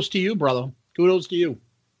 kudos to you, brother. Kudos to you.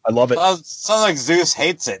 I love it. Sounds like Zeus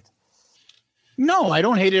hates it. No, I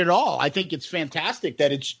don't hate it at all. I think it's fantastic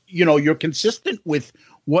that it's, you're consistent with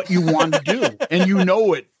what you want to do, and you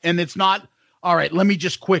know it, and it's not, all right, let me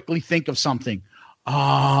just quickly think of something.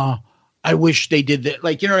 I wish they did that.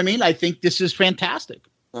 Like, you know what I mean? I think this is fantastic.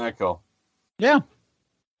 Very cool. Yeah.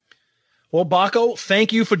 Well, Baco,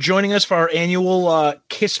 thank you for joining us for our annual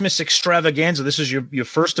Kissmas extravaganza. This is your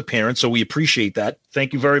first appearance, so we appreciate that.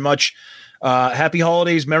 Thank you very much. Happy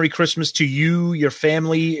holidays. Merry Christmas to you, your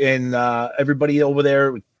family, and everybody over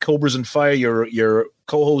there with Cobras and Fire, your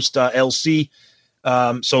co-host, LC.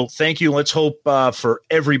 So thank you. Let's hope for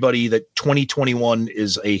everybody that 2021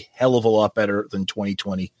 is a hell of a lot better than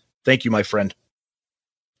 2020. Thank you, my friend.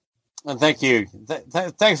 And thank you.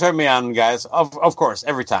 Thanks for having me on, guys. Of course,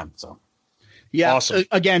 every time. So, yeah. Awesome.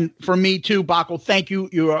 Again, for me too, Baco, thank you.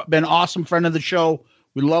 You've been an awesome friend of the show.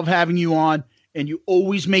 We love having you on, and you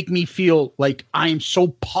always make me feel like I am so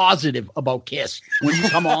positive about Kiss when you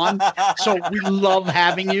come on. So we love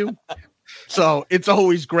having you. So it's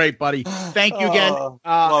always great, buddy. Thank you again.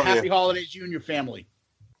 Happy holidays, you and your family.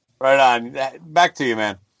 Right on. Back to you,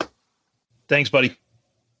 man. Thanks, buddy.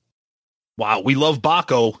 Wow, we love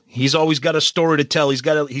Baco. He's always got a story to tell.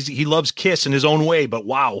 He loves Kiss in his own way, but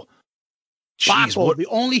wow. Jeez, Baco, the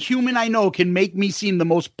only human I know, can make me seem the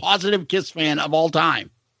most positive Kiss fan of all time.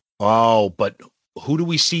 Oh, but who do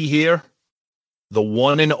we see here? The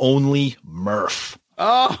one and only Murph.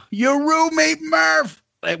 Oh, your roommate Murph.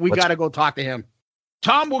 We got to go talk to him.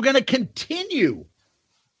 Tom, we're going to continue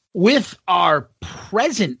with our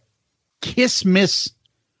present Kissmas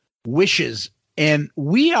wishes, and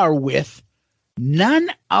we are with none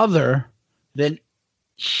other than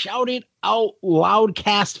Shout It Out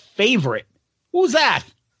Loudcast favorite. Who's that?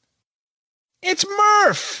 It's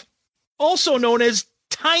Murph, also known as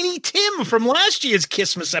Tiny Tim from last year's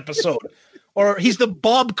Kissmas episode. Or he's the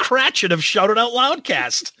Bob Cratchit of Shout It Out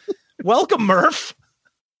Loudcast. Welcome, Murph.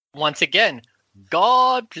 Once again,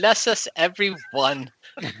 God bless us, everyone.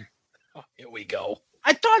 Here we go.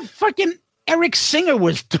 I thought fucking Eric Singer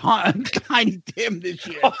was Tiny Tim this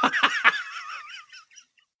year.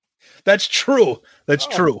 That's true. That's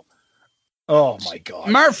true. Oh, my God.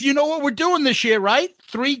 Murph, you know what we're doing this year, right?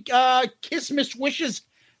 3 Kissmas wishes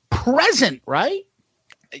present, right?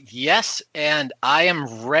 Yes, and I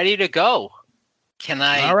am ready to go. Can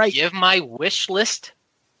I give my wish list?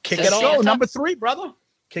 Kick it off. Number 3, brother.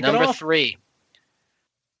 Number 3.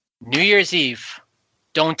 New Year's Eve,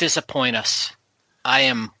 don't disappoint us. I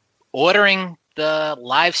am ordering the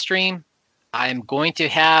live stream. I'm going to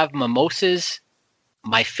have mimosas.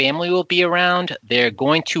 My family will be around. They're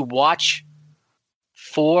going to watch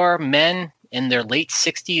 4 men in their late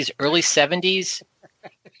 60s, early 70s.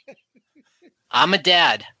 I'm a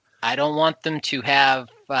dad. I don't want them to have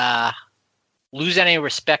lose any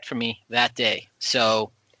respect for me that day.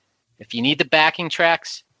 So if you need the backing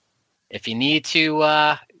tracks, if you need to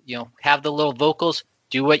have the little vocals,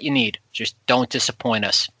 do what you need. Just don't disappoint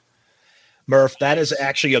us. Murph, that's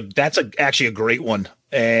actually a great one.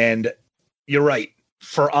 And you're right.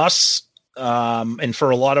 For us, and for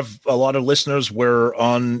a lot of listeners, we're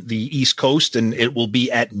on the East Coast, and it will be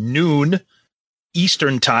at noon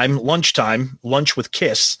Eastern time, lunchtime, lunch with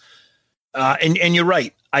Kiss. And you're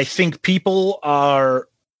right. I think people are,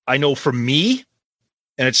 I know for me,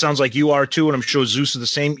 and it sounds like you are too, and I'm sure Zeus is the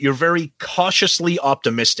same, you're very cautiously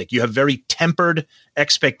optimistic. You have very tempered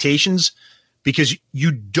expectations because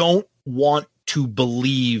you don't want to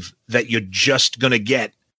believe that you're just going to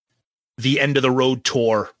get the end of the road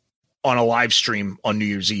tour on a live stream on New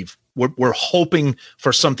Year's Eve. We're hoping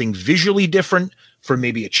for something visually different, for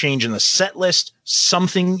maybe a change in the set list,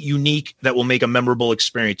 something unique that will make a memorable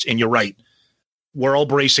experience. And you're right. We're all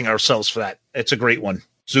bracing ourselves for that. It's a great one.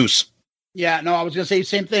 Zeus. Yeah, no, I was going to say the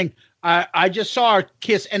same thing. I just saw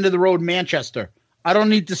Kiss End of the Road Manchester. I don't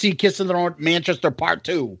need to see Kiss End of the Road Manchester Part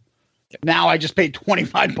 2. Now I just paid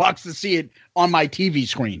 $25 to see it on my TV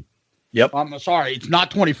screen. Yep. I'm sorry, it's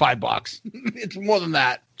not $25. It's more than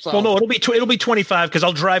that. So. Well, no, it'll be 25 because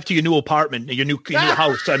I'll drive to your new apartment, your new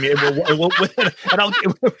house. I mean,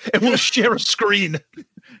 we'll share a screen.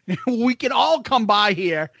 We can all come by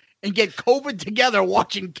here and get COVID together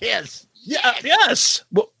watching Kiss. Yeah, yes.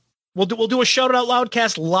 We'll do a Shout It Out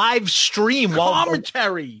Loudcast live stream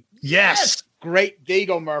commentary. Yes. Great. There you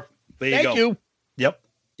go, Murph. Thank you. Yep.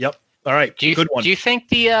 All right. Good one. Do you think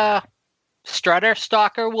the Strutter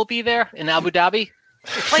Stalker will be there in Abu Dhabi?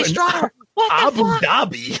 Play Strutter. Abu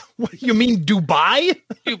Dhabi? What do you mean, Dubai?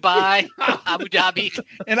 Dubai, Abu Dhabi,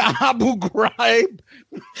 and Abu Ghraib.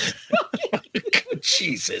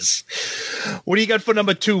 Jesus. What do you got for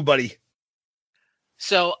number 2, buddy?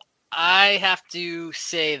 So I have to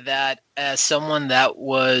say that as someone that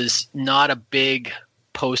was not a big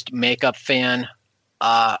post-makeup fan,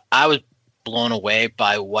 I was blown away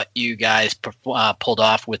by what you guys pulled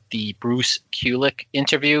off with the Bruce Kulick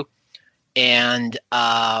interview, and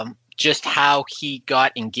just how he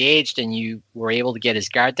got engaged and you were able to get his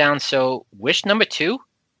guard down. So wish number 2,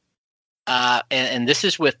 and this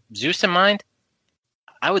is with Zeus in mind,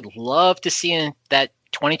 I would love to see in that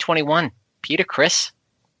 2021 Peter Criss.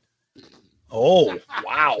 Oh,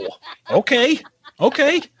 wow. Okay.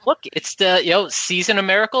 Look, it's the season of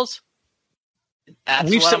miracles.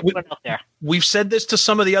 That's what I'm putting out there. We've said this to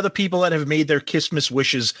some of the other people that have made their Christmas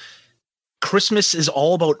wishes. Christmas is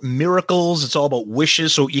all about miracles. It's all about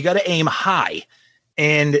wishes. So you got to aim high.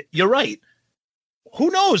 And you're right. Who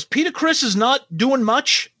knows? Peter Criss is not doing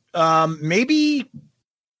much. Maybe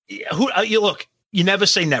look, you never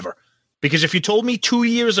say never. Because if you told me 2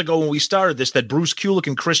 years ago when we started this that Bruce Kulick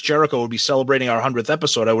and Chris Jericho would be celebrating our 100th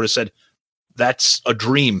episode, I would have said, that's a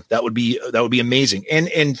dream. That would be amazing.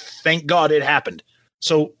 And thank God it happened.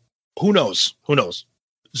 So who knows?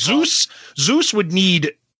 Zeus would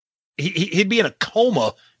need, he'd be in a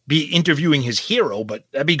coma, be interviewing his hero, but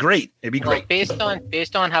that'd be great. It'd be great. Based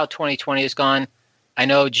on how 2020 has gone, I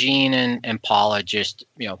know Gene and Paul are just,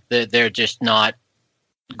 they're just not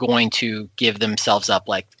going to give themselves up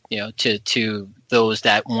to those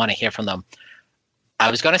that want to hear from them. I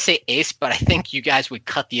was going to say Ace, but I think you guys would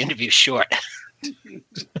cut the interview short.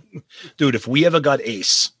 Dude, if we ever got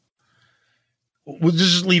Ace, we'll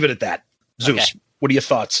just leave it at that. Zeus, okay. What are your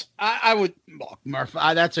thoughts? I would, look, Murph,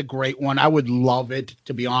 that's a great one. I would love it,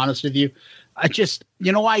 to be honest with you. I just,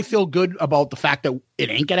 I feel good about the fact that it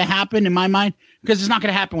ain't going to happen in my mind because it's not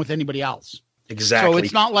going to happen with anybody else. Exactly. So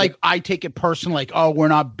it's not like I take it personal, like, oh, we're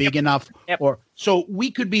not big enough. Yep. Or so we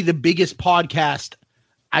could be the biggest podcast.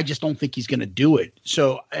 I just don't think he's going to do it.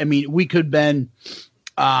 So, I mean, we could been,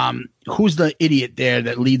 who's the idiot there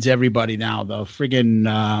that leads everybody now? The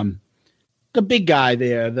friggin', the big guy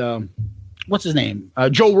there, what's his name?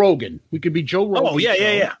 Joe Rogan. We could be Joe Rogan. Oh,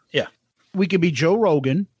 yeah. We could be Joe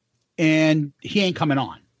Rogan and he ain't coming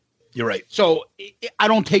on. You're right. So I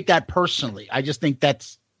don't take that personally. I just think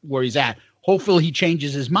that's where he's at. Hopefully he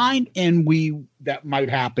changes his mind and that might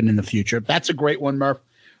happen in the future. That's a great one, Murph.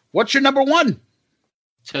 What's your number 1?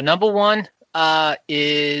 So number 1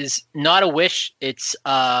 is not a wish. It's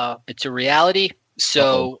a reality.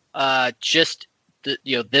 So just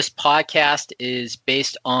this podcast is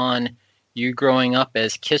based on you growing up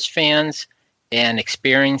as Kiss fans and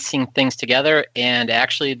experiencing things together. And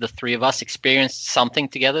actually, the three of us experienced something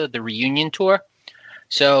together, the reunion tour.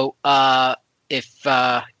 So if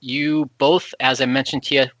you both, as I mentioned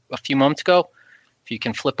to you a few moments ago, if you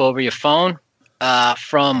can flip over your phone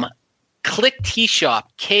from Click Tea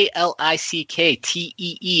Shop,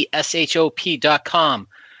 KlickTeeshop.com.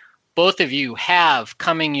 Both of you have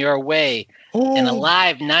coming your way an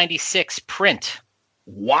Alive 96 print.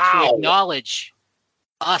 Wow. To acknowledge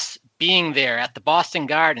us being there at the Boston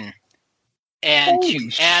Garden and Holy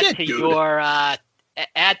to add shit, to dude.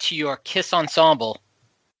 your Kiss ensemble.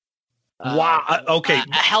 Wow. Okay.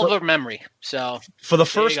 A hell of a memory. So for the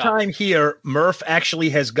there you first go. time here, Murph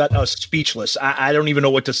actually has got us speechless. I don't even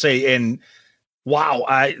know what to say. And wow,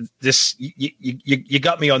 you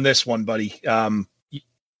got me on this one, buddy.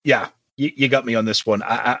 Yeah, you got me on this one.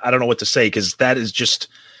 I don't know what to say because that's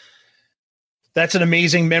an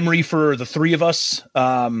amazing memory for the three of us.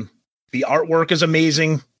 The artwork is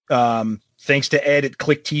amazing. Thanks to Ed at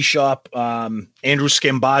Click Tea Shop, Andrew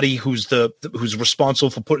Scambati, who's responsible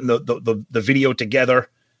for putting the video together.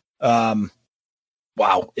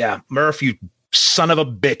 Wow, yeah, Murph, you son of a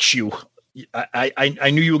bitch, you. I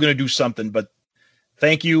knew you were going to do something, but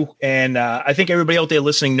thank you, and I think everybody out there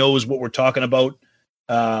listening knows what we're talking about.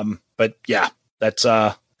 But yeah, that's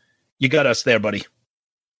you got us there, buddy.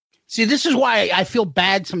 See, this is why I feel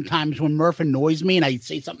bad sometimes when Murph annoys me and I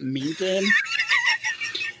say something mean to him.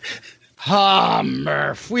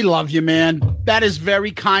 Murph, we love you, man. That is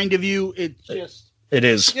very kind of you. It is.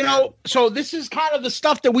 So this is kind of the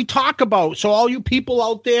stuff that we talk about. So all you people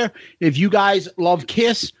out there, if you guys love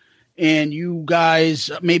Kiss and you guys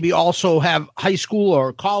maybe also have high school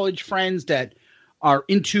or college friends that are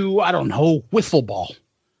into, I don't know, wiffle ball,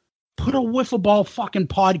 put a wiffle ball fucking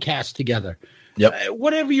podcast together. Yep.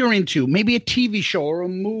 Whatever you're into, maybe a TV show or a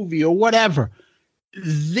movie or whatever.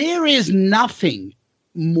 There is nothing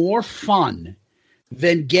more fun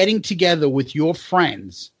than getting together with your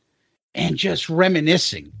friends and just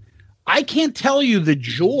reminiscing. I can't tell you the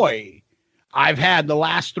joy I've had the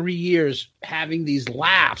last 3 years having these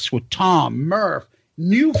laughs with Tom, Murph,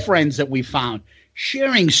 new friends that we found,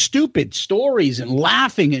 sharing stupid stories and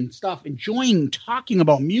laughing and stuff, enjoying talking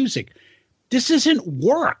about music. This isn't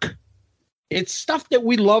work. It's stuff that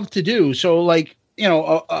we love to do. So, like,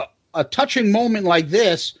 a touching moment like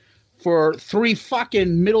this for three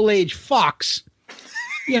fucking middle-aged fucks,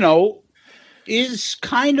 is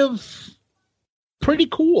kind of pretty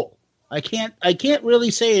cool. I can't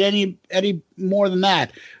really say it any more than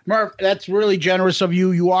that. Murph, that's really generous of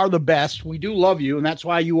you. You are the best. We do love you, and that's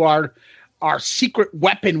why you are our secret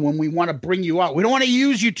weapon when we want to bring you out. We don't want to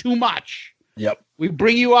use you too much. Yep. We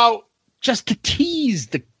bring you out just to tease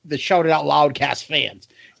the Shout It Out Loudcast fans.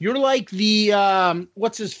 You're like the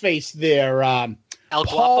what's his face there?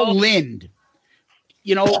 Paul Lind.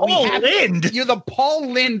 Lind. You're the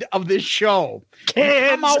Paul Lind of this show. You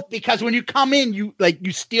come out because when you come in, you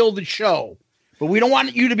steal the show. But we don't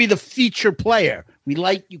want you to be the feature player. We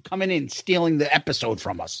like you coming in stealing the episode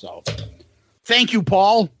from us. So, thank you,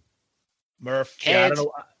 Paul. Murph. Kids. Yeah, I don't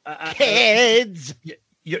know. Kids.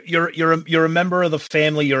 You're a member of the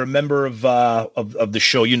family. You're a member of the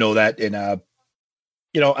show. You know that, and I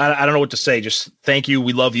don't know what to say. Just thank you.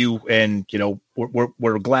 We love you, and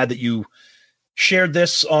we're glad that you shared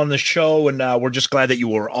this on the show, and we're just glad that you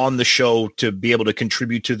were on the show to be able to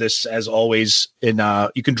contribute to this as always. And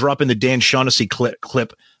you can drop in the Dan Shaughnessy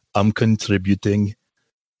clip. I'm contributing.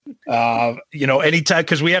 Anytime,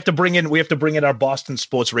 because we have to bring in our Boston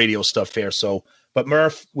sports radio stuff here. So, but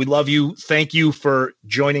Murph, we love you. Thank you for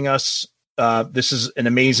joining us. This is an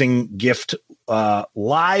amazing gift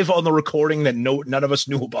live on the recording that none of us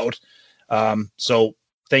knew about. So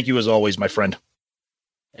thank you as always, my friend.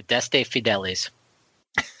 Adeste Fidelis.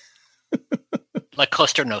 La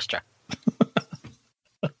Costa Nostra.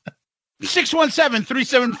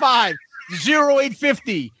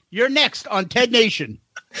 617-375-0850. You're next on Ted Nation.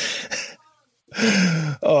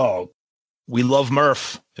 Oh, we love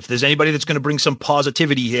Murph. If there's anybody that's going to bring some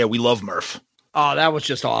positivity here, we love Murph. Oh, that was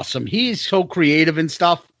just awesome. He's so creative and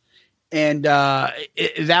stuff. And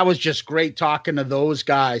that was just great talking to those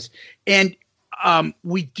guys. And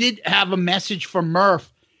we did have a message from Murph.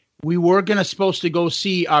 We were supposed to go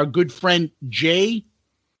see our good friend Jay,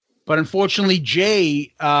 but unfortunately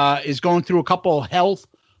Jay is going through a couple of health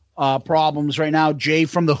problems right now. Jay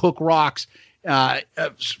from the Hook Rocks.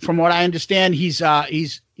 From what I understand, he's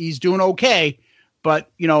doing okay.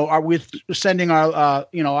 But we're sending our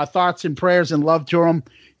our thoughts and prayers and love to him.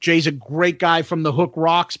 Jay's a great guy from the Hook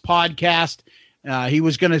Rocks podcast. He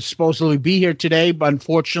was going to supposedly be here today, but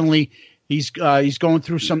unfortunately, he's going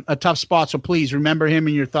through a tough spot. So please remember him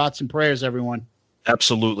in your thoughts and prayers, everyone.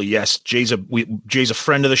 Absolutely, yes. Jay's a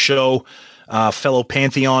friend of the show, fellow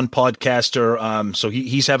Pantheon podcaster. So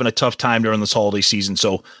he's having a tough time during this holiday season.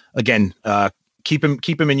 So again, keep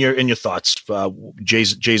him in your thoughts.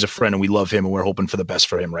 Jay's a friend, and we love him, and we're hoping for the best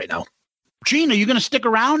for him right now. Gene, are you going to stick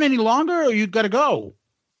around any longer, or you got to go?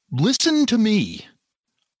 Listen to me.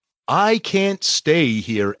 I can't stay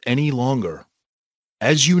here any longer.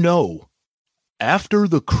 As you know, after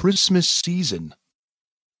the Christmas season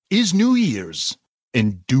is New Year's,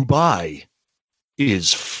 and Dubai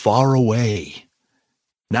is far away.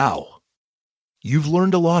 Now, you've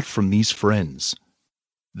learned a lot from these friends.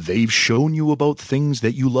 They've shown you about things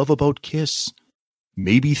that you love about Kiss,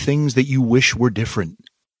 maybe things that you wish were different.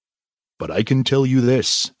 But I can tell you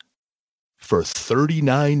this, for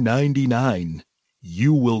 $39.99,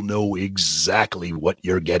 you will know exactly what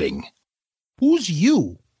you're getting. Who's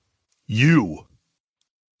you? You.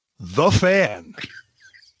 The fan.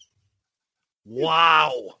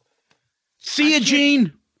 Wow. See you,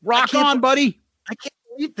 Gene. Rock on, buddy. I can't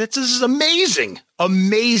believe this is amazing.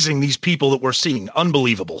 Amazing, these people that we're seeing.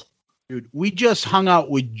 Unbelievable. Dude, we just hung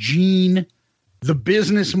out with Gene, the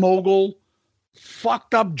business mogul,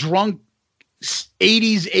 fucked up, drunk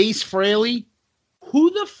 80s Ace Frehley.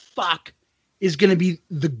 Who the fuck is going to be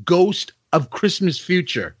the ghost of Christmas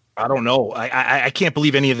Future? I don't know. I can't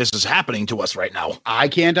believe any of this is happening to us right now. I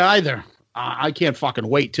can't either. I can't fucking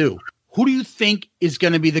wait, too. Who do you think is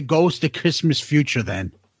going to be the ghost of Christmas Future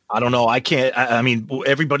then? I don't know. I can't. I mean,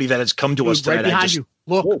 everybody that has come to us right tonight. behind you.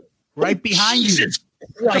 Look, right behind you. Jesus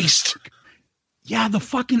Christ. Yeah,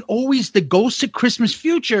 always the ghost of Christmas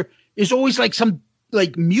Future is always like some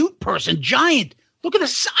mute person, giant. Look at the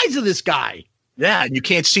size of this guy. Yeah, and you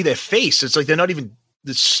can't see their face. It's like they're not even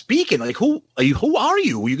speaking. Like, who are you? Who are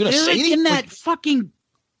you? Are you going to say anything? In that fucking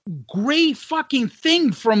gray fucking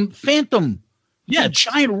thing from Phantom. Yeah,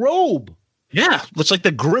 giant robe. Yeah, looks like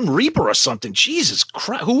the Grim Reaper or something. Jesus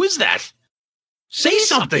Christ, who is that? Say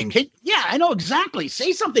something. Yeah, I know exactly.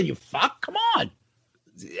 Say something, you fuck. Come on.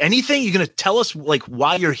 Anything? You're going to tell us like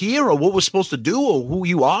why you're here or what we're supposed to do or who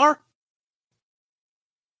you are?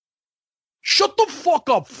 Shut the fuck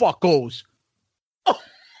up, fuckos. Oh,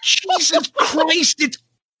 Jesus Christ.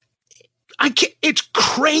 It's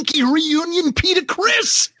Cranky Reunion Peter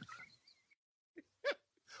Chris.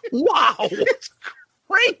 Wow. It's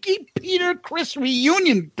Cranky Peter Chris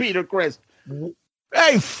Reunion Peter Chris.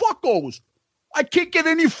 Hey, fuckos. I can't get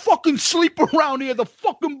any fucking sleep around here. The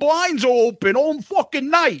fucking blinds are open all fucking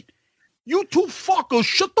night. You two fuckers,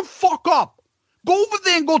 shut the fuck up. Go over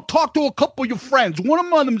there and go talk to a couple of your friends.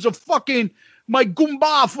 One of them's a fucking my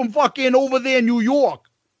Goomba from fucking over there in New York.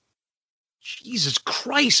 Jesus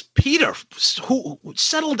Christ, Peter. Who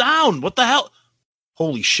settle down. What the hell?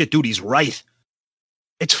 Holy shit, dude, he's right.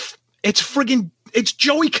 It's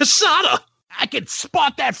Joey Casada. I can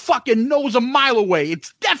spot that fucking nose a mile away.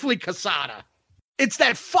 It's definitely Casada. It's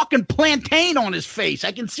that fucking plantain on his face.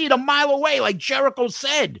 I can see it a mile away, like Jericho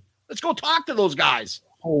said. Let's go talk to those guys.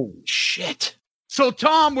 Holy shit. So,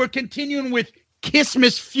 Tom, we're continuing with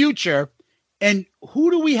Kissmas Future. And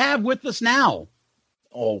who do we have with us now?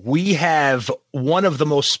 Oh, we have one of the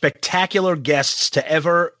most spectacular guests to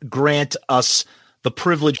ever grant us the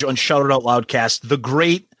privilege on Shout It Out Loudcast, the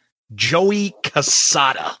great Joey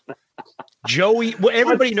Casada. Joey, well,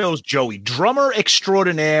 everybody knows Joey, drummer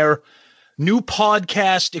extraordinaire, new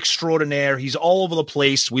podcast extraordinaire. He's all over the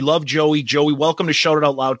place. We love Joey. Joey, welcome to Shout It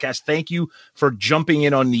Out Loudcast. Thank you for jumping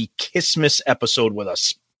in on the Kissmas episode with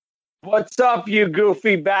us. What's up, you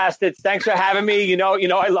goofy bastards? Thanks for having me. You know,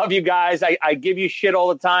 I love you guys. I give you shit all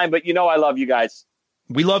the time, but I love you guys.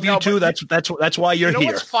 We love you too. That's why you're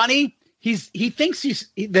here. What's funny? He thinks he's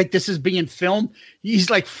like this is being filmed. He's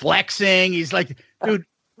like flexing. He's like, dude,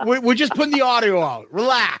 we're just putting the audio out.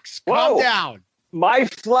 Relax, calm down. My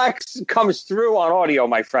flex comes through on audio,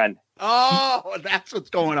 my friend. Oh, that's what's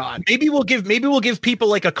going on. Maybe we'll give people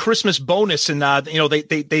like a Christmas bonus, and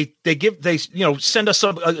they send us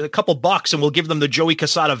a couple bucks, and we'll give them the Joey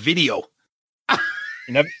Casada video.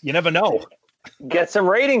 You never know. Get some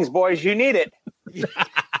ratings, boys. You need it.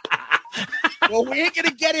 Well, we ain't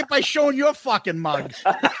gonna get it by showing your fucking mug.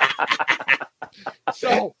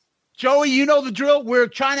 So, Joey, you know the drill. We're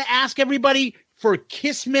trying to ask everybody for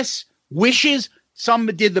Kissmas wishes. Some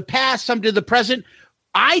did the past, some did the present.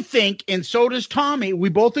 I think, and so does Tommy, we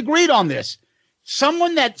both agreed on this.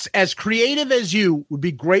 Someone that's as creative as you would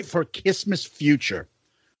be great for Kissmas Future.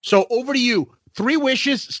 So over to you. 3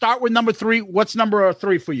 wishes. Start with number 3. What's number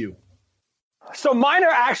 3 for you? So mine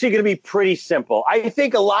are actually going to be pretty simple. I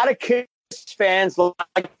think a lot of fans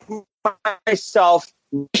like myself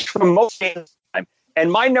wish for most of the time.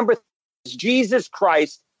 And my number is Jesus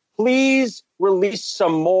Christ. Please release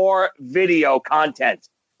some more video content.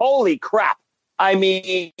 Holy crap. I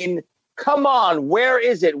mean, come on. Where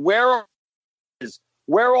is it? Where are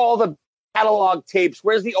all the catalog tapes?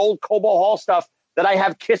 Where's the old Cobo Hall stuff that I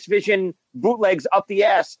have Kiss Vision bootlegs up the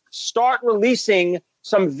ass? Start releasing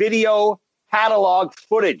some video catalog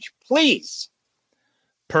footage, please.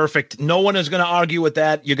 Perfect. No one is going to argue with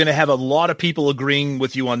that. You're going to have a lot of people agreeing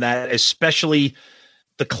with you on that, especially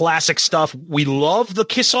the classic stuff. We love the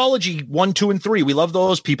Kissology 1, 2, and 3. We love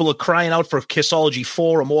those. People are crying out for Kissology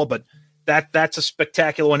 4 or more, but that's a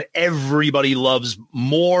spectacular one. Everybody loves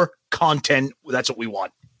more content. That's what we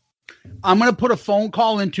want. I'm going to put a phone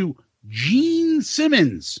call into Gene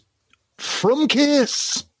Simmons from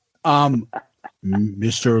Kiss. Mr.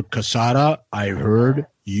 Casada, I heard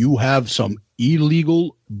you have some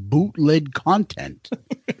illegal bootleg content.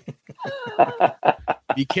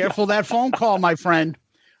 Be careful that phone call, my friend.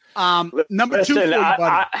 Number two,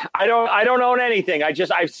 I don't own anything.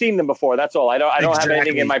 I've seen them before. That's all. I don't have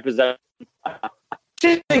anything in my possession.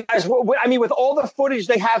 Guys, I mean, with all the footage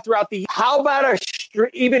they have throughout the year, how about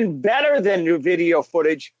even better than new video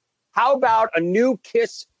footage? How about a new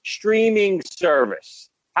Kiss streaming service?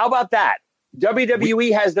 How about that?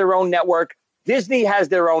 WWE has their own network. Disney has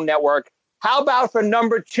their own network. How about for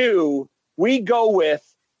number 2, we go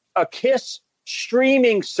with a Kiss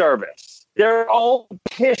streaming service, their own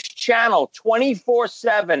Kiss channel,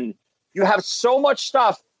 24/7. You have so much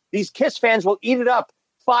stuff. These Kiss fans will eat it up.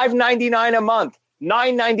 $5.99 a month,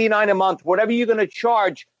 $9.99 a month, whatever you're going to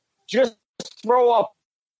charge. Just throw up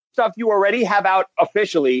stuff you already have out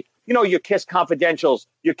officially. You know, your Kiss Confidentials,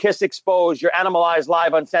 your Kiss Exposed, your Animalized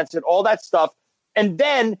Live Uncensored, all that stuff. And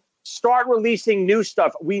then start releasing new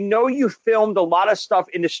stuff. We know you filmed a lot of stuff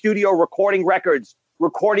in the studio, recording records,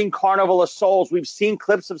 recording Carnival of Souls. We've seen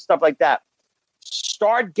clips of stuff like that.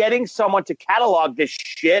 Start getting someone to catalog this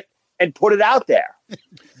shit and put it out there.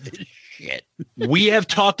 Shit. We have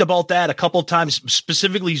talked about that a couple of times,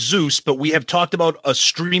 specifically Zeus, but we have talked about a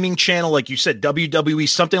streaming channel, like you said, WWE,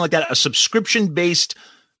 something like that, a subscription-based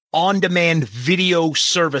on-demand video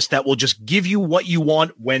service that will just give you what you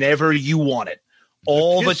want whenever you want it,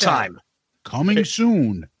 all the time. Coming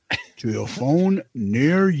soon to your phone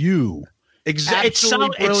near you. Exactly.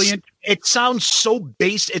 Brilliant. It sounds so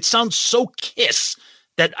base. It sounds so Kiss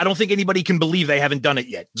that I don't think anybody can believe they haven't done it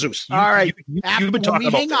yet. Zeus. All right. You've been talking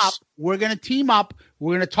about this. We're going to team up.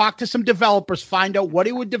 We're going to talk to some developers, find out what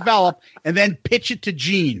he would develop, and then pitch it to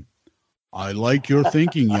Gene. I like your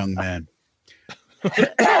thinking, young man.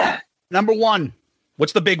 Number 1.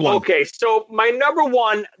 What's the big one? Okay, so my number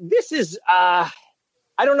 1, this is, I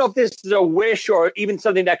don't know if this is a wish or even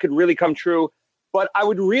something that could really come true, but I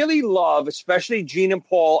would really love, especially Gene and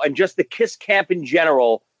Paul and just the Kiss camp in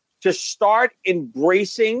general, to start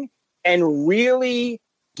embracing and really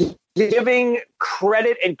giving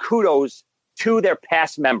credit and kudos to their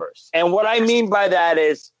past members. And what I mean by that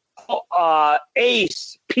is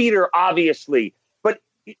Ace, Peter, obviously, but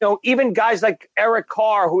even guys like Eric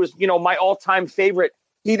Carr, who is my all-time favorite.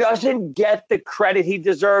 He doesn't get the credit he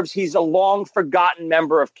deserves. He's a long forgotten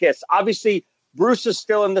member of Kiss. Obviously, Bruce is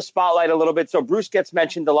still in the spotlight a little bit, so Bruce gets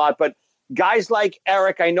mentioned a lot, but guys like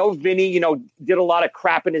Eric, I know Vinny, did a lot of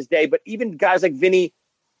crap in his day, but even guys like Vinny,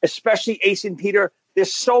 especially Ace and Peter,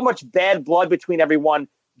 there's so much bad blood between everyone.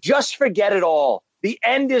 Just forget it all. The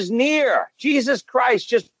end is near. Jesus Christ,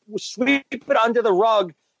 just sweep it under the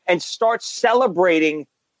rug and start celebrating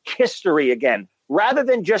history again, rather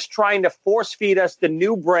than just trying to force feed us the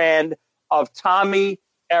new brand of Tommy,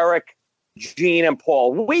 Eric, Gene, and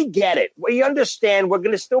Paul. We get it. We understand. We're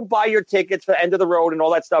going to still buy your tickets for End of the Road and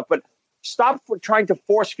all that stuff, but stop trying to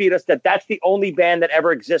force feed us that that's the only band that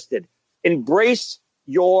ever existed. Embrace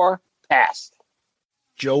your past.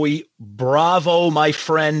 Joey, bravo, my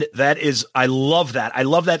friend. I love that. I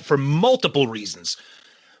love that for multiple reasons.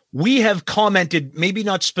 We have commented, maybe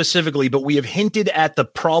not specifically, but we have hinted at the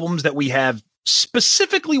problems that we have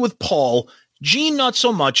specifically with Paul, Gene, not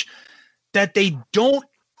so much, that they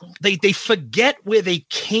forget where they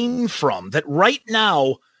came from, that right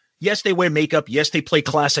now, yes, they wear makeup. Yes, they play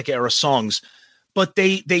classic era songs, but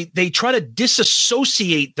they try to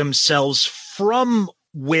disassociate themselves from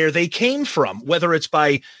where they came from, whether it's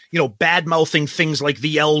by, bad mouthing things like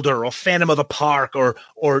The Elder or Phantom of the Park or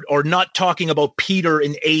not talking about Peter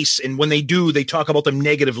and Ace. And when they do, they talk about them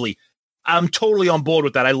negatively. I'm totally on board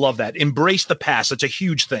with that. I love that. Embrace the past. It's a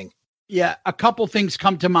huge thing. Yeah, a couple things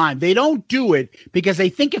come to mind. They don't do it because they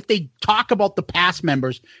think if they talk about the past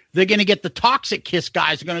members, they're going to get the toxic Kiss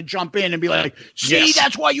guys are going to jump in and be like, see,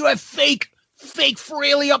 that's why you have fake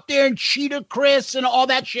Fraley up there and Cheetah Chris and all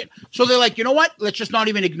that shit. So they're like, you know what? Let's just not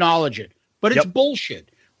even acknowledge it. But it's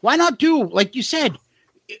bullshit. Why not do, like you said,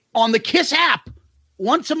 on the Kiss app,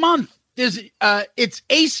 once a month, it's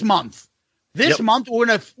Ace month. This month we're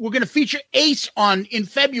gonna feature Ace in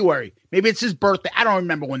February. Maybe it's his birthday. I don't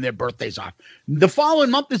remember when their birthdays are. The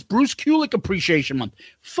following month is Bruce Kulick Appreciation Month.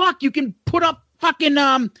 Fuck, you can put up fucking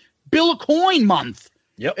Bill Coin month.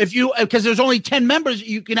 Yep. If you because there's only 10 members,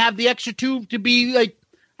 you can have the extra 2 to be like,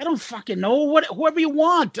 I don't fucking know, whoever you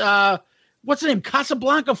want. What's the name?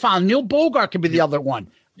 Casablanca found Neil Bogart could be the other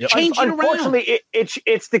one. Yep. Change it around. Unfortunately,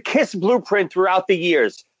 it's the Kiss blueprint throughout the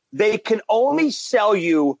years. They can only sell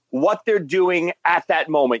you what they're doing at that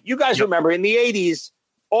moment. You guys remember in the 80s,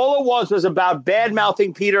 all it was about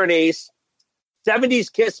bad-mouthing Peter and Ace.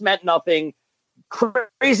 70s Kiss meant nothing.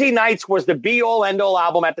 Crazy Nights was the be-all, end-all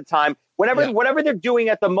album at the time. Whatever they're doing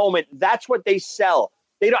at the moment, that's what they sell.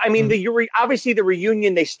 They don't. I mean, obviously the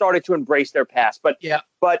reunion, they started to embrace their past. But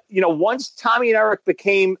once Tommy and Eric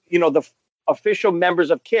became the official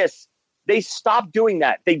members of Kiss, they stopped doing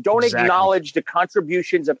that. They don't acknowledge the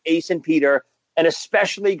contributions of Ace and Peter, and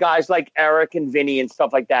especially guys like Eric and Vinny and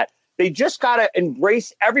stuff like that. They just got to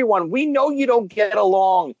embrace everyone. We know you don't get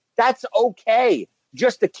along. That's okay.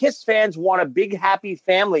 Just the Kiss fans want a big, happy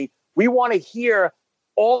family. We want to hear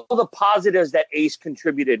all the positives that Ace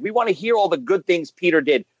contributed. We want to hear all the good things Peter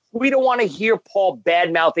did. We don't want to hear Paul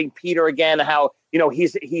bad-mouthing Peter again, how,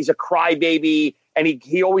 he's a crybaby and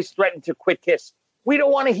he always threatened to quit Kiss. We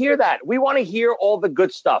don't want to hear that. We want to hear all the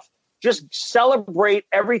good stuff. Just celebrate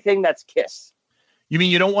everything that's Kiss. You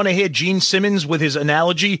mean you don't want to hear Gene Simmons with his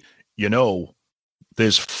analogy?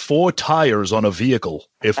 There's 4 tires on a vehicle.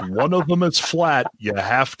 If one of them is flat, you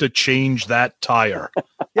have to change that tire.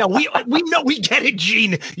 Yeah, we know, we get it,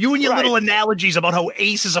 Gene. You and your little analogies about how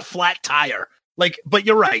Ace is a flat tire. But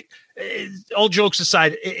you're right. All jokes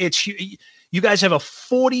aside, it's you guys have a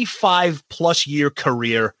 45+ year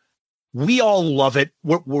career. We all love it.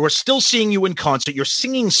 We're still seeing you in concert. You're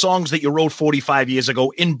singing songs that you wrote 45 years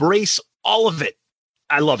ago. Embrace all of it.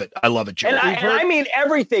 I love it. I love it, Joe. And I mean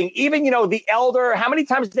everything. Even, the Elder. How many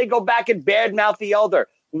times did they go back and badmouth the Elder?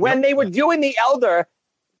 When they were doing the Elder,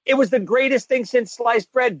 it was the greatest thing since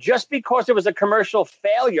sliced bread. Just because it was a commercial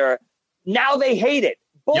failure, now they hate it.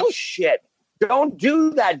 Bullshit. Don't do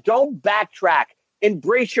that. Don't backtrack.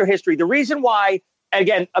 Embrace your history. The reason why,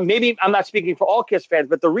 again, maybe I'm not speaking for all Kiss fans,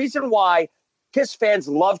 but the reason why Kiss fans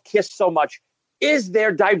love Kiss so much is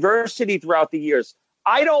their diversity throughout the years.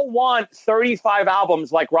 I don't want 35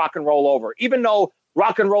 albums like Rock and Roll Over. Even though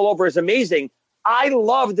Rock and Roll Over is amazing, I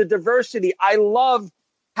love the diversity. I love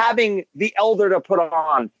having the Elder to put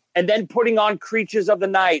on, and then putting on Creatures of the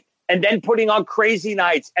Night, and then putting on Crazy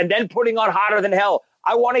Nights, and then putting on Hotter Than Hell.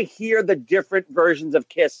 I want to hear the different versions of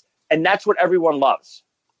Kiss, and that's what everyone loves.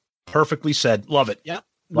 Perfectly said. Love it. Yeah.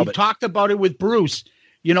 We talked about it with Bruce.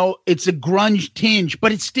 It's a grunge tinge,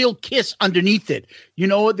 but it's still Kiss underneath it.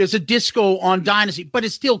 There's a disco on Dynasty, but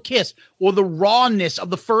it's still Kiss, or the rawness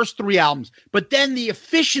of the first 3 albums. But then the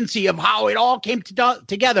efficiency of how it all came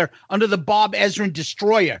together under the Bob Ezrin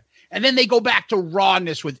Destroyer. And then they go back to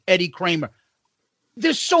rawness with Eddie Kramer.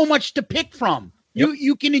 There's so much to pick from.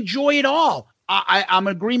 You can enjoy it all. I'm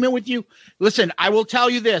in agreement with you. Listen, I will tell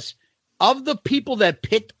you this. Of the people that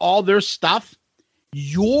picked all their stuff,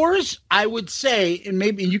 yours, I would say, and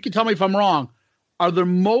maybe you can tell me if I'm wrong, are the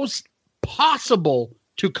most possible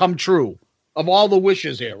to come true of all the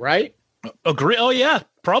wishes here, right? Agree. Oh, yeah,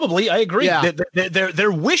 probably. I agree. Yeah.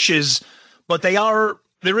 They're wishes, but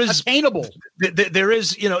there is attainable. There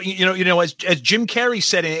is, as Jim Carrey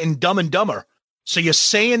said in Dumb and Dumber. So you're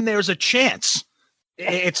saying there's a chance.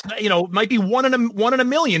 It's, it might be one in a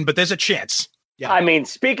million, but there's a chance. Yeah. I mean,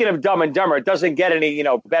 speaking of Dumb and Dumber, it doesn't get any,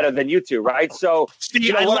 better than you two, right? So,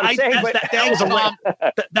 what I'm saying, that was a layup.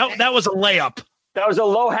 That was a layup. That was a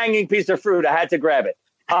low-hanging piece of fruit. I had to grab it.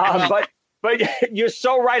 But you're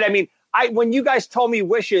so right. I mean, when you guys told me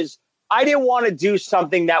wishes, I didn't want to do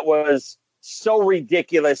something that was so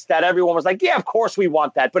ridiculous that everyone was like, yeah, of course we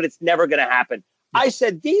want that, but it's never going to happen. I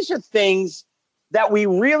said, these are things that we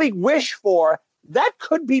really wish for that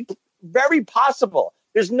could be very possible.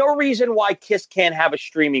 There's no reason why Kiss can't have a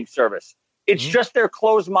streaming service. It's just their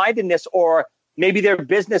closed-mindedness, or maybe they're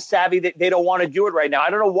business savvy that they don't want to do it right now. I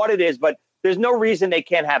don't know what it is, but there's no reason they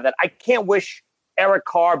can't have that. I can't wish Eric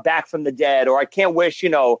Carr back from the dead, or I can't wish,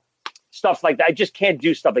 stuff like that. I just can't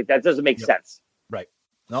do stuff like that. It doesn't make sense. Right.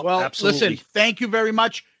 No, well, absolutely. Listen, thank you very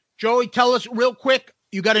much. Joey, tell us real quick,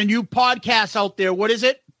 you got a new podcast out there. What is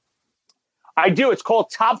it? I do. It's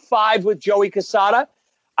called Top 5 with Joey Casada.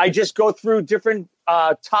 I just go through different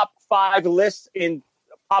top 5 lists in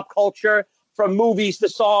pop culture, from movies to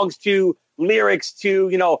songs to lyrics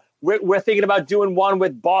to, we're thinking about doing one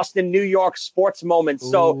with Boston, New York sports moments.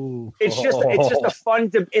 So it's just a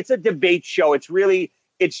fun, it's a debate show.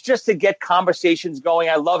 It's just to get conversations going.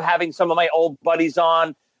 I love having some of my old buddies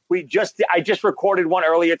on. I just recorded one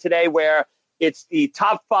earlier today where it's the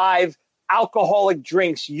top 5 alcoholic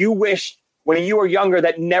drinks you wished when you were younger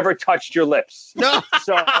that never touched your lips.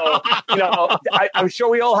 So, I'm sure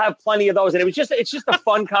we all have plenty of those. And it's just a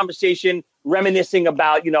fun conversation reminiscing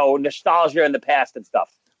about, nostalgia in the past and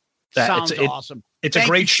stuff. Sounds awesome. It's Thank a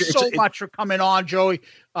great you so much for coming on, Joey.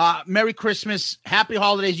 Merry Christmas. Happy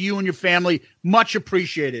holidays, you and your family. Much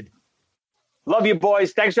appreciated. Love you,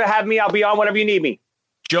 boys. Thanks for having me. I'll be on whenever you need me.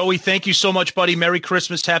 Joey, thank you so much, buddy. Merry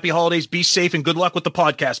Christmas. Happy holidays. Be safe and good luck with the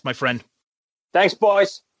podcast, my friend. Thanks,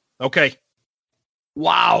 boys. Okay.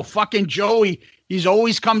 Wow, fucking Joey. He's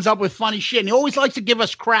always comes up with funny shit, and he always likes to give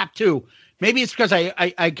us crap, too. Maybe it's because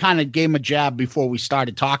I kind of gave him a jab before we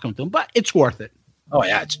started talking to him, but it's worth it. Oh,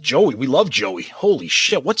 yeah, it's Joey. We love Joey. Holy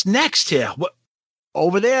shit. What's next here? What?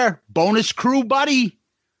 Over there, bonus crew buddy,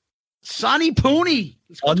 Sonny Pooney.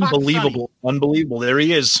 Unbelievable. Unbelievable. There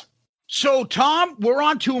he is. So, Tom, we're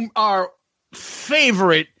on to our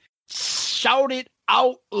favorite Shout It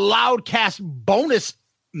Out Loudcast bonus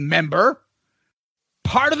member,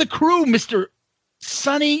 part of the crew, Mr.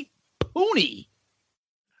 Sonny Pooney.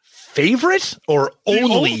 Favorite or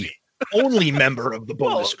only member of the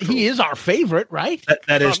bonus crew? He is our favorite, right?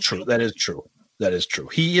 That is true. That is true. That is true.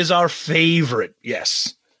 He is our favorite.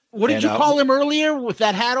 Yes. What did you call him earlier with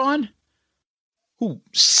that hat on? Who?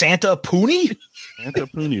 Santa Pooney? Santa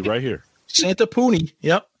Pooney right here. Santa Pooney.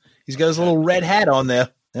 Yep. He's got his little red hat on there.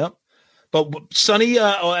 Yep. But Sonny,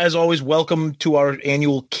 as always, welcome to our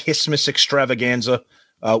annual Kissmas extravaganza.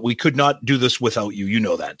 We could not do this without you. You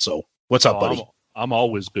know that. So what's up, buddy? I'm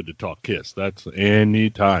always good to talk Kiss. That's any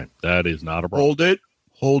time. That is not a problem.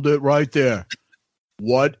 Hold it right there.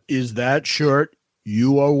 What is that shirt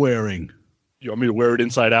you are wearing? You want me to wear it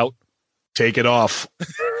inside out? Take it off.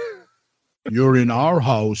 You're in our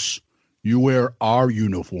house. You wear our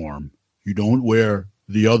uniform. You don't wear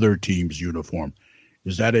the other team's uniform.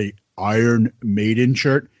 Is that a Iron Maiden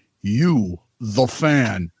shirt? You, the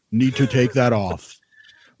fan, need to take that off.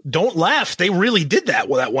 Don't laugh. They really did that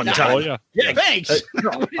one time. Oh, yeah. Yeah, thanks.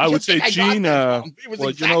 I would say, Gene,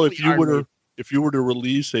 if you were to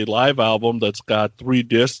release a live album that's got 3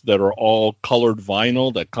 discs that are all colored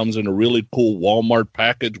vinyl that comes in a really cool Walmart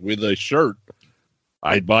package with a shirt,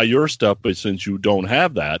 I'd buy your stuff. But since you don't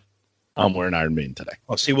have that, I'm wearing Iron Maiden today.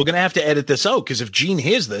 Oh, see, we're gonna have to edit this out because if Gene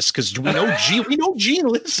hears this, because we know Gene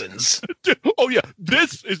listens. Oh yeah,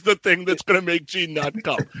 this is the thing that's gonna make Gene not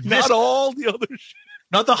come. Not all the other shit.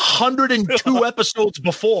 Not the 102 episodes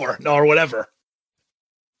before, or whatever.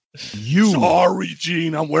 Sorry,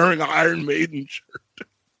 Gene. I'm wearing an Iron Maiden shirt.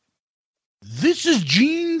 This is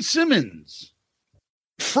Gene Simmons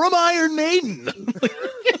from Iron Maiden.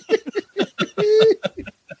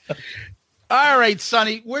 All right,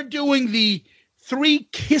 Sonny, we're doing the 3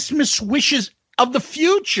 Kissmas wishes of the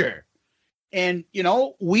future. And,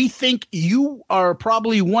 we think you are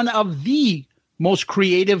probably one of the most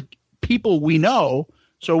creative people we know.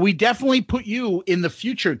 So we definitely put you in the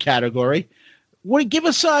future category. Give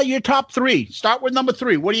us your top 3. Start with number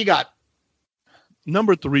 3. What do you got?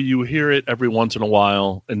 Number 3, you hear it every once in a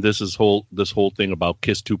while, and this whole thing about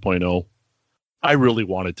Kiss 2.0. I really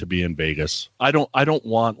want it to be in Vegas. I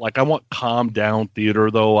want calm down theater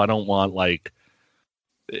though. I don't want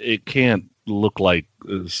it can't look like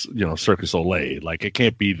Cirque du Soleil. It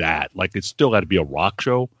can't be that. It's still got to be a rock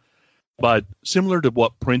show. But similar to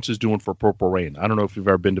what Prince is doing for Purple Rain. I don't know if you've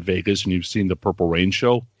ever been to Vegas and you've seen the Purple Rain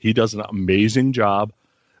show. He does an amazing job.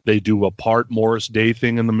 They do a part Morris Day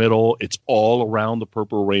thing in the middle. It's all around the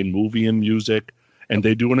Purple Rain movie and music. And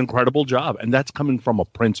they do an incredible job. And that's coming from a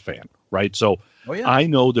Prince fan, right? So I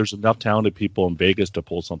know there's enough talented people in Vegas to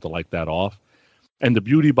pull something like that off. And the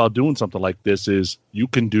beauty about doing something like this is you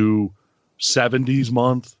can do 70s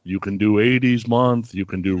month, you can do 80s month, you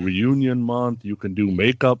can do reunion month, you can do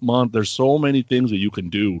makeup month. There's so many things that you can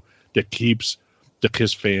do that keeps the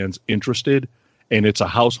Kiss fans interested. And it's a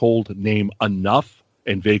household name enough,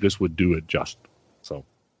 and Vegas would do it just. So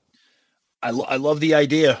I love the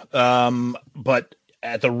idea. But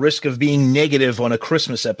at the risk of being negative on a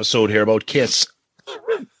Christmas episode here about Kiss,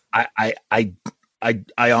 I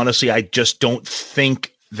honestly, I just don't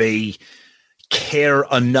think they care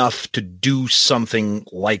enough to do something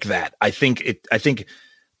like that. I think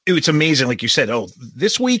it's amazing. Like you said,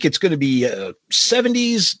 this week it's going to be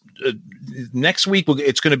 70s. Next week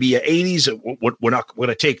it's going to be 80s. We're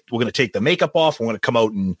going to take the makeup off. We're going to come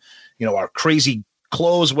out in, our crazy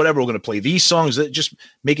clothes, whatever. We're going to play these songs that just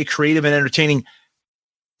make it creative and entertaining.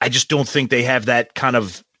 I just don't think they have that kind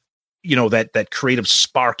of, that creative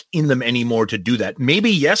spark in them anymore to do that. Maybe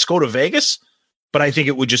yes, go to Vegas, but I think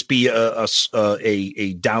it would just be a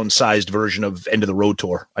downsized version of End of the Road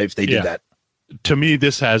Tour if they did that. To me,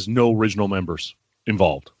 this has no original members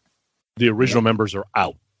involved. The original members are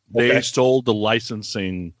out. They sold the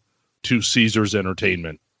licensing to Caesars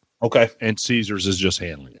Entertainment. Okay. And Caesars is just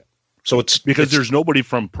handling it. So it's there's nobody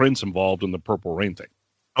from Prince involved in the Purple Rain thing.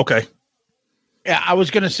 Okay. Yeah, I was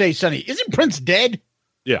going to say, Sonny, isn't Prince dead?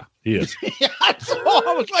 Yeah, he is. Yeah, so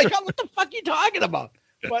I was like, what the fuck are you talking about?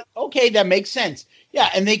 But okay, that makes sense. Yeah,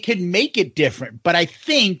 and they could make it different. But I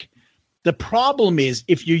think the problem is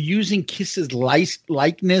if you're using Kiss's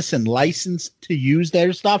likeness and license to use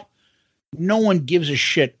their stuff, no one gives a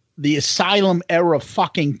shit. The Asylum era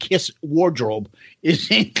fucking Kiss wardrobe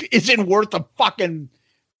isn't worth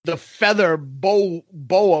the feather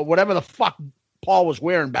boa, whatever the fuck Paul was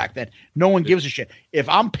wearing back then. No one gives a shit. If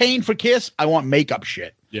I'm paying for Kiss, I want makeup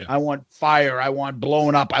shit. Yeah. I want fire. I want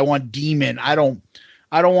blowing up. I want demon. I don't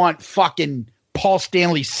want fucking Paul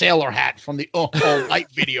Stanley sailor hat from the Light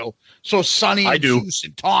video. So Sonny and Zeus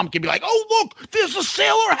and Tom can be like, oh, look, there's a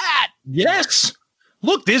sailor hat. Yes.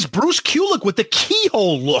 Look, there's Bruce Kulick with the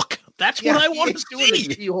keyhole look. That's what I want to see.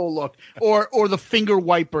 The keyhole look, or the finger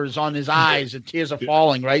wipers on his eyes and tears are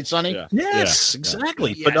falling, right, Sonny? Yeah. Yes,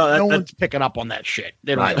 exactly. Yeah, but no one's picking up on that shit.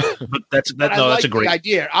 They don't. But that's like a great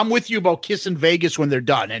idea. I'm with you about Kiss in Vegas when they're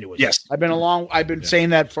done. Anyway, yes, I've been saying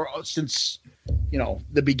that since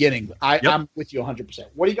the beginning. I'm with you 100%.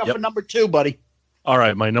 What do you got for number 2, buddy? All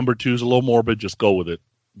right, my number 2 is a little morbid. Just go with it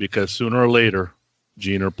because sooner or later,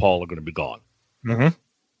 Gene or Paul are going to be gone. Mm-hmm.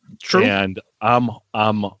 True. And I'm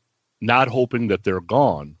not hoping that they're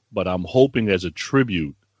gone, but I'm hoping as a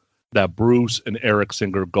tribute that Bruce and Eric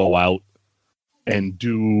Singer go out and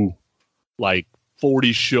do like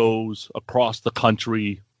 40 shows across the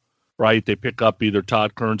country, right? They pick up either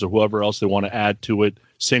Todd Kearns or whoever else they want to add to it.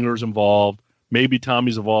 Singer's involved. Maybe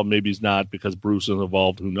Tommy's involved. Maybe he's not because Bruce is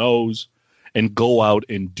involved. Who knows? And go out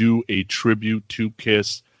and do a tribute to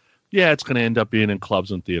Kiss. Yeah, it's going to end up being in clubs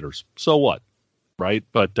and theaters. So what? Right?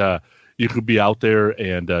 But you could be out there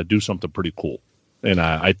and do something pretty cool. And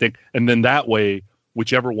I think, and then that way,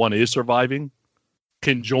 whichever one is surviving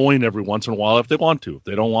can join every once in a while if they want to. If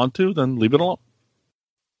they don't want to, then leave it alone.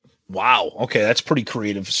 Wow. Okay, that's pretty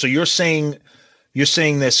creative. So you're saying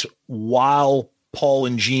this while Paul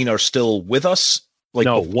and Gene are still with us? Like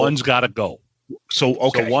no, one's got to go. So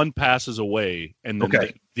okay, so one passes away, and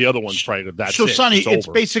then the other one's trying to. That's so Sonny, it's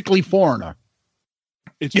basically Foreigner.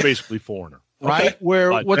 It's basically Foreigner. Right, okay.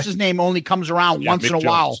 Where what's his name only comes around once in a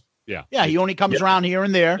while. Yeah, he only comes around here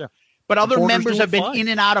and there. Yeah. But other members have been in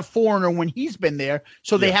and out of Foreigner when he's been there,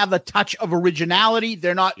 so they have the touch of originality.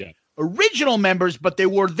 They're not original members, but they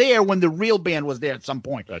were there when the real band was there at some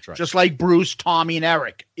point. That's right. Just like Bruce, Tommy, and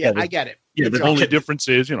Eric. Yeah, I get it. Yeah, the only difference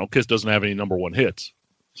is, Kiss doesn't have any number 1 hits,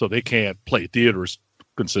 so they can't play theaters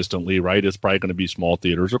consistently, right? It's probably going to be small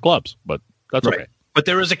theaters or clubs, but that's okay. But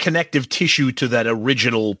there is a connective tissue to that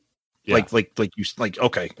original. Yeah.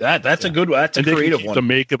 Okay, that's a good one. That's a creative one. The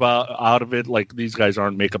makeup out of it, like these guys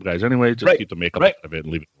aren't makeup guys anyway. Just keep the makeup out of it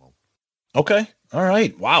and leave it alone. Okay, all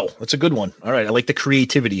right. Wow, that's a good one. All right, I like the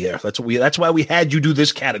creativity here. That's why we had you do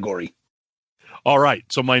this category. All right,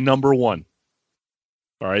 so my number 1.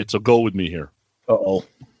 All right, so go with me here. Uh-oh,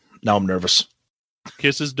 now I'm nervous.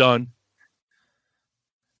 Kiss is done.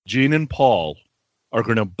 Gene and Paul are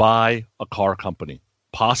going to buy a car company,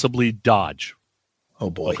 possibly Dodge. Oh,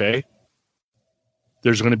 boy. Okay.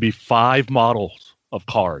 There's going to be 5 models of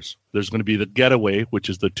cars. There's going to be the Getaway, which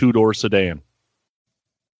is the 2-door sedan.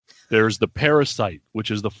 There's the Parasite,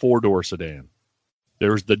 which is the 4-door sedan.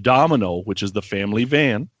 There's the Domino, which is the family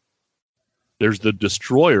van. There's the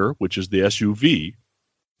Destroyer, which is the SUV.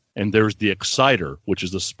 And there's the Exciter, which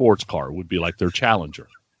is the sports car. It would be like their Challenger.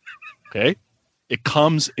 Okay. It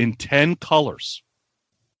comes in 10 colors.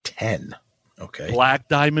 10. Okay. Black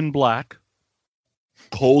Diamond Black.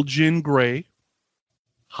 Cold Gin Gray,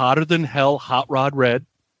 Hotter Than Hell Hot Rod Red,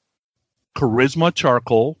 Charisma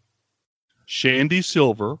Charcoal, Shandy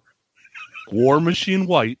Silver, War Machine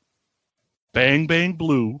White, Bang Bang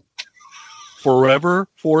Blue, Forever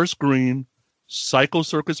Forest Green, Psycho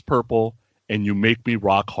Circus Purple, and You Make Me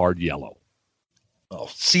Rock Hard Yellow. Oh,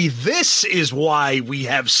 see, this is why we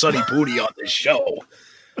have Sonny Pooty on this show.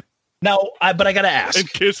 Now, but I got to ask. And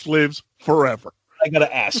Kiss lives forever. I got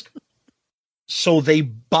to ask. So they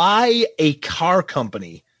buy a car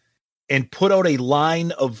company and put out a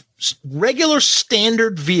line of regular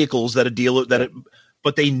standard vehicles that a dealer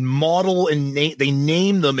but they model and they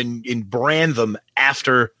name them and brand them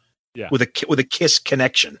after with a KISS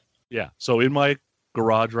connection. Yeah. So in my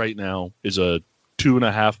garage right now is a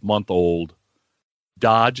 2.5-month-old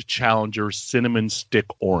Dodge Challenger Cinnamon Stick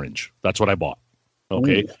Orange. That's what I bought.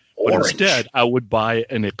 Okay. Ooh, but orange. instead, I would buy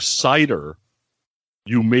an Exciter.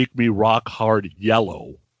 You Make Me Rock Hard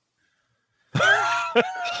Yellow.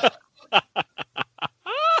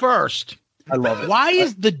 First, I love it. Why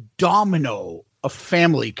is the Domino a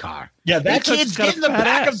family car? Yeah, that that's kid's get in the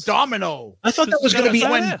back of Domino. I thought that was going to be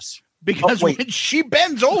because when she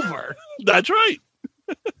bends over. That's right.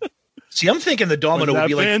 See, I'm thinking the Domino would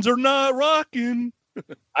be like fans are not rocking.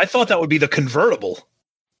 I thought that would be the convertible.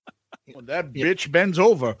 When that bitch bends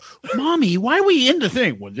over, Mommy, why are we in the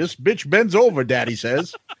thing? When this bitch bends over, Daddy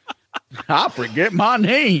says, I forget my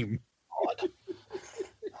name.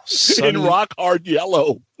 In Rock Hard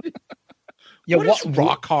Yellow. Yeah, what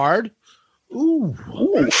Rock Hard? Ooh.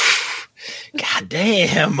 God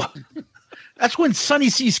damn. That's when Sonny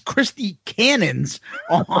sees Christy Cannons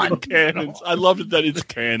on Cannons. I love it that it's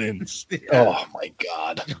Cannons. Oh my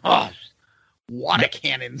God. Gosh. What a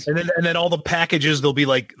Cannons. And then all the packages, they'll be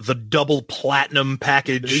like the double platinum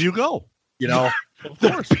package. There you go. You know,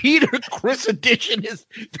 the Peter Chris edition is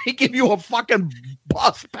they give you a fucking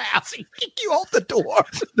bus pass and kick you out the door.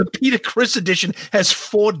 The Peter Chris edition has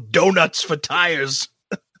 4 donuts for tires.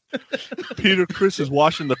 Peter Chris is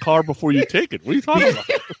washing the car before you take it. What are you talking about?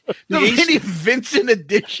 The Vinnie Vincent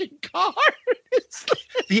edition car.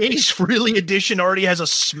 The Ace Frehley edition already has a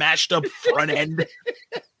smashed up front end.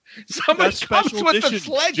 Somebody comes with the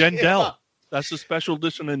sledgehammer. Gendel. That's the special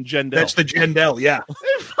edition in Gendel. That's the Gendel, yeah.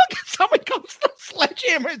 Fucking somebody comes with the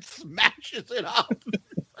sledgehammer and smashes it up.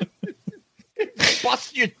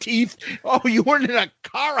 Bust your teeth. Oh, you weren't in a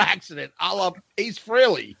car accident, a la Ace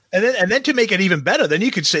Frehley. And then to make it even better, then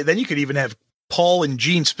you could even have Paul and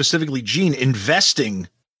Gene, specifically Gene, investing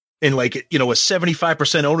in a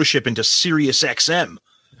 75% ownership into Sirius XM.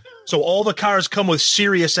 So all the cars come with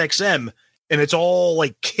Sirius XM, and it's all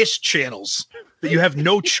like KISS channels that you have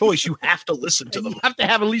no choice. You have to listen to them. You have to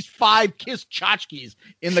have at least 5 KISS tchotchkes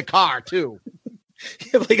in the car, too.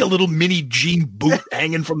 You have like a little mini Gene boot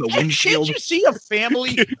hanging from the windshield. Can't you see a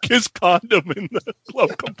family? KISS condom in the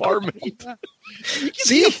glove compartment.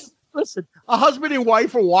 Listen, a husband and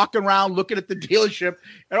wife are walking around looking at the dealership,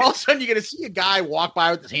 and all of a sudden you're going to see a guy walk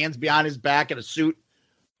by with his hands behind his back in a suit.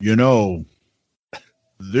 You know,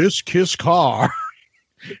 this KISS car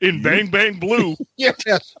in Bang Bang Blue yes,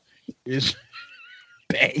 is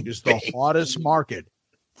the hottest market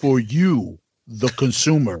for you, the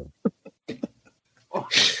consumer. Oh,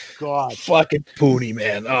 God. Fucking Pooney,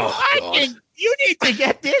 man. Oh, God. You need to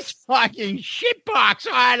get this fucking shitbox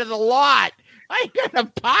out of the lot. I gotta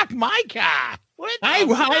park my car. I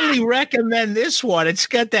highly recommend this one. It's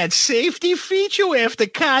got that safety feature where if the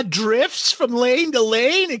car drifts from lane to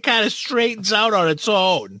lane, it kind of straightens out on its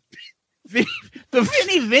own. The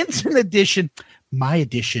Vinnie Vincent edition, my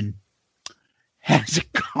edition, has a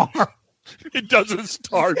car. It doesn't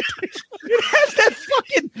start. It has that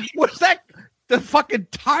fucking, what's that? The fucking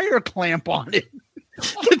tire clamp on it.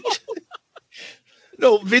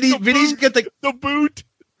 No, Vinny's got the boot.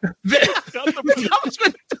 It comes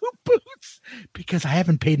with 2 boots because I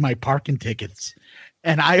haven't paid my parking tickets,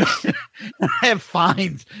 and I have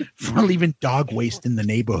fines for leaving dog waste in the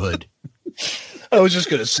neighborhood. I was just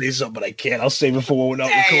gonna say something, but I can't. I'll save it for when we're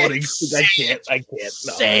not recording. I can't. No.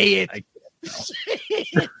 Say it. I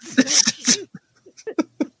can't.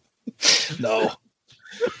 No.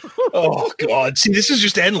 Oh God! See, this is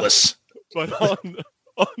just endless. But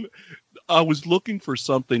I was looking for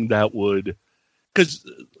something that would, because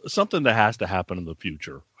something that has to happen in the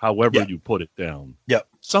future, however you put it down. Yep.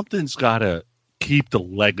 Something's got to keep the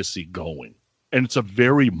legacy going, and it's a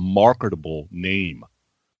very marketable name,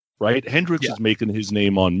 right? Hendrix is making his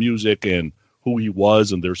name on music and who he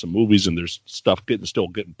was, and there's some movies and there's stuff still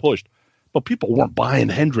getting pushed, but people weren't buying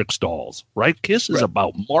Hendrix dolls, right? KISS is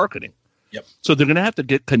about marketing. Yep. So they're going to have to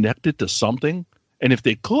get connected to something. And if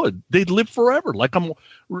they could, they'd live forever. Like I'm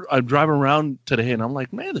driving around today and I'm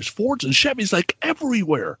like, man, there's Fords and Chevys like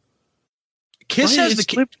everywhere. KISS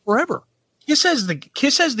has lived forever.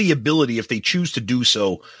 KISS has the ability, if they choose to do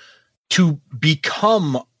so, to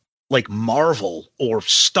become like Marvel or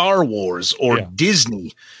Star Wars or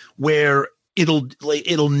Disney, where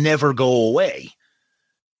it'll never go away.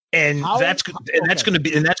 And that's going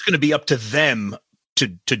to be up to them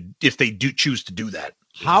to if they do choose to do that.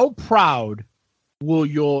 How proud will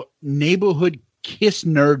your neighborhood KISS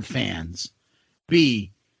nerd fans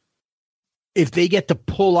be if they get to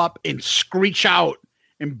pull up and screech out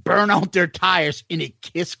and burn out their tires in a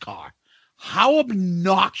Kiss car? How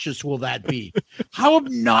obnoxious will that be? How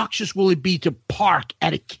obnoxious will it be to park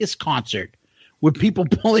at a Kiss concert with people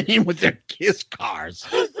pulling in with their Kiss cars?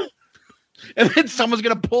 And then someone's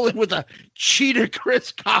going to pull in with a Cheater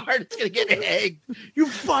Chris car. It's going to get egged. You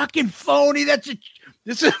fucking phony.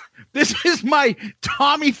 This is my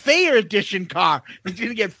Tommy Thayer edition car. It's going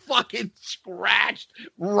to get fucking scratched,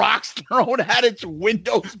 rocks thrown at its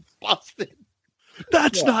windows busted.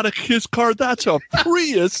 That's not a Kiss car. That's a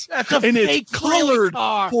Prius. That's a and fake it's colored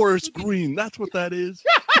car. forest green. That's what that is.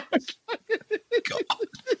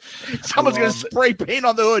 Someone's going to spray paint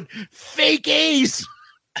on the hood. Fake Ace.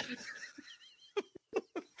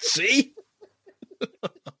 See?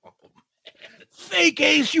 Fake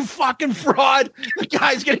Ace, you fucking fraud. The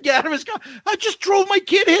guy's going to get out of his car. I just drove my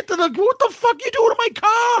kid hit to the... What the fuck you doing to my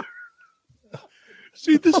car?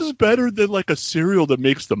 See, this is better than like a cereal that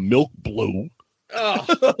makes the milk blue. Oh.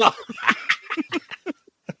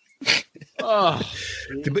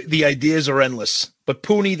 The ideas are endless. But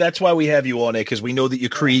Pooney, that's why we have you on it, because we know that your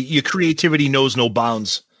creativity knows no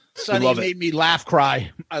bounds. Sonny made me laugh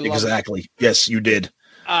cry. I love exactly. Yes, you did.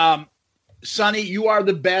 Sonny, you are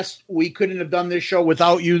the best. We couldn't have done this show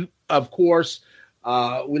without you, of course.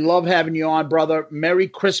 We love having you on, brother. Merry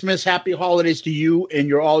Christmas, happy holidays to you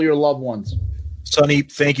and all your loved ones. Sonny,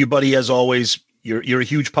 thank you, buddy, as always. You're a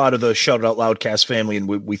huge part of the Shout It Out Loudcast family, and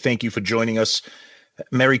we thank you for joining us.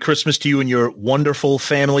 Merry Christmas to you and your wonderful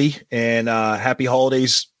family, and happy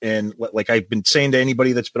holidays. And like I've been saying to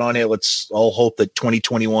anybody that's been on here, let's all hope that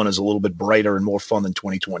 2021 is a little bit brighter and more fun than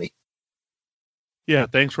 2020. Yeah,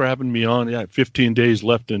 thanks for having me on. Yeah, 15 days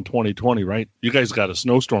left in 2020, right? You guys got a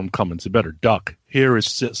snowstorm coming, so you better duck. Here is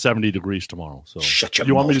 70 degrees tomorrow. So shut your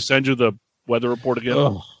you mouth. Want me to send you the weather report again?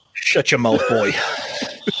 Oh, shut your mouth, boy.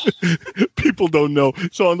 People don't know.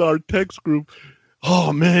 So on our text group,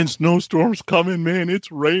 oh, man, snowstorm's coming, man.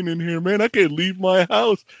 It's raining here, man. I can't leave my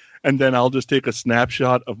house. And then I'll just take a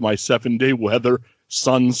snapshot of my 7-day weather.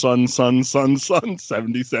 Sun, 70,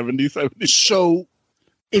 70, 70. So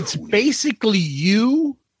it's basically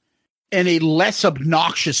you and a less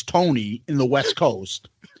obnoxious Tony in the West Coast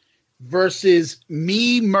versus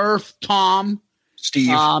me, Murph, Tom,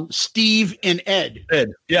 Steve, and Ed.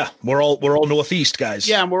 Yeah, we're all Northeast guys.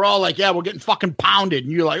 Yeah, and we're all like, yeah, we're getting fucking pounded.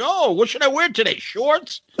 And you're like, oh, what should I wear today?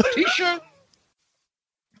 Shorts? T-shirt?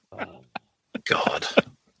 God.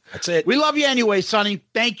 That's it. We love you anyway, Sonny.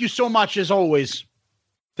 Thank you so much, as always.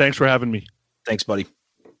 Thanks for having me. Thanks, buddy.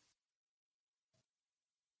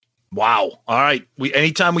 Wow. All right.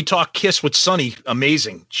 Anytime we talk Kiss with Sonny,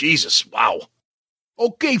 amazing. Jesus. Wow.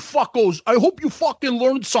 Okay, fuckos. I hope you fucking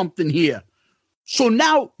learned something here. So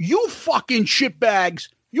now you fucking shitbags,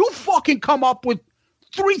 you fucking come up with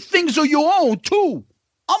 3 things of your own too.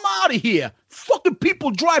 I'm out of here. Fucking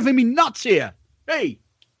people driving me nuts here. Hey,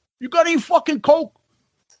 you got any fucking Coke?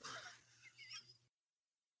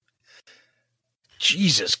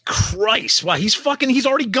 Jesus Christ. Wow, he's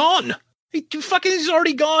already gone. He's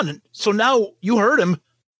already gone. So now you heard him.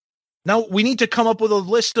 Now we need to come up with a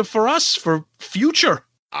list for us for future.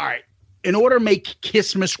 All right. In order to make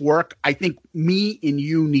Kissmas work, I think me and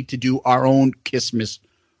you need to do our own Kissmas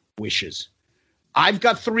wishes. I've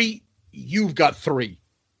got 3. You've got 3.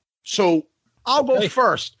 So I'll go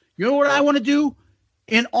first. You know what I want to do?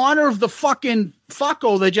 In honor of the fucking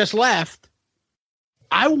fucko that just left,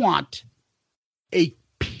 I want a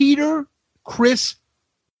Peter Criss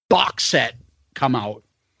box set come out.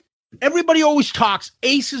 Everybody always talks.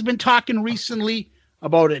 Ace has been talking recently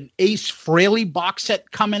about an Ace Frehley box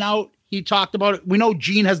set coming out. He talked about it. We know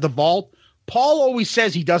Gene has the vault. Paul always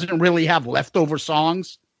says he doesn't really have leftover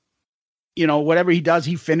songs. You know, whatever he does,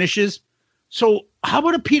 he finishes. So how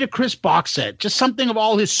about a Peter Criss box set? Just something of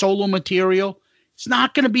all his solo material. It's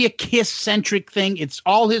not going to be a Kiss-centric thing. It's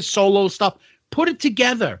all his solo stuff. Put it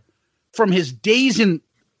together from his days in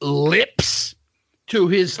Lips to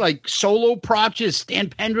his like solo projects, Stan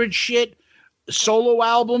Pendridge shit, solo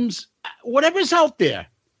albums, whatever's out there.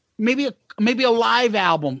 Maybe a live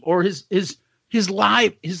album or his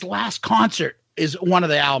last concert is one of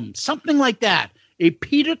the albums. Something like that. A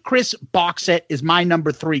Peter Criss box set is my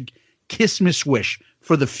number 3 Kissmas wish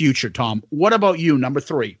for the future, Tom. What about you, number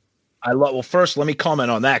 3? Well, first, let me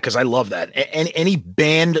comment on that because I love that. Any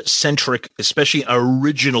band-centric, especially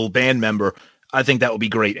original band member, I think that would be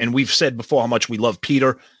great. And we've said before how much we love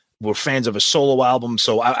Peter. We're fans of his solo album,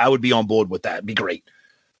 so I would be on board with that. It'd be great.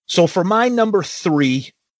 So for my number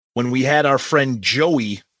 3, when we had our friend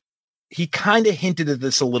Joey, he kind of hinted at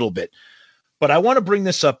this a little bit. But I want to bring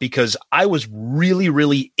this up because I was really,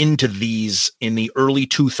 really into these in the early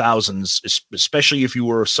 2000s, especially if you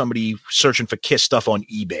were somebody searching for Kiss stuff on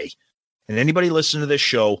eBay. And anybody listening to this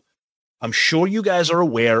show, I'm sure you guys are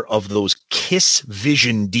aware of those Kiss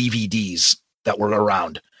Vision DVDs that were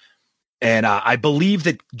around. And I believe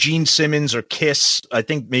that Gene Simmons or Kiss, I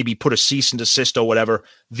think maybe put a cease and desist or whatever.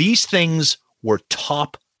 These things were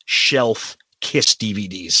top shelf Kiss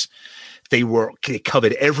DVDs. They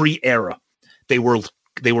covered every era. They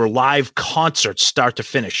were live concerts start to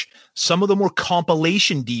finish. Some of them were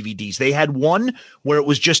compilation DVDs. They had one where it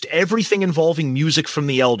was just everything involving music from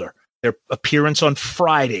the Elder. Their appearance on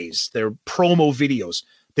Fridays, their promo videos.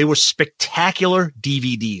 They were spectacular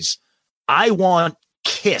DVDs. I want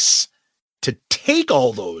Kiss to take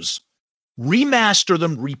all those, remaster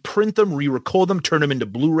them, reprint them, re-record them, turn them into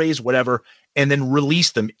Blu-rays, whatever, and then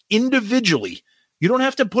release them individually. You don't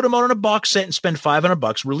have to put them out on a box set and spend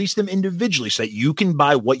 $500. Release them individually so that you can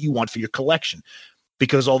buy what you want for your collection.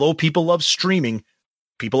 Because although people love streaming,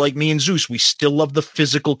 people like me and Zeus, we still love the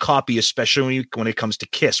physical copy, especially when it comes to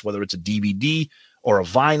Kiss, whether it's a DVD or a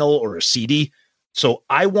vinyl or a CD. So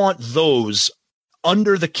I want those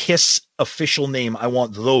under the Kiss official name. I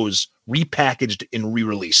want those repackaged and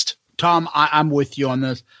re-released. Tom, I'm with you on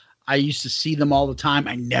this. I used to see them all the time.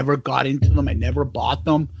 I never got into them. I never bought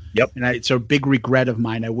them. Yep. And it's a big regret of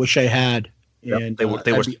mine. I wish I had. Yep. And They were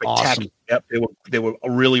spectacular. awesome. Yep. They were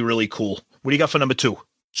really, really cool. What do you got for number 2?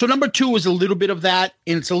 So number 2 is a little bit of that,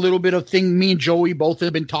 and it's a little bit of thing. Me and Joey both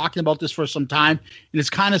have been talking about this for some time, and it's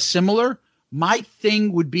kind of similar. My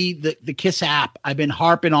thing would be the Kiss app. I've been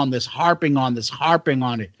harping on it.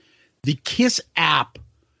 The Kiss app,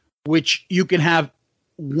 which you can have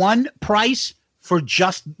one price for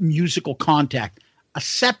just musical content, a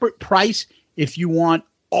separate price if you want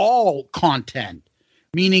all content,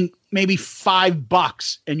 meaning maybe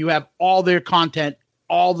 $5 and you have all their content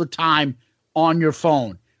all the time on your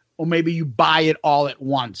phone, or maybe you buy it all at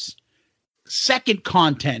once. Second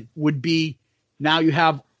content would be now you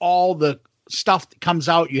have all the stuff that comes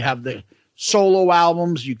out. You have the solo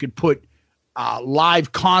albums. You could put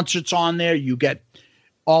live concerts on there. You get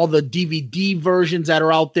all the DVD versions that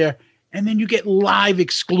are out there. And then you get live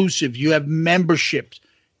exclusive. You have memberships.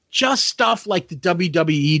 Just stuff like the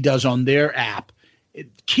WWE does on their app.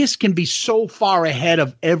 Kiss can be so far ahead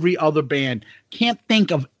of every other band. Can't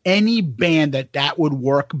think of any band that would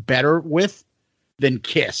work better with than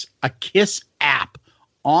Kiss. A Kiss app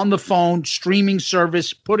on the phone, streaming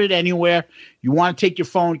service, put it anywhere. You want to take your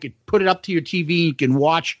phone, you can put it up to your TV, you can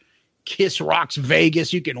watch Kiss Rocks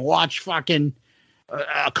Vegas, you can watch fucking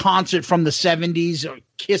a concert from the 70s or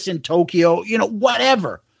Kiss in Tokyo,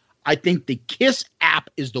 whatever. I think the Kiss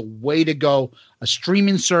app is the way to go. A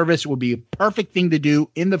streaming service would be a perfect thing to do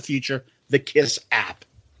in the future, the Kiss app.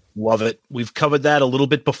 Love it. We've covered that a little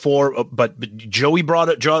bit before, but Joey brought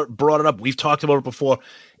it up. We've talked about it before.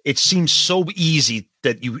 It seems so easy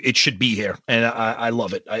that it should be here, and I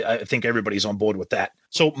love it. I think everybody's on board with that.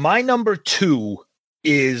 So my number 2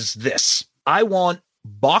 is this. I want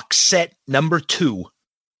box set number 2,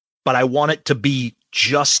 but I want it to be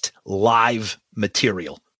just live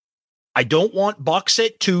material. I don't want box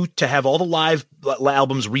set 2 to have all the live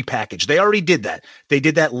albums repackaged. They already did that. They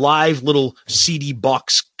did that live little CD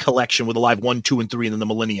box collection with the live 1, 2, and 3, and then the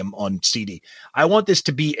Millennium on CD. I want this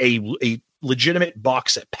to be a legitimate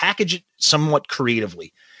box set. Package it somewhat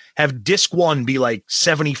creatively. Have disc 1 be like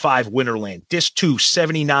 75 Winterland. Disc 2,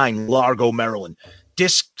 79 Largo, Maryland.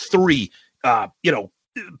 Disc 3,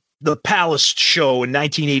 the Palace show in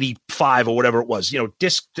 1985 or whatever it was.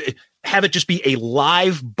 Have it just be a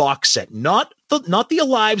live box set, not the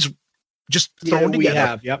Alives just thrown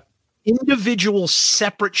together. Yep. Individual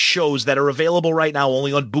separate shows that are available right now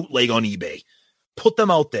only on bootleg on eBay. Put them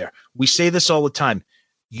out there. We say this all the time.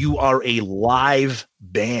 You are a live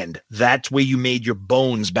band. That's where you made your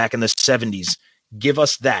bones back in the 70s. Give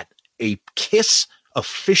us that. A Kiss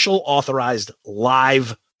official authorized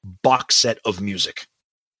live box set of music.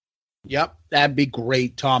 Yep, that'd be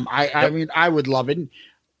great, Tom. I mean, I would love it.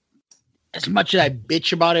 As much as I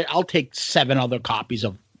bitch about it, I'll take 7 other copies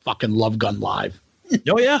of fucking Love Gun Live.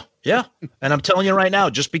 Oh, yeah. And I'm telling you right now,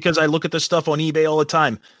 just because I look at this stuff on eBay all the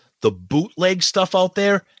time, the bootleg stuff out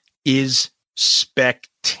there is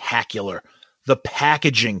spectacular. The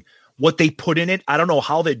packaging, what they put in it, I don't know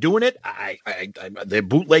how they're doing it. They're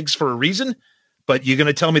bootlegs for a reason, but you're going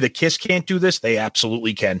to tell me the Kiss can't do this? They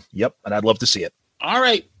absolutely can. Yep, and I'd love to see it. All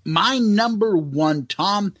right, my number 1,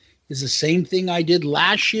 Tom, is the same thing I did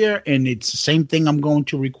last year, and it's the same thing I'm going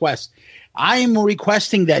to request. I am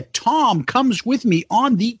requesting that Tom comes with me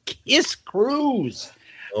on the Kiss cruise.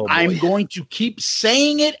 I'm going to keep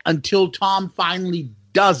saying it until Tom finally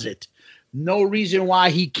does it. No reason why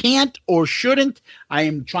he can't or shouldn't. I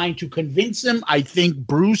am trying to convince him. I think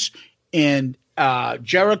Bruce and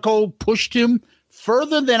Jericho pushed him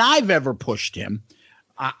further than I've ever pushed him.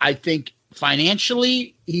 I think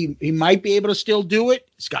financially he might be able to still do it.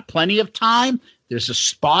 He's got plenty of time. There's a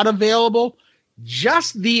spot available.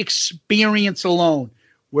 Just the experience alone,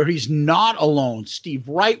 where he's not alone. Steve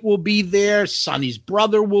Wright will be there. Sonny's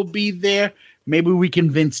brother will be there. Maybe we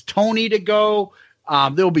convince Tony to go.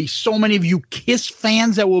 There'll be so many of you Kiss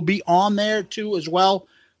fans that will be on there too as well.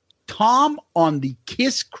 Tom on the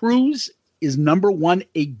Kiss cruise is number one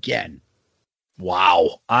again.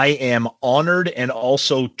 Wow. I am honored and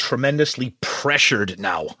also tremendously pressured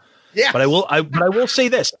now. Yeah. But I will say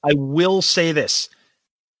this.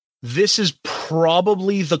 This is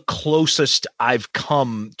probably the closest I've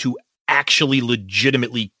come to actually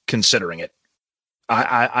legitimately considering it.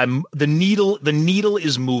 I'm the needle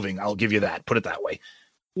is moving. I'll give you that. Put it that way.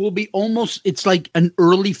 Will be almost, it's like an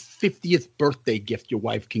early 50th birthday gift your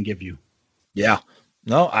wife can give you. Yeah.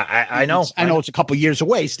 No, I know. I know it's a couple years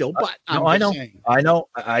away still, but I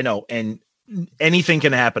know. And anything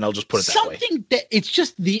can happen. I'll just put it that way. Something that it's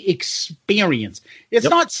just the experience. It's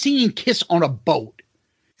not seeing Kiss on a boat.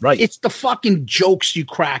 Right. It's the fucking jokes you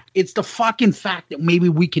crack. It's the fucking fact that maybe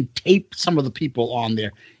we can tape some of the people on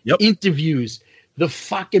there. Interviews, the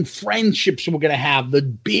fucking friendships we're going to have, the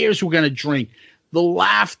beers we're going to drink, the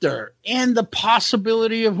laughter, and the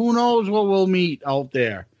possibility of who knows what we'll meet out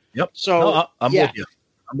there. Yep. So I'm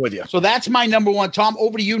with you. So that's my number one. Tom,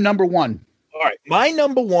 over to you, number one. All right. My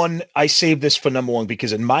number one, I saved this for number one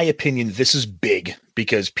because in my opinion, this is big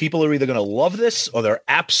because people are either going to love this or they're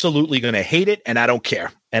absolutely going to hate it. And I don't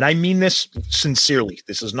care. And I mean this sincerely.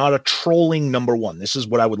 This is not a trolling number one. This is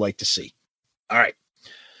what I would like to see. All right.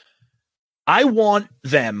 I want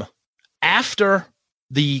them after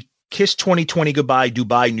the Kiss 2020 Goodbye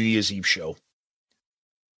Dubai New Year's Eve show.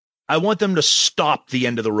 I want them to stop the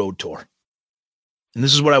End of the Road tour. And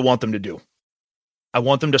this is what I want them to do. I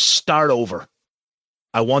want them to start over.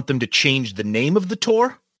 I want them to change the name of the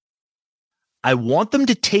tour. I want them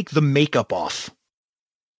to take the makeup off.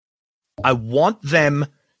 I want them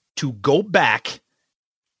to go back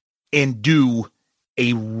and do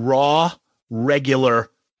a raw, regular,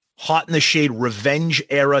 Hot in the Shade Revenge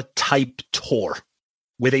era type tour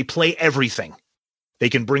where they play everything. They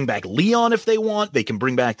can bring back Leon if they want. They can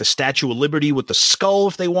bring back the Statue of Liberty with the skull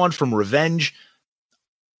if they want from Revenge.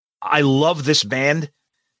 I love this band.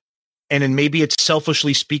 And then maybe it's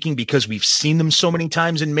selfishly speaking because we've seen them so many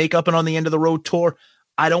times in makeup and on the End of the Road tour.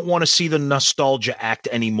 I don't want to see the nostalgia act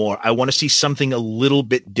anymore. I want to see something a little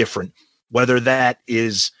bit different, whether that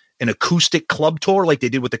is an acoustic club tour like they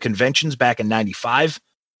did with the conventions back in 95.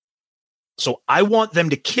 So I want them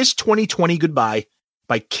to kiss 2020 goodbye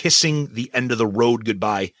by kissing the End of the Road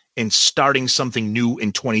goodbye and starting something new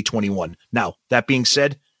in 2021. Now, that being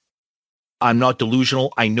said, I'm not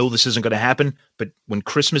delusional. I know this isn't going to happen, but when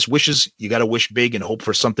Christmas wishes, you got to wish big and hope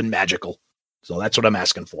for something magical. So that's what I'm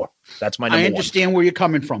asking for. That's my number one. I understand where you're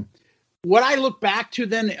coming from. What I look back to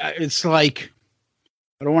then, it's like,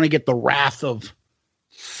 I don't want to get the wrath of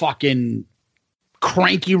fucking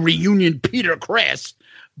cranky reunion Peter Criss,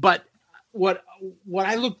 but what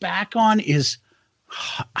I look back on is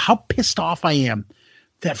how pissed off I am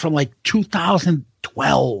that from like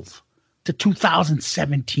 2012 to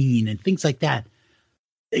 2017 and things like that,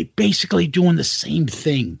 they basically doing the same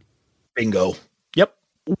thing. Bingo. Yep.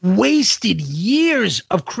 Wasted years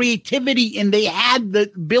of creativity and they had the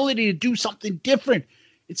ability to do something different.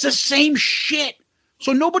 It's the same shit.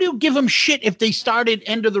 So nobody will give them shit if they started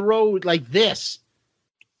End of the Road like this.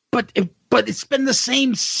 But it's been the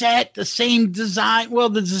same set, the same design. Well,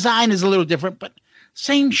 the design is a little different, but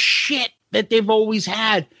same shit that they've always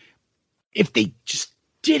had. If they just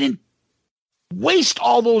didn't waste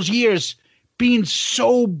all those years being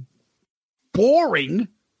so boring,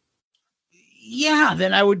 yeah,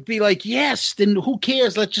 then I would be like, yes, then who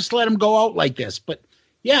cares? Let's just let them go out like this. But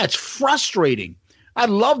yeah, it's frustrating. I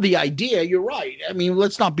love the idea. You're right. I mean,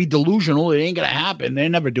 let's not be delusional. It ain't going to happen. They're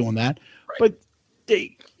never doing that. Right. But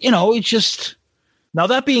they, it's just. Now,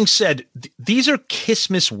 that being said, these are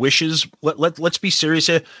Kissmas wishes. Let's be serious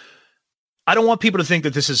here. I don't want people to think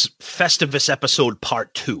that this is Festivus episode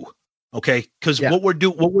part 2. Okay, because what we're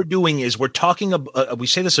doing is we're talking about. We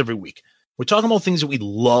say this every week. We're talking about things that we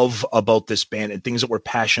love about this band and things that we're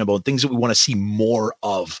passionate about, things that we want to see more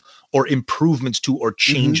of, or improvements to, or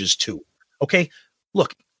changes to. Okay,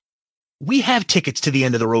 look, we have tickets to the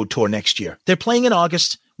End of the Road tour next year. They're playing in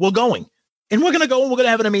August. We're going, and we're going to go, and we're going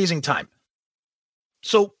to have an amazing time.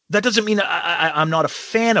 So that doesn't mean I'm not a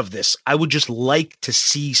fan of this. I would just like to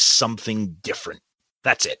see something different.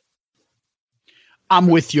 That's it. I'm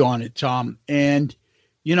with you on it, Tom. And,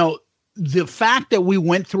 you know, the fact that we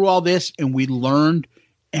went through all this and we learned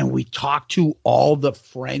and we talked to all the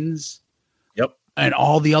friends and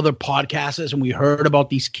all the other podcasters and we heard about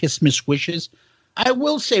these Kissmas wishes, I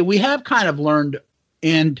will say we have kind of learned.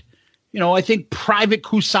 And, you know, I think Private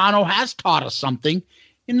Cusano has taught us something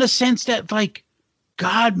in the sense that, like,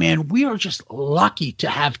 God, man, we are just lucky to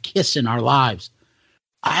have Kiss in our lives.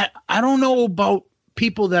 I don't know about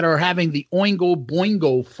people that are having the Oingo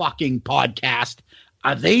Boingo fucking podcast.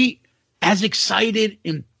 Are they as excited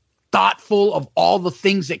and thoughtful of all the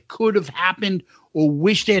things that could have happened or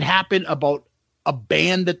wished had happened about a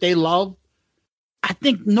band that they love? I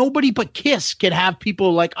think nobody but Kiss can have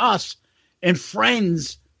people like us and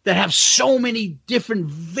friends that have so many different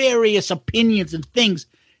various opinions and things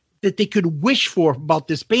that they could wish for about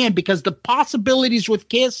this band, because the possibilities with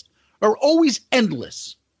Kiss are always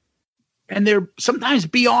endless and they're sometimes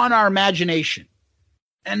beyond our imagination.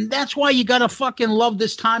 And that's why you got to fucking love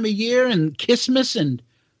this time of year and Kissmas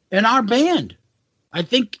and our band. I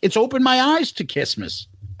think it's opened my eyes to Kissmas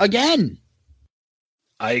again.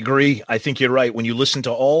 I agree. I think you're right. When you listen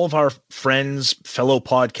to all of our friends, fellow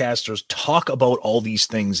podcasters talk about all these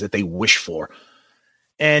things that they wish for,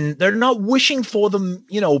 and they're not wishing for them,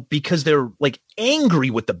 you know, because they're like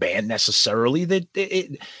angry with the band necessarily.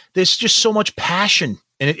 There's just so much passion,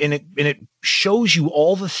 and it shows you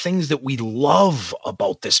all the things that we love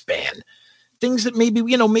about this band. Things that maybe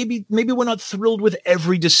we're not thrilled with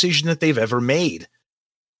every decision that they've ever made,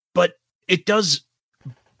 but it does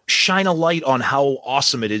shine a light on how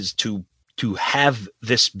awesome it is to have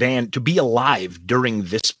this band, to be alive during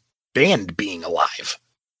this band being alive,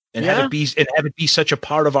 and have it be such a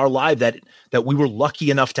part of our life that we were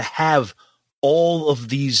lucky enough to have all of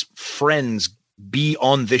these friends be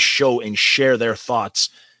on this show and share their thoughts.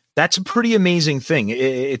 That's a pretty amazing thing.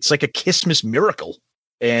 It's like a Kissmas miracle,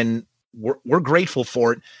 and we're grateful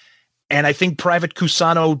for it. And I think Private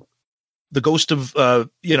Cusano, the ghost of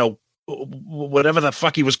whatever the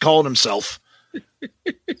fuck he was calling himself.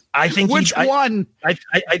 I think Which one?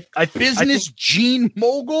 I Business Gene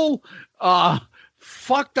Mogul,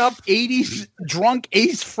 fucked up 80s drunk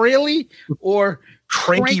Ace Frehley, or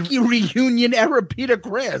cranky reunion era Peter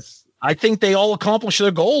Criss. I think they all accomplished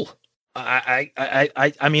their goal. I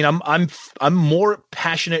mean, I'm more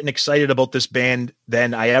passionate and excited about this band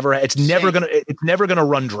than I ever. It's never gonna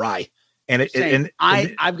run dry. And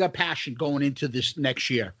I've got passion going into this next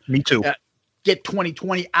year. Me too. Get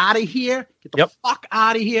 2020 out of here. Get the fuck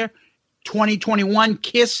out of here. 2021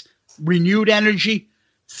 Kiss, renewed energy.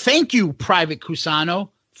 Thank you, Private Cusano.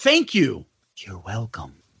 Thank you. You're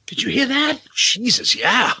welcome. Did you hear that? Jesus,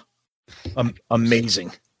 yeah.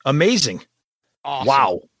 Amazing. Awesome.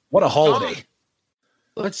 Wow. What a holiday.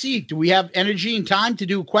 Let's see. Do we have energy and time to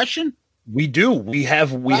do a question? We do. We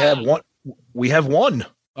have one. We have one.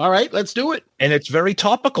 All right, let's do it. And it's very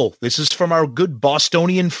topical. This is from our good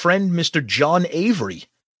Bostonian friend, Mr. John Avery.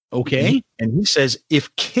 Okay. And he says,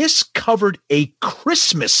 if Kiss covered a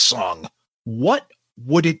Christmas song, what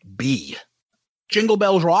would it be? Jingle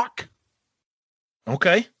Bells Rock.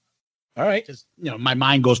 Okay. All right. Just, my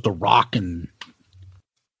mind goes to rock and.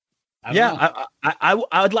 I'd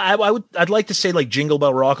like to say like Jingle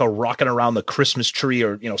Bell Rock or Rocking Around the Christmas Tree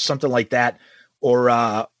or something like that,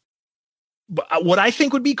 or but what I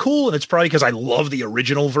think would be cool, and it's probably because I love the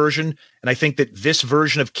original version, and I think that this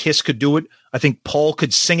version of Kiss could do it. I think Paul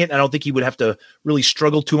could sing it, and I don't think he would have to really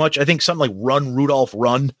struggle too much. I think something like Run, Rudolph,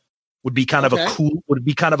 Run would be kind of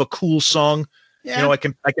a cool song. Yeah. I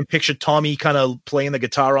can picture Tommy kind of playing the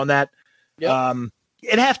guitar on that. Yep.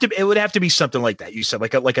 It would have to be something like that. You said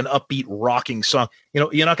like an upbeat rocking song.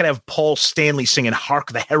 You're not going to have Paul Stanley singing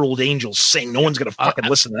 "Hark the Herald Angels Sing." No one's going to fucking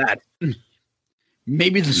listen to that.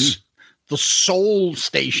 Maybe the Soul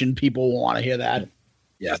Station people will want to hear that.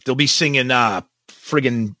 Yeah, they'll be singing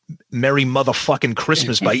friggin' Merry Motherfucking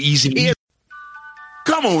Christmas by Easy.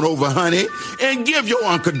 Come on over, honey, and give your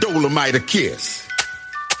Uncle Dolomite a kiss.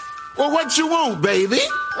 Well, what you want, baby?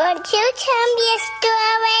 Won't you tell me a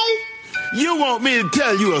story? You want me to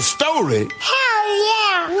tell you a story? Hell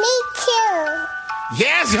yeah, me too.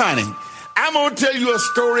 Yes, honey. I'm going to tell you a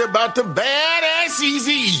story about the badass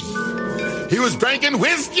Eazy-E. He was drinking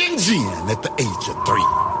whiskey and gin at the age of 3.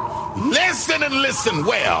 Listen and listen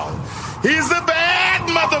well. He's a bad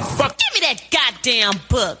motherfucker. Give me that goddamn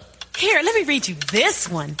book. Here, let me read you this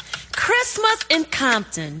one. Christmas in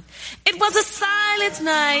Compton. It was a silent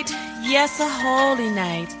night, yes, a holy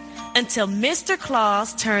night, until Mr.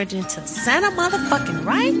 Claus turned into Santa motherfucking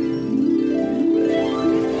right.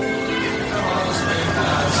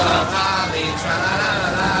 of holly,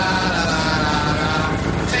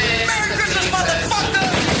 tra-la-la-la-la-la-la-la. Merry Christmas, motherfucker!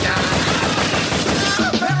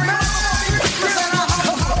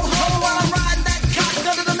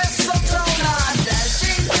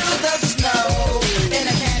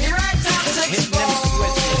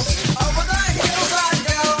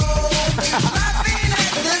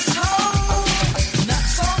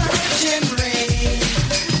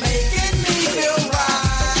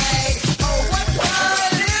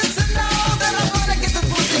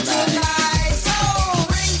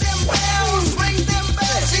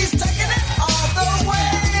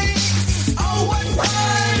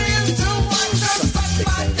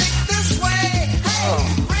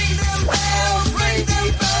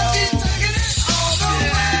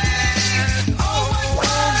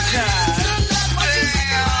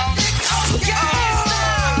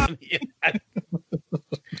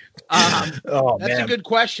 That's a good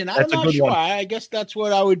question. I'm not sure. I guess that's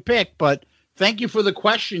what I would pick, but thank you for the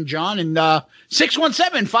question, John. And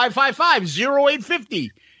 617-555-0850.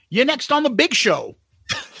 You're next on the big show.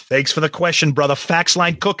 Thanks for the question, brother. Fax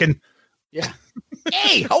line cooking. Yeah.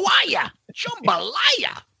 Hey, how are ya?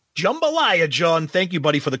 Jambalaya. Jambalaya, John. Thank you,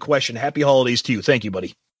 buddy, for the question. Happy holidays to you. Thank you,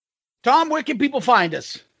 buddy. Tom, where can people find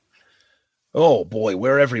us? Oh, boy,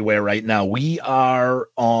 we're everywhere right now. We are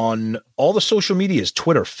on all the social medias,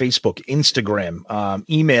 Twitter, Facebook, Instagram.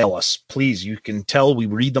 Email us, please. You can tell we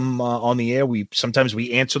read them on the air. Sometimes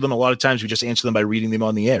we answer them. A lot of times we just answer them by reading them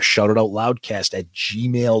on the air. Shout it out loudcast at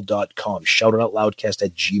gmail.com. Shout it out loudcast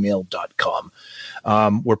at gmail.com.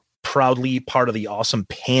 We're proudly part of the awesome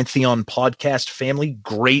Pantheon podcast family.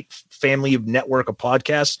 Great family of network of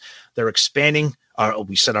podcasts. They're expanding.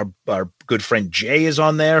 We said our good friend Jay is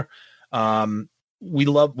on there. We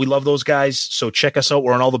love those guys. So check us out.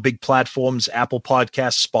 We're on all the big platforms, Apple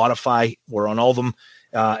Podcasts, Spotify. We're on all of them.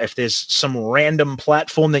 If there's some random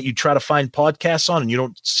platform that you try to find podcasts on and you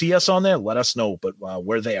don't see us on there, let us know, but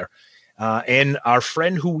we're there. And our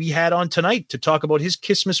friend who we had on tonight to talk about his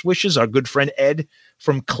Christmas wishes, our good friend Ed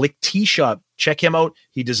from Click Tea Shop. Check him out.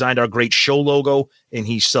 He designed our great show logo, and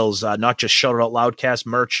he sells not just Shout It Out Loudcast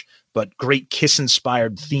merch, but great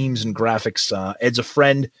Kiss-inspired themes and graphics. Ed's a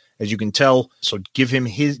friend, as you can tell. So give him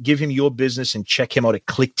your business and check him out at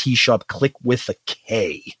Click Tea Shop. Click with a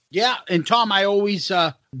K. Yeah, and Tom, I always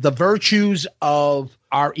the virtues of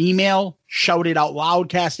our email,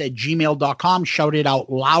 shoutitoutloudcast@gmail.com,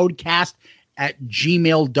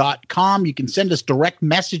 shoutitoutloudcast@gmail.com. You can send us direct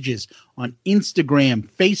messages on Instagram,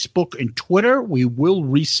 Facebook, and Twitter. We will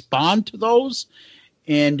respond to those,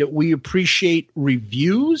 and we appreciate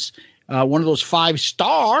reviews. One of those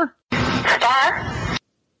 5-star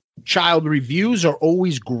child reviews are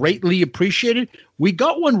always greatly appreciated. We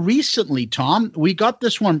got one recently, Tom. We got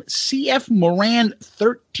this one, CF Moran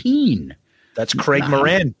 13. That's Craig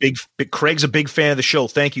Moran. Big Craig's a big fan of the show.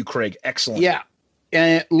 Thank you, Craig. Excellent. Yeah.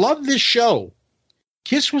 Love this show.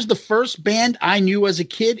 Kiss was the first band I knew as a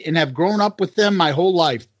kid and have grown up with them my whole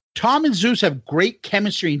life. Tom and Zeus have great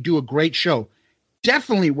chemistry and do a great show.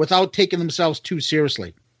 Definitely without taking themselves too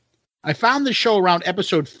seriously. I found the show around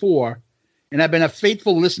episode 4, and I've been a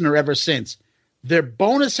faithful listener ever since. Their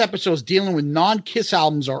bonus episodes dealing with non-Kiss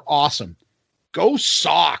albums are awesome. Go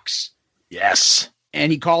Sox. Yes.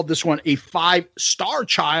 And he called this one a 5-star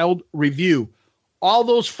child review. All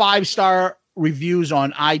those 5-star reviews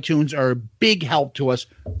on iTunes are a big help to us.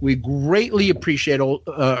 We greatly appreciate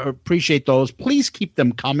those. Please keep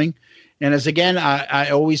them coming. And as again, I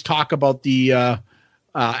always talk about the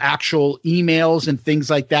actual emails and things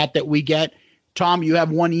like that we get. Tom, you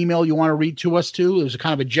have one email you want to read to us too? It was a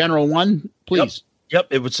kind of a general one, please. Yep.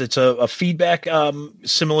 It's a feedback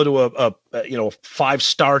similar to a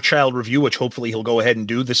 5-star child review, which hopefully he'll go ahead and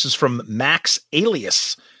do. This is from Max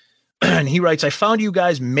Alias. And he writes, I found you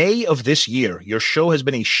guys May of this year. Your show has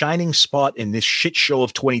been a shining spot in this shit show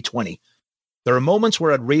of 2020. There are moments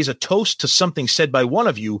where I'd raise a toast to something said by one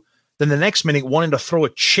of you, then the next minute wanting to throw a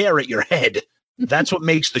chair at your head. That's what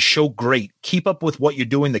makes the show great. Keep up with what you're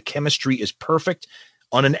doing. The chemistry is perfect.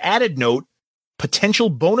 On an added note, potential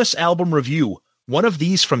bonus album review. One of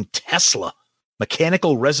these from Tesla,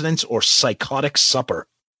 Mechanical Resonance or Psychotic Supper.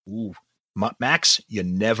 Ooh, Max, you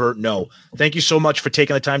never know. Thank you so much for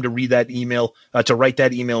taking the time to read that email, to write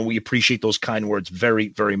that email. We appreciate those kind words very,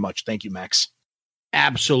 very much. Thank you, Max.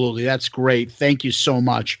 Absolutely. That's great. Thank you so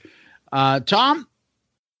much. Tom,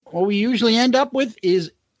 what we usually end up with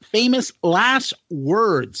is famous last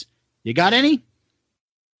words. You got any?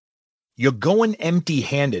 You're going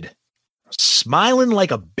empty-handed, smiling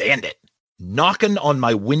like a bandit, knocking on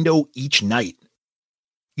my window each night.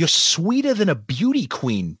 You're sweeter than a beauty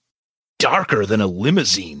queen, darker than a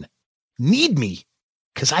limousine. Need me,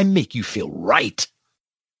 because I make you feel right.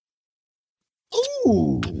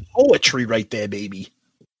 Ooh, poetry right there, baby.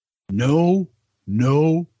 No,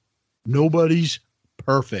 nobody's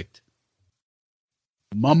perfect.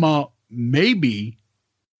 Mama, maybe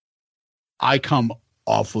I come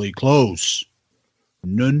awfully close.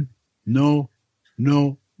 No,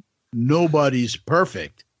 nobody's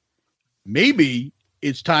perfect. Maybe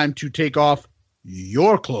it's time to take off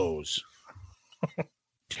your clothes.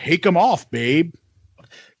 Take them off, babe.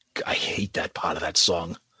 I hate that part of that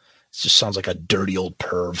song. It just sounds like a dirty old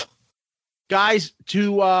perv. Guys,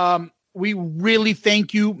 we really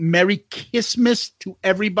thank you. Merry Christmas to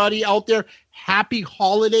everybody out there. Happy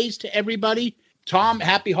holidays to everybody. Tom,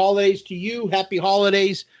 happy holidays to you. Happy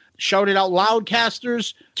holidays. Shout it out,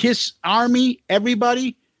 Loudcasters, Kiss Army,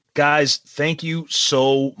 everybody. Guys, thank you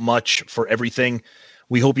so much for everything.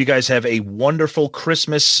 We hope you guys have a wonderful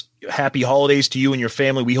Christmas. Happy holidays to you and your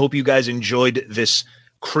family. We hope you guys enjoyed this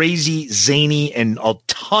crazy, zany, and a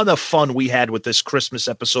ton of fun we had with this Christmas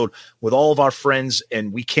episode with all of our friends,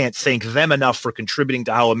 and we can't thank them enough for contributing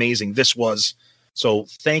to how amazing this was. So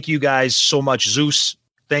thank you guys so much. Zeus,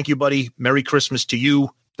 thank you, buddy. Merry Christmas to you.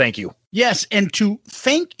 Thank you. Yes, and to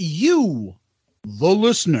thank you, the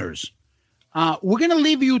listeners. We're going to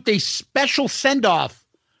leave you with a special send-off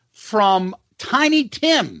from Tiny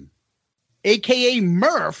Tim, a.k.a.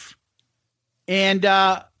 Murph, and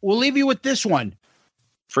we'll leave you with this one.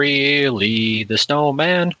 Freely the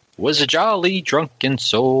snowman was a jolly drunken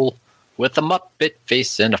soul with a muppet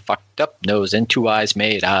face and a fucked up nose and 2 eyes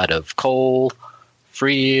made out of coal.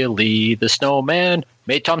 Freely the snowman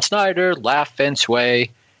made Tom Snyder laugh and sway,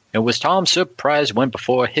 and was Tom surprised when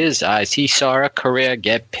before his eyes he saw a career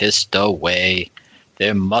get pissed away.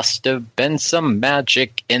 There must have been some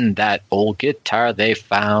magic in that old guitar they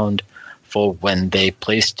found, for when they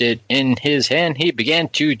placed it in his hand he began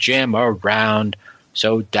to jam around.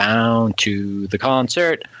 So down to the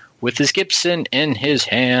concert with his Gibson in his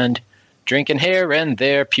hand, drinking here and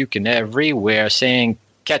there, puking everywhere, saying,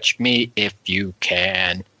 "Catch me if you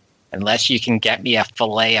can, unless you can get me a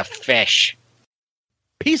fillet of fish."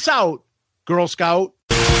 Peace out, Girl Scout.